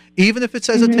now. Even if it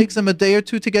says it takes them a day or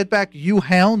two to get back, you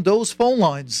hound those phone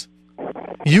lines.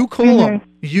 You call them.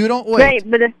 You don't wait. Right,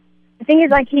 but the thing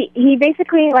is, he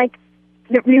basically,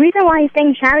 the reason why he's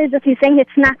saying shower is if he's saying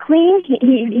it's not clean,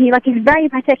 he's very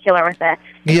particular with it.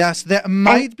 Yes, that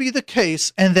might be the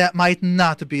case, and that might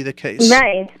not be the case.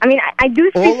 Right. I mean, I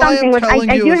do see something with.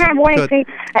 I do have one thing.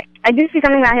 I do see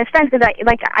something about his friends because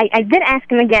I did ask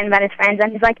him again about his friends,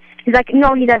 and he's like,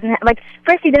 no, he doesn't.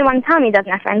 First he didn't want to tell me he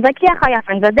doesn't have friends. Yeah, I have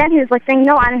friends, but then he was saying,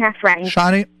 no, I don't have friends.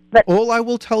 Shani, all I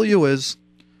will tell you is,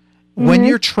 when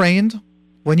you're trained,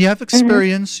 when you have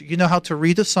experience, you know how to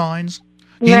read the signs.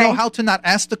 You know how to not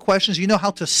ask the questions. You know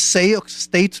how to say a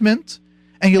statement,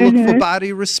 and you look for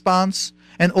body response.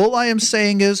 And all I am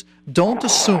saying is, don't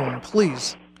assume,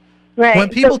 please. Right. When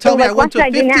people tell me I went to a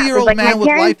 50-year-old man with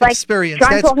life experience,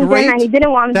 that's great.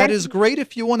 That is great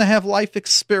if you want to have life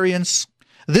experience.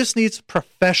 This needs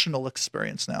professional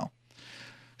experience now.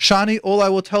 Shani, all I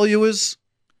will tell you is,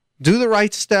 do the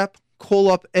right step,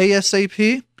 call up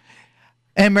ASAP.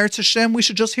 And Meretz Hashem, we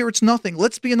should just hear it's nothing.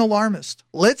 Let's be an alarmist.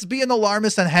 Let's be an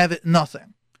alarmist and have it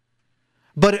nothing.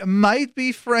 But it might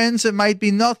be friends, it might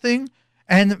be nothing,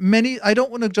 and I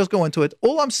don't want to just go into it.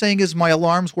 All I'm saying is my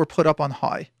alarms were put up on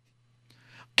high.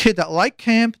 Kid that liked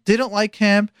camp, didn't like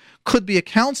camp, could be a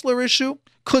counselor issue,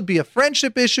 could be a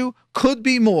friendship issue, could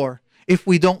be more. If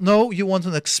we don't know, you want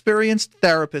an experienced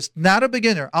therapist, not a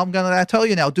beginner. I'm going to tell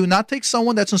you now, do not take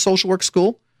someone that's in social work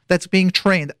school, that's being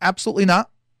trained. Absolutely not.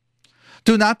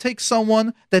 Do not take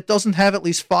someone that doesn't have at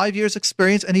least 5 years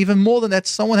experience, and even more than that,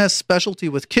 someone has specialty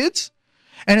with kids,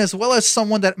 and as well as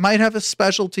someone that might have a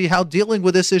specialty how dealing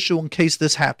with this issue in case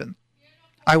this happened.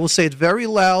 I will say it very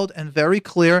loud and very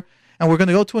clear, and we're going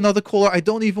to go to another caller. I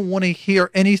don't even want to hear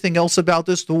anything else about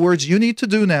this. The words you need to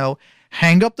do now,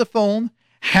 hang up the phone,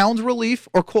 hound Relief,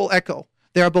 or call Echo.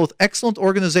 They are both excellent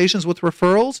organizations with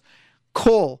referrals.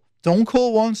 Call. Don't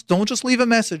call once. Don't just leave a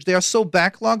message. They are so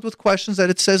backlogged with questions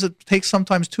that it says it takes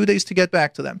sometimes 2 days to get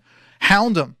back to them.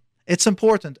 Hound them. It's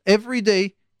important. Every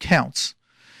day counts.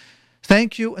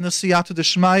 Thank you, and a siyata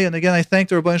d'shmaya. And again, I thank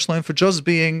the Rabbi Shalom for just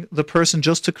being the person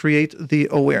just to create the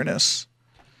awareness.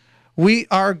 We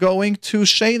are going to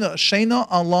Shayna. Shayna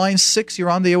on line 6. You're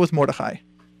on the air with Mordechai.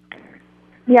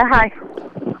 Yeah, hi.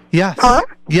 Yes. Hello?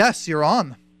 Yes, you're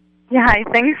on. Yeah, hi.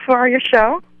 Thanks for your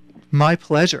show. My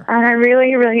pleasure. And I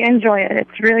really, really enjoy it.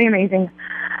 It's really amazing.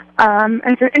 And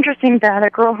it's interesting that a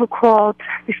girl who called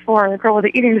before, the girl with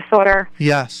the eating disorder.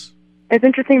 Yes. It's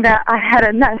interesting that I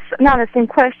had not the same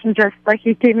question, just like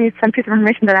you gave me some piece of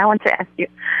information that I want to ask you.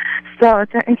 So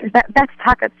it's that's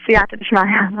Takat Siyata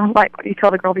D'Shmaya, like what you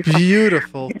told the girl before.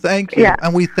 Beautiful. Thank you. Yeah.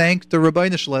 And we thank the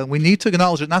Rabbi Shalom. We need to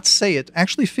acknowledge it, not say it,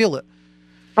 actually feel it.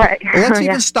 Right. Let's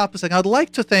even stop a second. I'd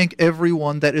like to thank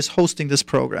everyone that is hosting this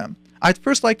program. I'd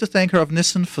first like to thank her of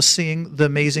Nissen for seeing the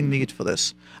amazing need for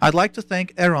this. I'd like to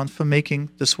thank Aaron for making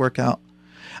this work out.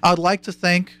 I'd like to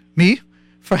thank me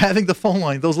for having the phone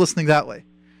line, those listening that way.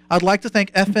 I'd like to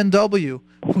thank FNW,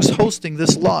 who's hosting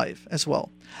this live as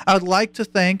well. I'd like to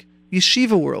thank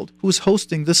Yeshiva World, who's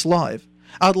hosting this live.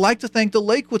 I'd like to thank the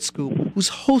Lakewood Scoop, who's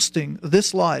hosting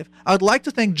this live. I'd like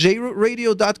to thank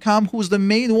jrootradio.com, who's the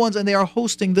main ones, and they are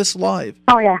hosting this live.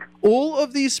 Oh, yeah. All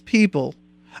of these people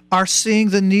are seeing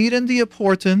the need and the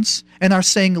importance and are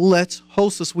saying, let's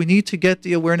host this. We need to get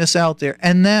the awareness out there.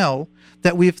 And now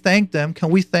that we've thanked them, can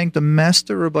we thank the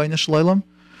Master Rabbeinu Shalom,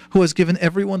 who has given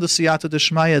everyone the Siyata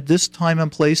Deshmaya at this time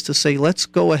and place to say, let's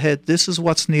go ahead, this is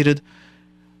what's needed,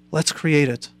 let's create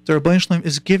it. The Rabbeinu Shalom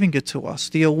is giving it to us,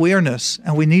 the awareness,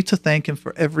 and we need to thank him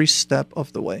for every step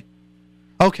of the way.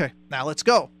 Okay, now let's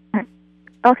go.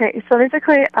 Okay, so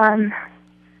basically, I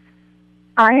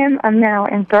am now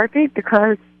in therapy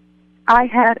because I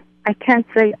can't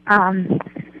say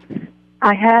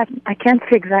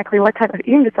exactly what type of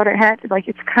eating disorder I had. Like,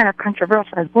 it's kind of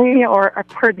controversial, as bulimia or a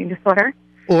purging disorder.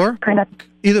 Or kind of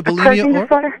either bulimia or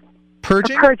disorder.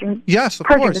 Purging? Purging. Yes, of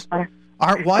purging course. Disorder.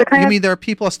 Why? You mean there are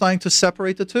people are starting to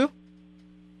separate the two?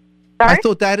 Sorry? I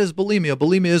thought that is bulimia.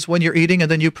 Bulimia is when you're eating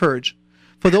and then you purge.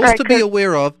 For those to be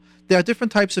aware of, there are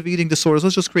different types of eating disorders.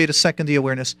 Let's just create a secondary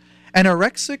awareness.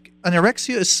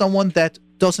 Anorexia is someone that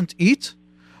doesn't eat,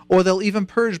 or they'll even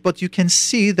purge, but you can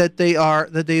see that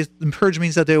purge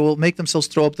means that they will make themselves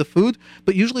throw up the food,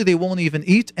 but usually they won't even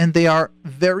eat, and they are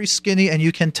very skinny, and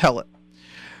you can tell it.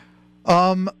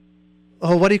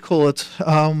 What do you call it?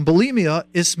 Bulimia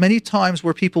is many times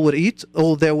where people would eat,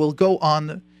 or they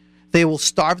will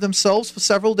starve themselves for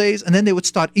several days, and then they would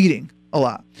start eating a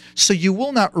lot. So you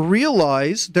will not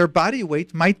realize their body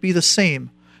weight might be the same.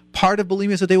 Part of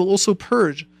bulimia is that they will also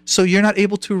purge, so you're not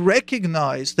able to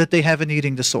recognize that they have an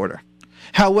eating disorder.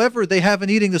 However, they have an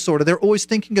eating disorder. They're always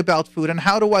thinking about food and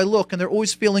how do I look, and they're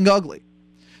always feeling ugly.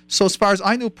 So as far as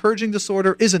I know, purging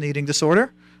disorder is an eating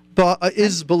disorder, but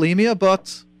is bulimia,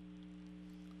 but...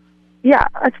 Yeah,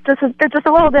 they're just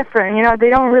a little different. You know,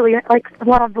 they don't really, like, a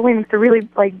lot of bulimics to really,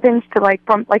 like, binge to, like,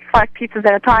 from, like, 5 pizzas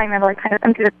at a time and, like, kind of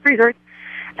empty the freezer.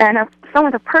 And if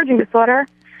someone with a purging disorder,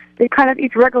 they kind of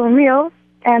eat regular meals,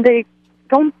 and they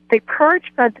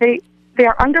purge, but they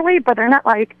are underweight, but they're not,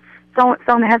 like, someone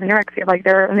that has anorexia, like,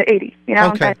 they're in the 80s, you know?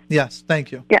 Okay, yes,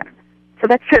 thank you. Yeah. So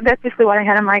that's basically what I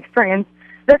had in my experience.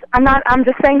 I'm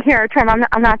just saying here, Tim,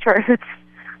 I'm not sure if it's...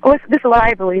 This is what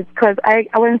I believe, because I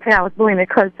wouldn't say I was bulimic,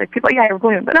 because like, people, yeah, I was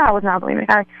bulimic, but no, I was not bulimic.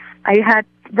 I had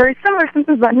very similar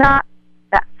symptoms, but not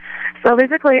that. So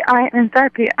basically, I am in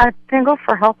therapy. I didn't go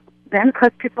for help then, because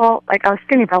people, like, I was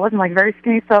skinny, but I wasn't, like, very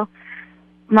skinny, so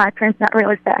my parents not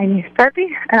realized that I needed therapy,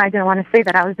 and I didn't want to say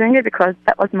that I was doing it, because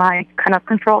that was my kind of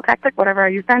control tactic, whatever I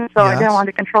used then, so yes. I didn't want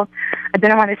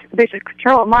they should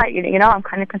control my eating, you know? I'm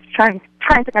kind of trying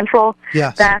to control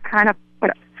that kind of,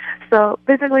 whatever. So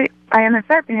basically, I am in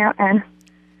therapy now, and...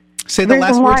 Say the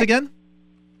last words again?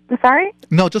 I'm sorry?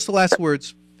 No, just the last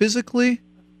words. Physically?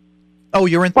 Oh,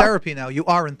 you're in therapy now. You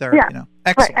are in therapy now.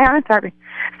 Excellent. Right, I am in therapy.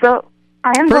 So,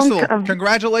 I am First of all,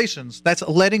 congratulations. That's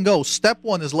letting go. Step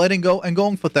 1 is letting go and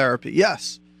going for therapy.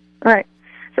 Yes. Right.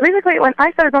 So basically, when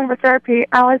I started going for therapy,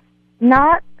 I was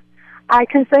not... I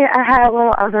can say I had a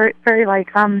little... I was very like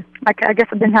I guess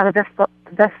I didn't have the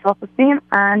best self-esteem,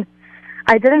 and...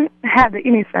 I didn't have the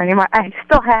eating disorder anymore. I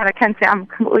still had. I can't say I'm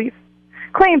completely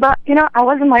clean, but you know, I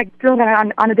wasn't like doing it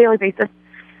on a daily basis.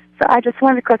 So I just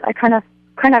went because I kind of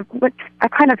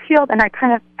healed, and I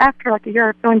kind of, after like a year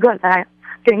of feeling good,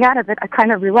 getting out of it, I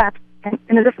kind of relapsed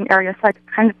in a different area. So I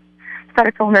kind of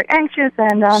started feeling very anxious,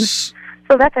 and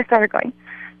so that's I started going.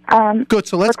 Good.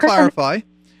 So let's clarify.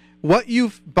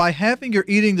 By having your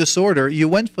eating disorder, you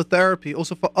went for therapy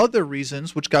also for other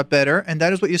reasons, which got better, and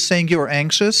that is what you're saying. You were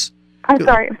anxious. I'm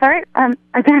sorry. I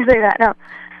didn't say that. No,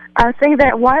 I was saying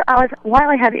that while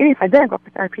I had eating, I didn't go for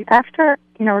therapy. After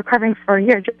recovering for a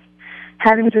year, just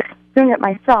doing it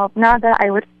myself. Not that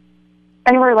I would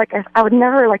anywhere like I would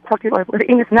never like tell people with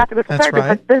eating not to go for therapy.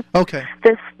 Right.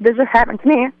 Because this just happened to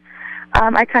me.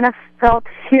 I kind of felt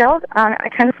healed.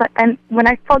 And when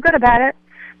I felt good about it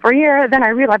for a year, then I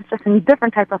realized just a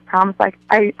different type of problems. Like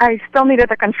I still needed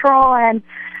the control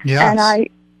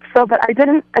but I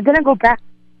didn't go back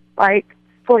like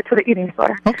fully to the eating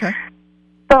disorder. Okay.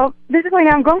 So basically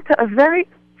now I'm going to a very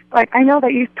I know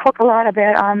that you talk a lot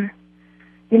about I'm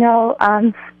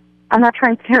not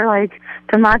trying to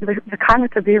to mock the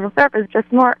cognitive behavioral therapist,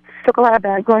 just more talk a lot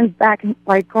about going back and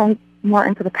going more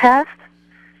into the past.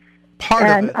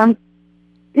 Part of it.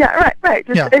 Yeah, right.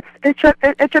 It should be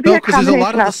a combination. Because there's a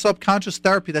lot of the subconscious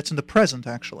therapy that's in the present,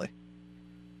 actually.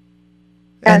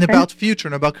 And about future,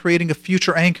 and about creating a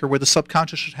future anchor where the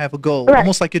subconscious should have a goal,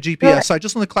 almost like a GPS. Right. So I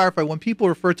just want to clarify, when people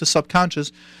refer to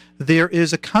subconscious, there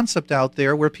is a concept out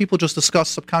there where people just discuss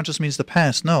subconscious means the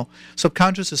past. No.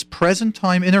 Subconscious is present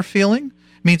time inner feeling,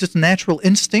 means it's natural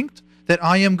instinct that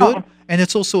I am good, and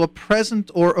it's also a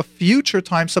present or a future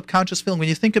time subconscious feeling. When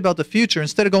you think about the future,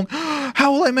 instead of going,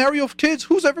 how will I marry off kids?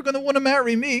 Who's ever going to want to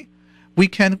marry me? We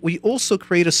also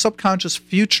create a subconscious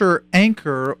future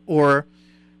anchor or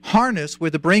harness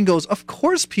where the brain goes, of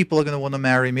course people are going to want to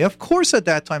marry me. Of course at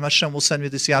that time Hashem will send me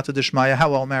the siyata dishmaya,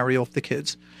 how I'll marry off the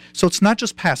kids. So it's not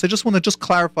just past. I just want to just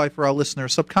clarify for our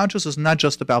listeners, subconscious is not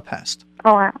just about past.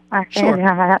 Oh, I Sure.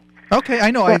 have that. Okay,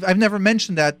 I know. Yeah. I've never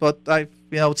mentioned that, but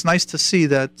it's nice to see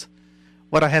that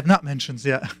what I have not mentioned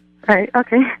yet. Right.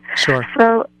 Okay. Sure.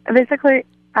 So basically,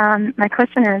 my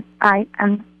question is, I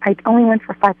only went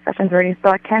for 5 sessions already, so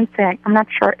I can't say. I'm not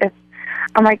sure if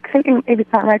I'm thinking maybe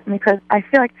it's not right for me because I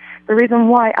feel like the reason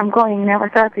why I'm going now for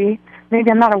therapy, maybe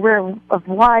I'm not aware of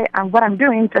why what I'm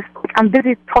doing. Just I'm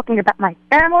busy talking about my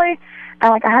family,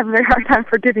 and I have a very hard time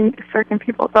forgiving certain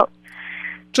people. So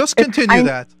just continue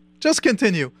that. Just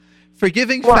continue.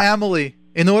 Forgiving family.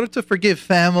 In order to forgive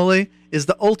family is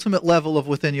the ultimate level of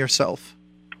within yourself.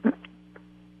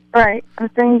 Right. I'm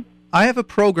saying. I have a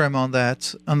program on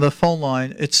that on the phone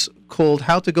line. It's called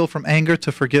How to Go from Anger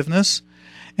to Forgiveness.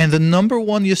 And the number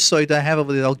one yesod I have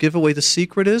over there, I'll give away the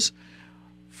secret is,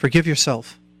 forgive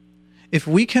yourself. If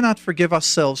we cannot forgive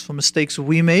ourselves for mistakes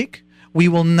we make, we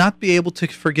will not be able to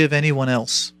forgive anyone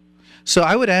else. So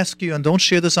I would ask you, and don't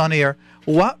share this on air,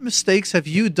 what mistakes have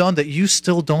you done that you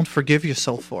still don't forgive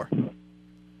yourself for?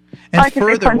 And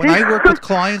further, when I work with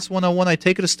clients one-on-one, I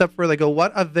take it a step further. I go,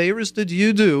 what averas did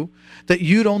you do that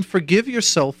you don't forgive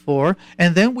yourself for?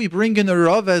 And then we bring in a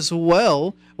Rav as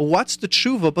well. What's the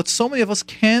tshuva? But so many of us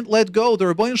can't let go. The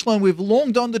Rabbeinu Shalom, we've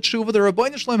long done the tshuva. The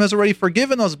Rabbeinu Shalom has already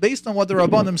forgiven us based on what the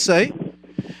Rabbanim say.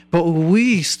 But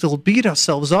we still beat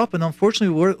ourselves up. And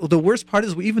unfortunately, the worst part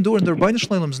is we even do it in the Rabbeinu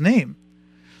Shalom's name.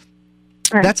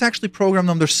 Right. That's actually program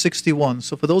number 61.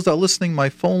 So for those that are listening, my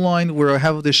phone line where I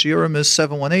have the shiurim is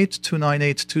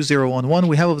 718-298-2011.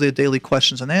 We have over there daily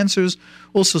questions and answers.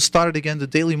 Also started again the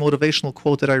daily motivational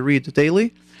quote that I read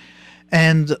daily.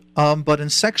 And but in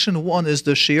section 1 is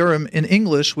the shiurim in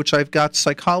English, which I've got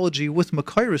psychology with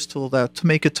Makairis tool that to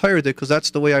make it tired because that's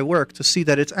the way I work, to see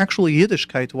that it's actually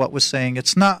Yiddishkeit what we're saying.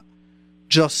 It's not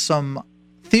just some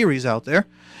theories out there.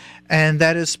 And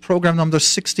that is program number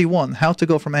 61, How to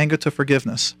Go from Anger to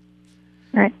Forgiveness.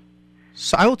 Right.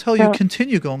 So I will tell you,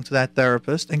 continue going to that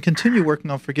therapist and continue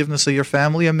working on forgiveness of your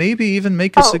family and maybe even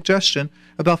make a suggestion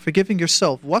about forgiving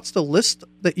yourself. What's the list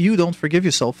that you don't forgive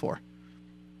yourself for?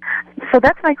 So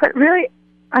that's my question. Really,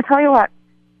 I tell you what,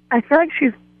 I feel like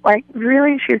she's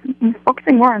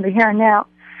focusing more on the here and now.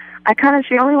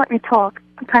 She only let me talk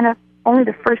only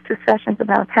the first 2 sessions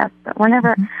about tests, but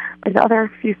whenever the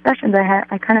other few sessions I had,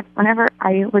 whenever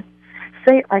I would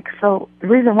say so the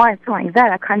reason why I'm feeling like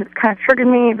that, it kind of triggered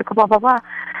me, blah blah blah,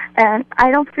 and I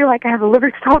don't feel like I have the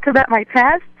liberty to talk about my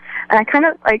past, and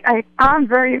I'm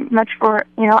very much for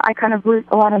I kind of lose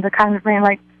a lot of the kind of brain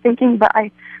thinking, but I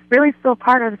really feel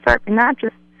part of the therapy, not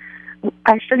just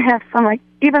I should have some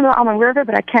even though I'm aware of it,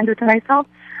 but I can't do it to myself.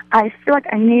 I feel like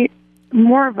I need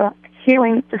more of a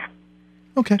healing.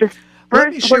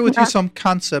 Let me share with you some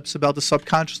concepts about the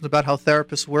subconscious and about how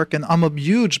therapists work, and I'm a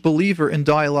huge believer in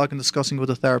dialogue and discussing with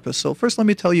a therapist. So first, let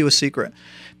me tell you a secret.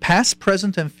 Past,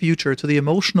 present, and future to the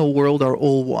emotional world are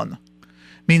all one.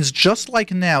 Means just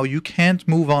like now, you can't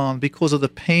move on because of the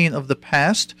pain of the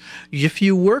past. If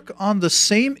you work on the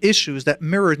same issues that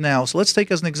mirrored now, so let's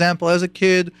take as an example, as a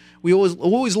kid, we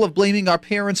always love blaming our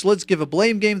parents. Let's give a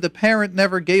blame game. The parent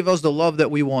never gave us the love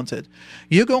that we wanted.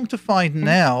 You're going to find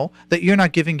now that you're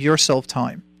not giving yourself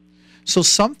time. So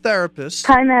some therapists...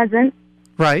 Time as in?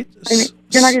 Right.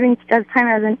 You're not giving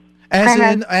time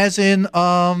as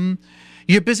in...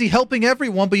 You're busy helping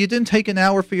everyone, but you didn't take an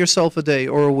hour for yourself a day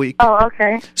or a week. Oh,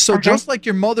 okay. So just like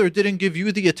your mother didn't give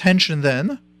you the attention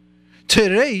then,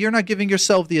 today you're not giving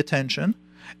yourself the attention.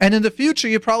 And in the future,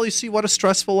 you probably see what a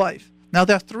stressful life. Now,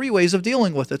 there are 3 ways of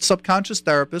dealing with it. Subconscious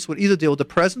therapists would either deal with the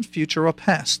present, future, or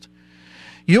past.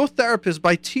 Your therapist,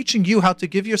 by teaching you how to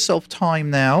give yourself time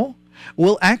now,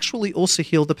 will actually also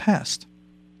heal the past.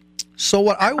 So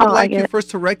what I would like you first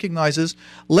to recognize is,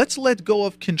 let's let go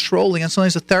of controlling, and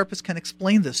sometimes a therapist can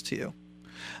explain this to you.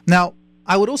 Now,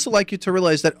 I would also like you to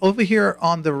realize that over here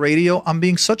on the radio, I'm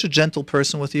being such a gentle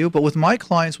person with you, but with my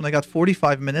clients, when I got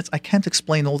 45 minutes, I can't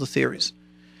explain all the theories.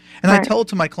 And I tell it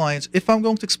to my clients, if I'm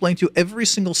going to explain to you every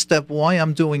single step why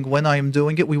I'm doing, when I am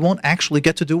doing it, we won't actually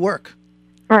get to do work.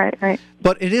 Right.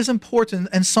 But it is important,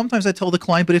 and sometimes I tell the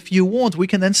client, but if you want, we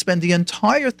can then spend the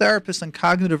entire therapist on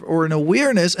cognitive or in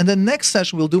awareness, and then next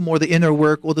session we'll do more of the inner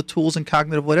work or the tools and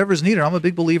cognitive, whatever is needed. I'm a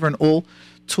big believer in all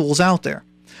tools out there.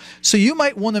 So you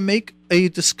might want to make a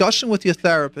discussion with your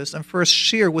therapist and first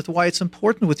share with why it's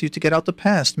important with you to get out the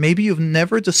past. Maybe you've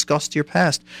never discussed your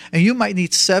past, and you might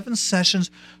need 7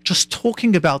 sessions just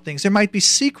talking about things. There might be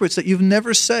secrets that you've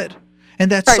never said,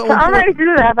 and that's so important. I'm ready to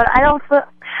do that, but I also...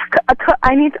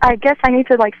 I guess I need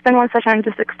to like spend one session and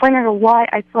just explain to her why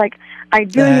I feel like I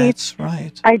do That's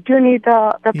right. I do need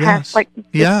the past, like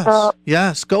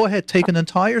Yes. Go ahead. Take an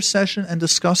entire session and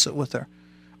discuss it with her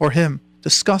or him.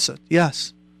 Discuss it.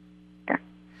 Yes. Yeah.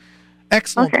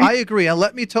 Excellent. Okay. I agree. And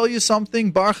let me tell you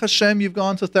something. Baruch Hashem, you've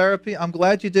gone to therapy. I'm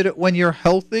glad you did it when you're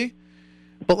healthy.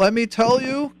 But let me tell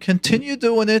you, continue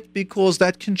doing it because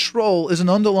that control is an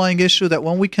underlying issue that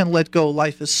when we can let go,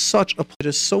 life is it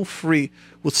is so free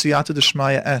with Siyata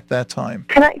Dishmaya at that time.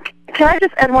 Can I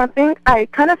just add one thing? I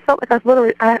kind of felt like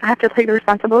I have to take the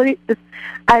responsibility.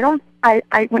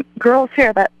 When girls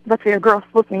hear that, let's say a girl's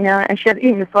listening now and she has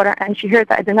eating disorder and she hears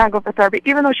that I did not go for therapy,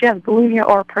 even though she has bulimia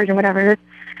or purging, whatever it is,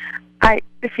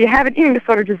 if you have an eating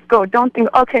disorder, just go. Don't think,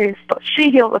 okay, so she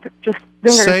healed with it. Just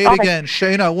doing it. Say it again.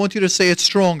 Shayna, I want you to say it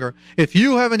stronger. If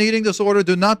you have an eating disorder,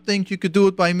 do not think you could do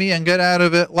it by me and get out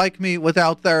of it like me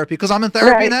without therapy, because I'm in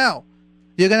therapy now.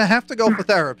 You're going to have to go for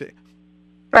therapy.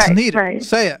 It's needed. Right.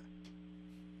 Say it.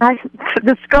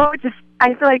 Just go.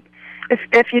 I feel like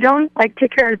if you don't like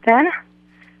take care of it then,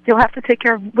 you'll have to take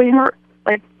care of way more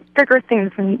like bigger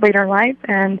things in later life,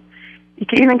 and you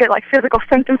can even get like physical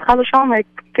symptoms, like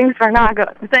things are not good.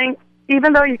 I'm saying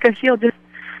even though you can heal,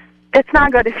 it's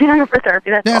not good if you don't go for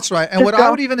therapy. That's right. And what I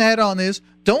would even add on is,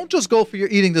 don't just go for your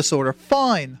eating disorder.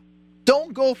 Fine.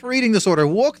 Don't go for eating disorder.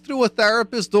 Walk through a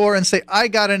therapist's door and say, I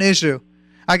got an issue.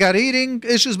 I got eating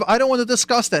issues, but I don't want to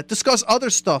discuss that. Discuss other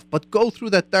stuff, but go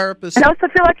through that therapist. And I also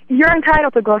feel like you're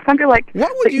entitled to go. Some people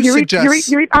what would you suggest?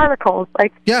 You read articles.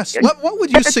 Yes. What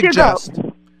would you suggest?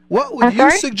 What would you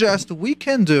suggest we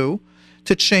can do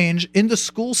to change in the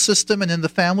school system and in the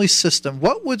family system?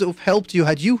 What would have helped you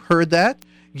had you heard that?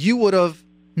 You would have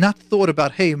not thought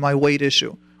about, hey, my weight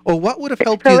issue. Or what would have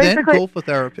helped you then go for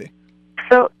therapy?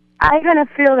 So I'm going to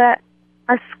feel that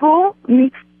our school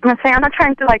needs, I'm not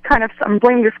trying to kind of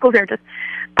blame the school here.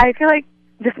 I feel like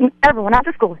just everyone, not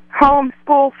just school, home,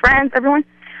 school, friends, everyone,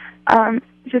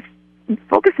 just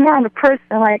focus more on the person.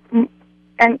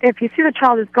 And if you see the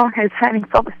child is having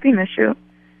self-esteem issue,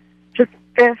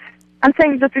 I'm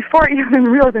saying just before even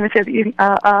realizing that she has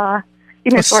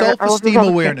eating self-esteem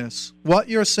awareness. What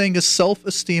you're saying is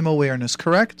self-esteem awareness,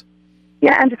 correct?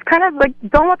 Yeah, and just kind of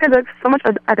don't look at so much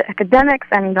at the academics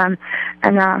and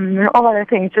all other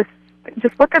things.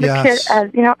 Just look at the kid as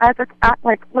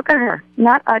look at her,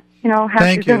 not how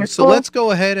Thank she's doing you. So let's go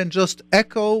ahead and just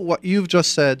echo what you've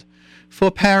just said.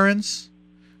 For parents,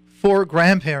 for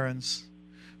grandparents,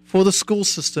 for the school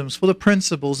systems, for the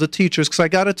principals, the teachers, because I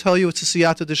got to tell you, it's a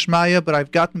siyata dishmaya, but I've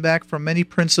gotten back from many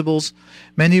principals,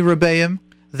 many rebbeim,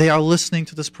 they are listening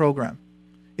to this program.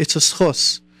 It's a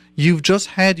schus. You've just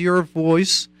had your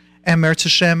voice, and Meretz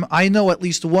Hashem, I know at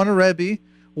least one rebbe,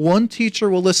 one teacher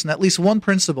will listen, at least one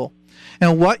principal.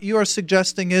 And what you are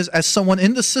suggesting is, as someone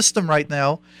in the system right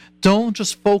now, don't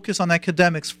just focus on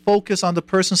academics, focus on the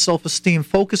person's self-esteem,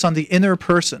 focus on the inner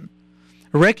person.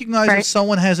 Recognize if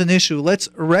someone has an issue. Let's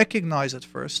recognize it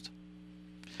first.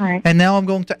 Right. And now I'm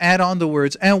going to add on the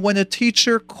words. And when a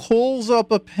teacher calls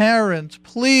up a parent,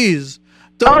 please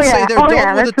don't say they're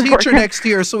done with the teacher next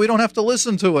year so we don't have to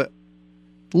listen to it.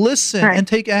 Listen and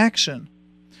take action.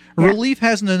 Yeah. Relief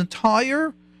has an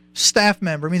entire staff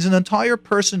member, means an entire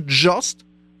person just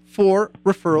for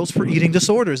referrals for eating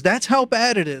disorders. That's how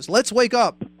bad it is. Let's wake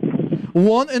up.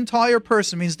 One entire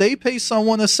person means they pay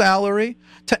someone a salary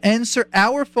to answer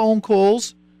our phone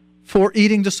calls for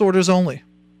eating disorders only.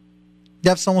 They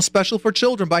have someone special for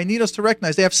children, but I need us to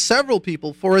recognize they have several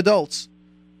people for adults.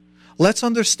 Let's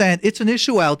understand it's an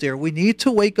issue out there. We need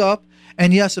to wake up.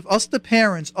 And yes, if us the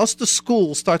parents, us the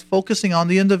schools start focusing on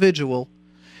the individual,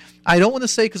 I don't want to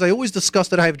say, because I always discuss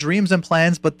that I have dreams and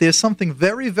plans, but there's something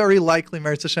very, very likely,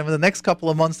 Meretz Hashem, in the next couple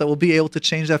of months that will be able to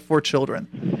change that for children.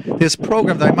 There's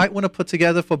programs that I might want to put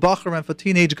together for Bachar and for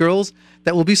teenage girls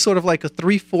that will be sort of like a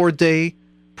 3-4 day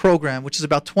program, which is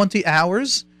about 20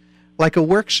 hours, like a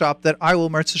workshop that I will,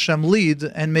 Meretz Hashem, lead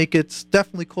and make it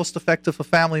definitely cost-effective for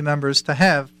family members to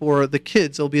have for the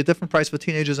kids. It'll be a different price for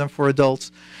teenagers and for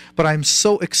adults. But I'm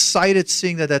so excited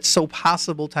seeing that that's so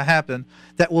possible to happen,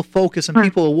 that will focus and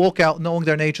people will walk out knowing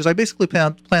their natures. I basically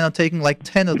plan on taking like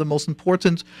 10 of the most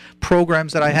important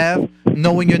programs that I have,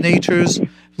 knowing your natures,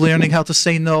 learning how to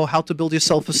say no, how to build your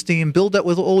self-esteem, build that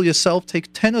with all yourself.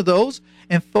 Take 10 of those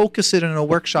and focus it in a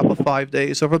workshop of 5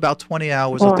 days, over about 20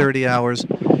 hours or 30 hours.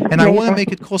 And I want to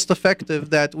make it cost-effective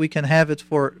that we can have it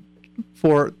for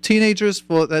teenagers,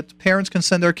 for that parents can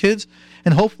send their kids,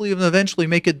 and hopefully even eventually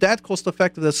make it that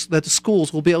cost-effective that the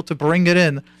schools will be able to bring it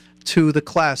in to the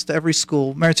class, to every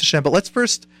school. Meretz Hashem. But let's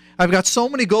first, I've got so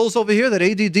many goals over here that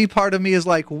ADD part of me is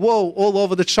like, whoa, all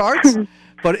over the charts.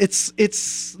 But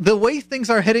it's the way things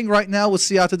are heading right now with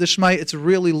Siyata Dishmai, it's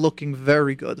really looking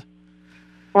very good.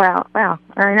 Wow,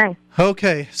 very nice.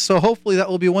 Okay, so hopefully that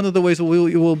will be one of the ways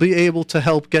we will be able to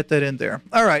help get that in there.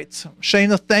 All right,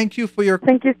 Shayna, thank you for your...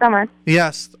 Thank you so much.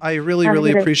 Yes, I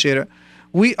really appreciate it.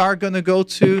 We are going to go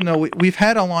to... we've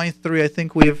had on line 3. I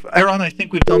think we've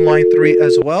done line 3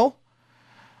 as well.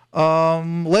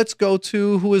 Let's go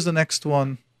to... Who is the next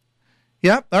one?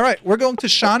 Yeah, all right. We're going to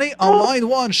Shani on line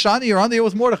 1. Shani, you're on the air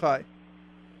with Mordechai.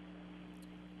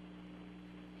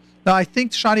 Now, I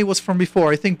think Shani was from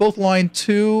before. I think both line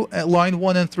 2, line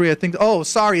 1 and 3. I think... Oh,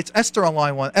 sorry, it's Esther on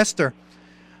line 1. Esther.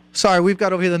 Sorry, we've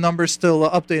got over here the numbers still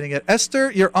updating it.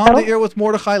 Esther, you're on the air with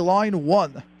Mordechai, line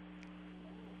 1.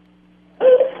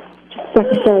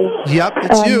 Sorry. Yep,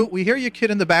 it's you. We hear your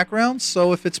kid in the background,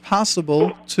 so if it's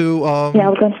possible to...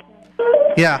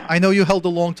 Yeah, I know you held a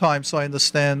long time, so I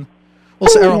understand. Well,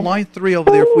 so on line 3 over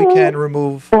there, if we can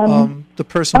remove the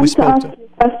person we spoke to.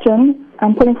 Question.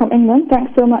 I'm calling from England.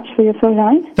 Thanks so much for your phone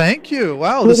line. Thank you.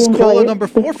 Wow, this is caller number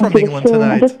 4 from England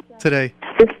today.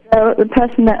 The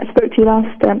person that spoke to you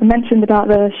last mentioned about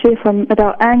the share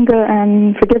about anger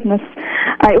and forgiveness.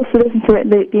 I also listened to it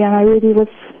lately, and I really was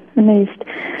amazed.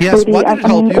 Yes, what did it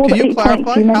help you? Can you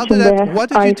clarify? What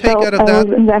did you take out of that? I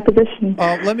was in that position.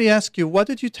 Let me ask you, what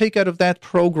did you take out of that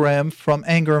program from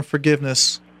anger and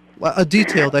forgiveness? A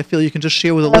detailed, I feel you can just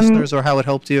share with the listeners, or how it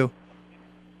helped you.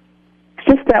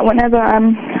 It's just that when I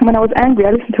was angry, I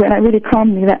listened to it and it really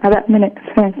calmed me at that minute.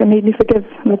 So it made me forgive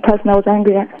the person I was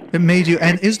angry at. It made you.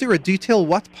 And is there a detail?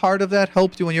 What part of that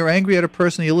helped you when you're angry at a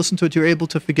person? You listen to it, you're able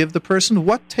to forgive the person.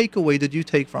 What takeaway did you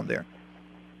take from there?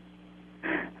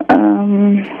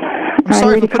 I'm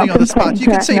sorry for putting you on the spot. You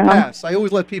can say pass. I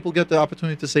always let people get the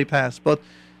opportunity to say pass, but.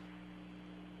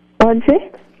 What did you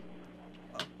say?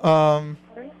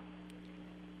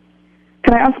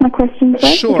 Can I ask my question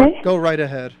first? Sure. Okay? Go right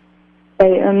ahead.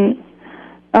 Okay,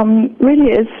 really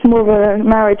it's more of a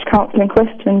marriage counseling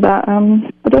question, but I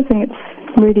don't think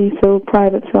it's really so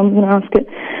private, so I'm going to ask it.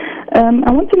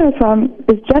 I want to know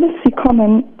if is jealousy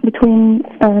common between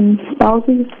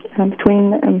spouses,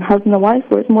 between husband and wife,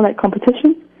 or it's more like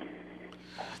competition?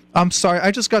 I'm sorry, I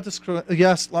just got this.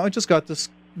 Yes, I just got this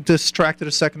distracted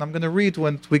a second. I'm going to read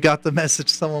when we got the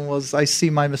message. I see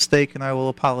my mistake, and I will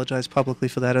apologize publicly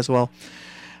for that as well.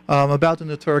 About the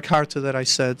Neturah Karta that I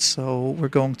said, so we're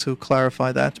going to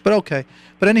clarify that. But okay.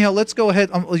 But anyhow, let's go ahead.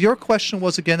 Your question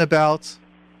was again about,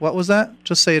 what was that?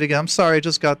 Just say it again. I'm sorry, I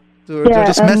just got, there are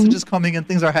just messages coming and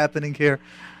things are happening here.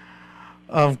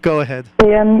 Go ahead.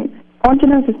 I want to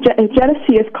know if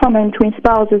jealousy is common between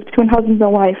spouses, between husbands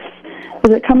and wives.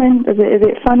 Is it common? Is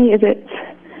it funny? Is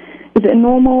it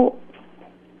normal?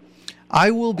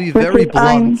 I will be very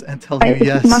blunt and tell you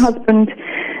yes. My husband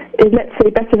is, let's say,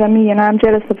 better than me, and I'm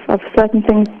jealous of certain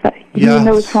things that he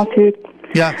knows how to.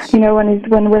 Yes. When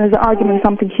there's an argument or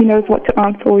something, he knows what to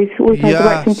answer. Or he always has the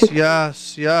right thing to.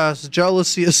 Yes.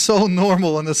 Jealousy is so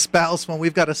normal in a spouse. When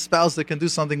we've got a spouse that can do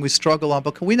something we struggle on,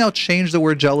 but can we now change the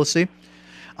word jealousy?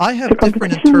 I have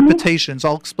different interpretations.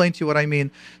 I'll explain to you what I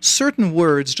mean. Certain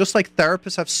words, just like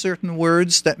therapists have certain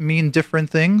words that mean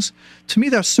different things, to me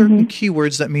there are certain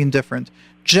keywords that mean different.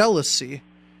 Jealousy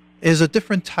is a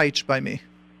different taich by me,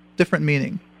 different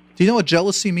meaning. Do you know what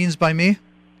jealousy means by me?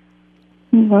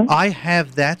 I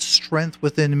have that strength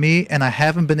within me, and I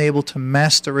haven't been able to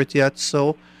master it yet,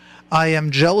 so I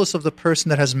am jealous of the person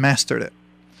that has mastered it.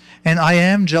 And I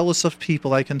am jealous of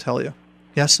people, I can tell you.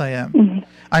 Yes, I am.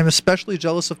 I'm especially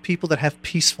jealous of people that have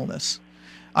peacefulness.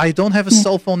 I don't have a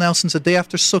cell phone now since the day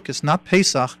after Sukkot, not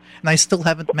Pesach, and I still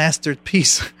haven't mastered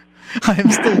peace. I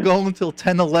am still going until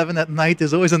 10, 11 at night.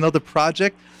 There's always another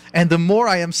project. And the more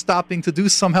I am stopping to do,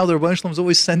 somehow the Rebbeinu Shalom is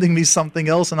always sending me something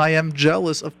else, and I am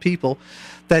jealous of people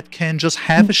that can just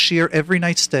have a shiur every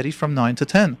night steady from 9 to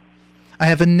 10. I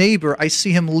have a neighbor, I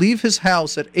see him leave his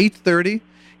house at 8:30,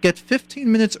 get 15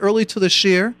 minutes early to the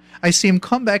shiur. I see him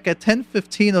come back at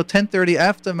 10:15 or 10:30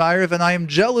 after Ma'ariv, and I am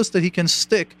jealous that he can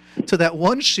stick to that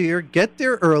one shiur, get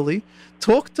there early,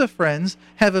 talk to friends,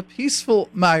 have a peaceful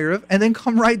Ma'ariv, and then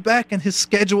come right back, and his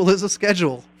schedule is a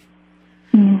schedule.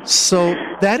 So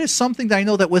that is something that I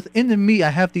know that within me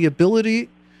I have the ability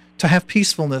to have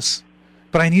peacefulness,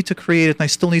 but I need to create it, and I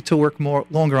still need to work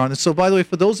longer on it. So by the way,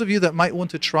 for those of you that might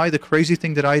want to try the crazy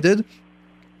thing that I did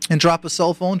and drop a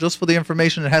cell phone, just for the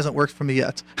information, it hasn't worked for me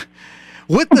yet.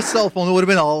 With the cell phone, it would have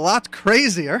been a lot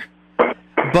crazier,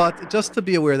 but just to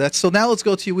be aware of that. So now let's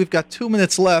go to you. We've got 2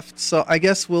 minutes left, so I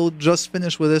guess we'll just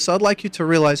finish with this. I'd like you to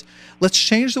realize, let's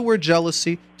change the word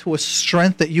jealousy to a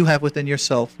strength that you have within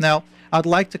yourself. Now, I'd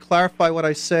like to clarify what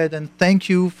I said, and thank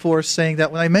you for saying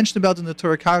that. When I mentioned about the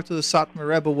Neturah Karta, the Satmar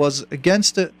Rebbe was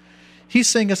against it. He's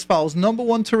saying as follows. Number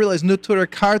one, to realize Nutura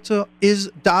Karta is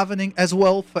davening as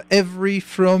well for every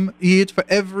from Yid,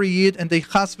 and they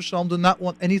chas v'shalom do not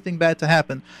want anything bad to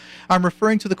happen. I'm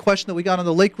referring to the question that we got on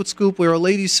the Lakewood Scoop where a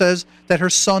lady says that her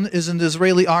son is in the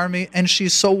Israeli army and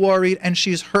she's so worried and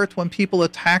she's hurt when people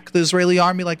attack the Israeli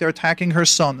army like they're attacking her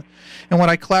son. And what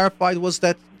I clarified was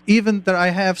that even that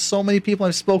I have so many people,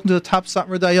 I've spoken to the top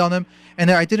Satmar Dayanim, and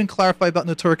I didn't clarify about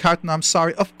Neturah Karta, and I'm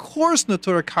sorry. Of course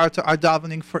Neturah Karta are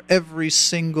davening for every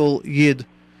single Yid.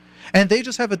 And they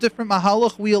just have a different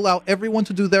mahalach. We allow everyone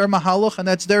to do their mahalach, and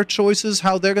that's their choices,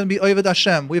 how they're going to be Oved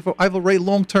Hashem. I've already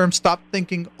long-term stopped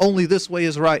thinking only this way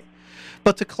is right.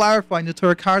 But to clarify,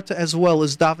 Neturah Karta as well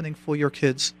is davening for your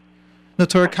kids.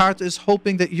 Neturah Karta is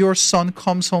hoping that your son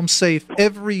comes home safe.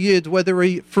 Every Yid, whether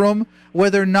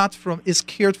not from, is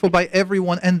cared for by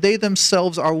everyone, and they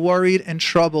themselves are worried and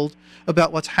troubled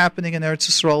about what's happening in Eretz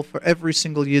Yisrael for every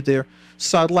single Yid there.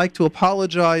 So I'd like to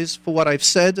apologize for what I've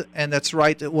said, and that's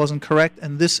right, it wasn't correct,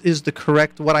 and this is the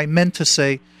correct, what I meant to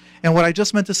say. And what I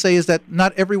just meant to say is that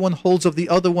not everyone holds of the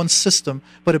other one's system,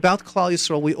 but about Klal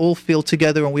Yisrael, we all feel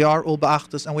together, and we are all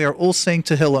ba'achdus, and we are all saying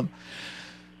Tehillim.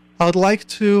 I would like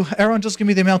to, Aaron, just give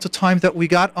me the amount of time that we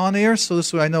got on air, so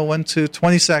this way I know when to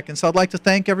 20 seconds. So I'd like to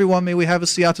thank everyone. May we have a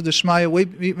siyata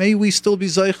d'shmaya. May we still be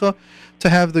zeicha to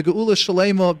have the Geula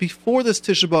Shalema before this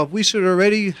Tisha B'Av. We should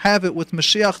already have it with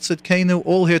Mashiach Tzidkenu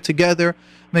all here together.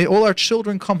 May all our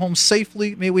children come home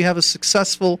safely. May we have a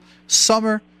successful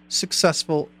summer,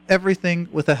 successful everything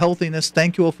with a healthiness.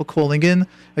 Thank you all for calling in.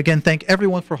 Again, thank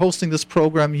everyone for hosting this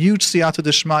program. Huge siyata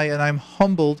d'shmaya, and I'm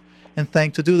humbled and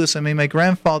thanked to do this, and may my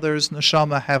grandfather's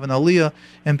neshama have an aliyah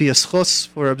and be a schus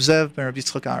for Abzev ben Rabbi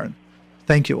Yitzchak Aaron.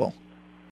 Thank you all.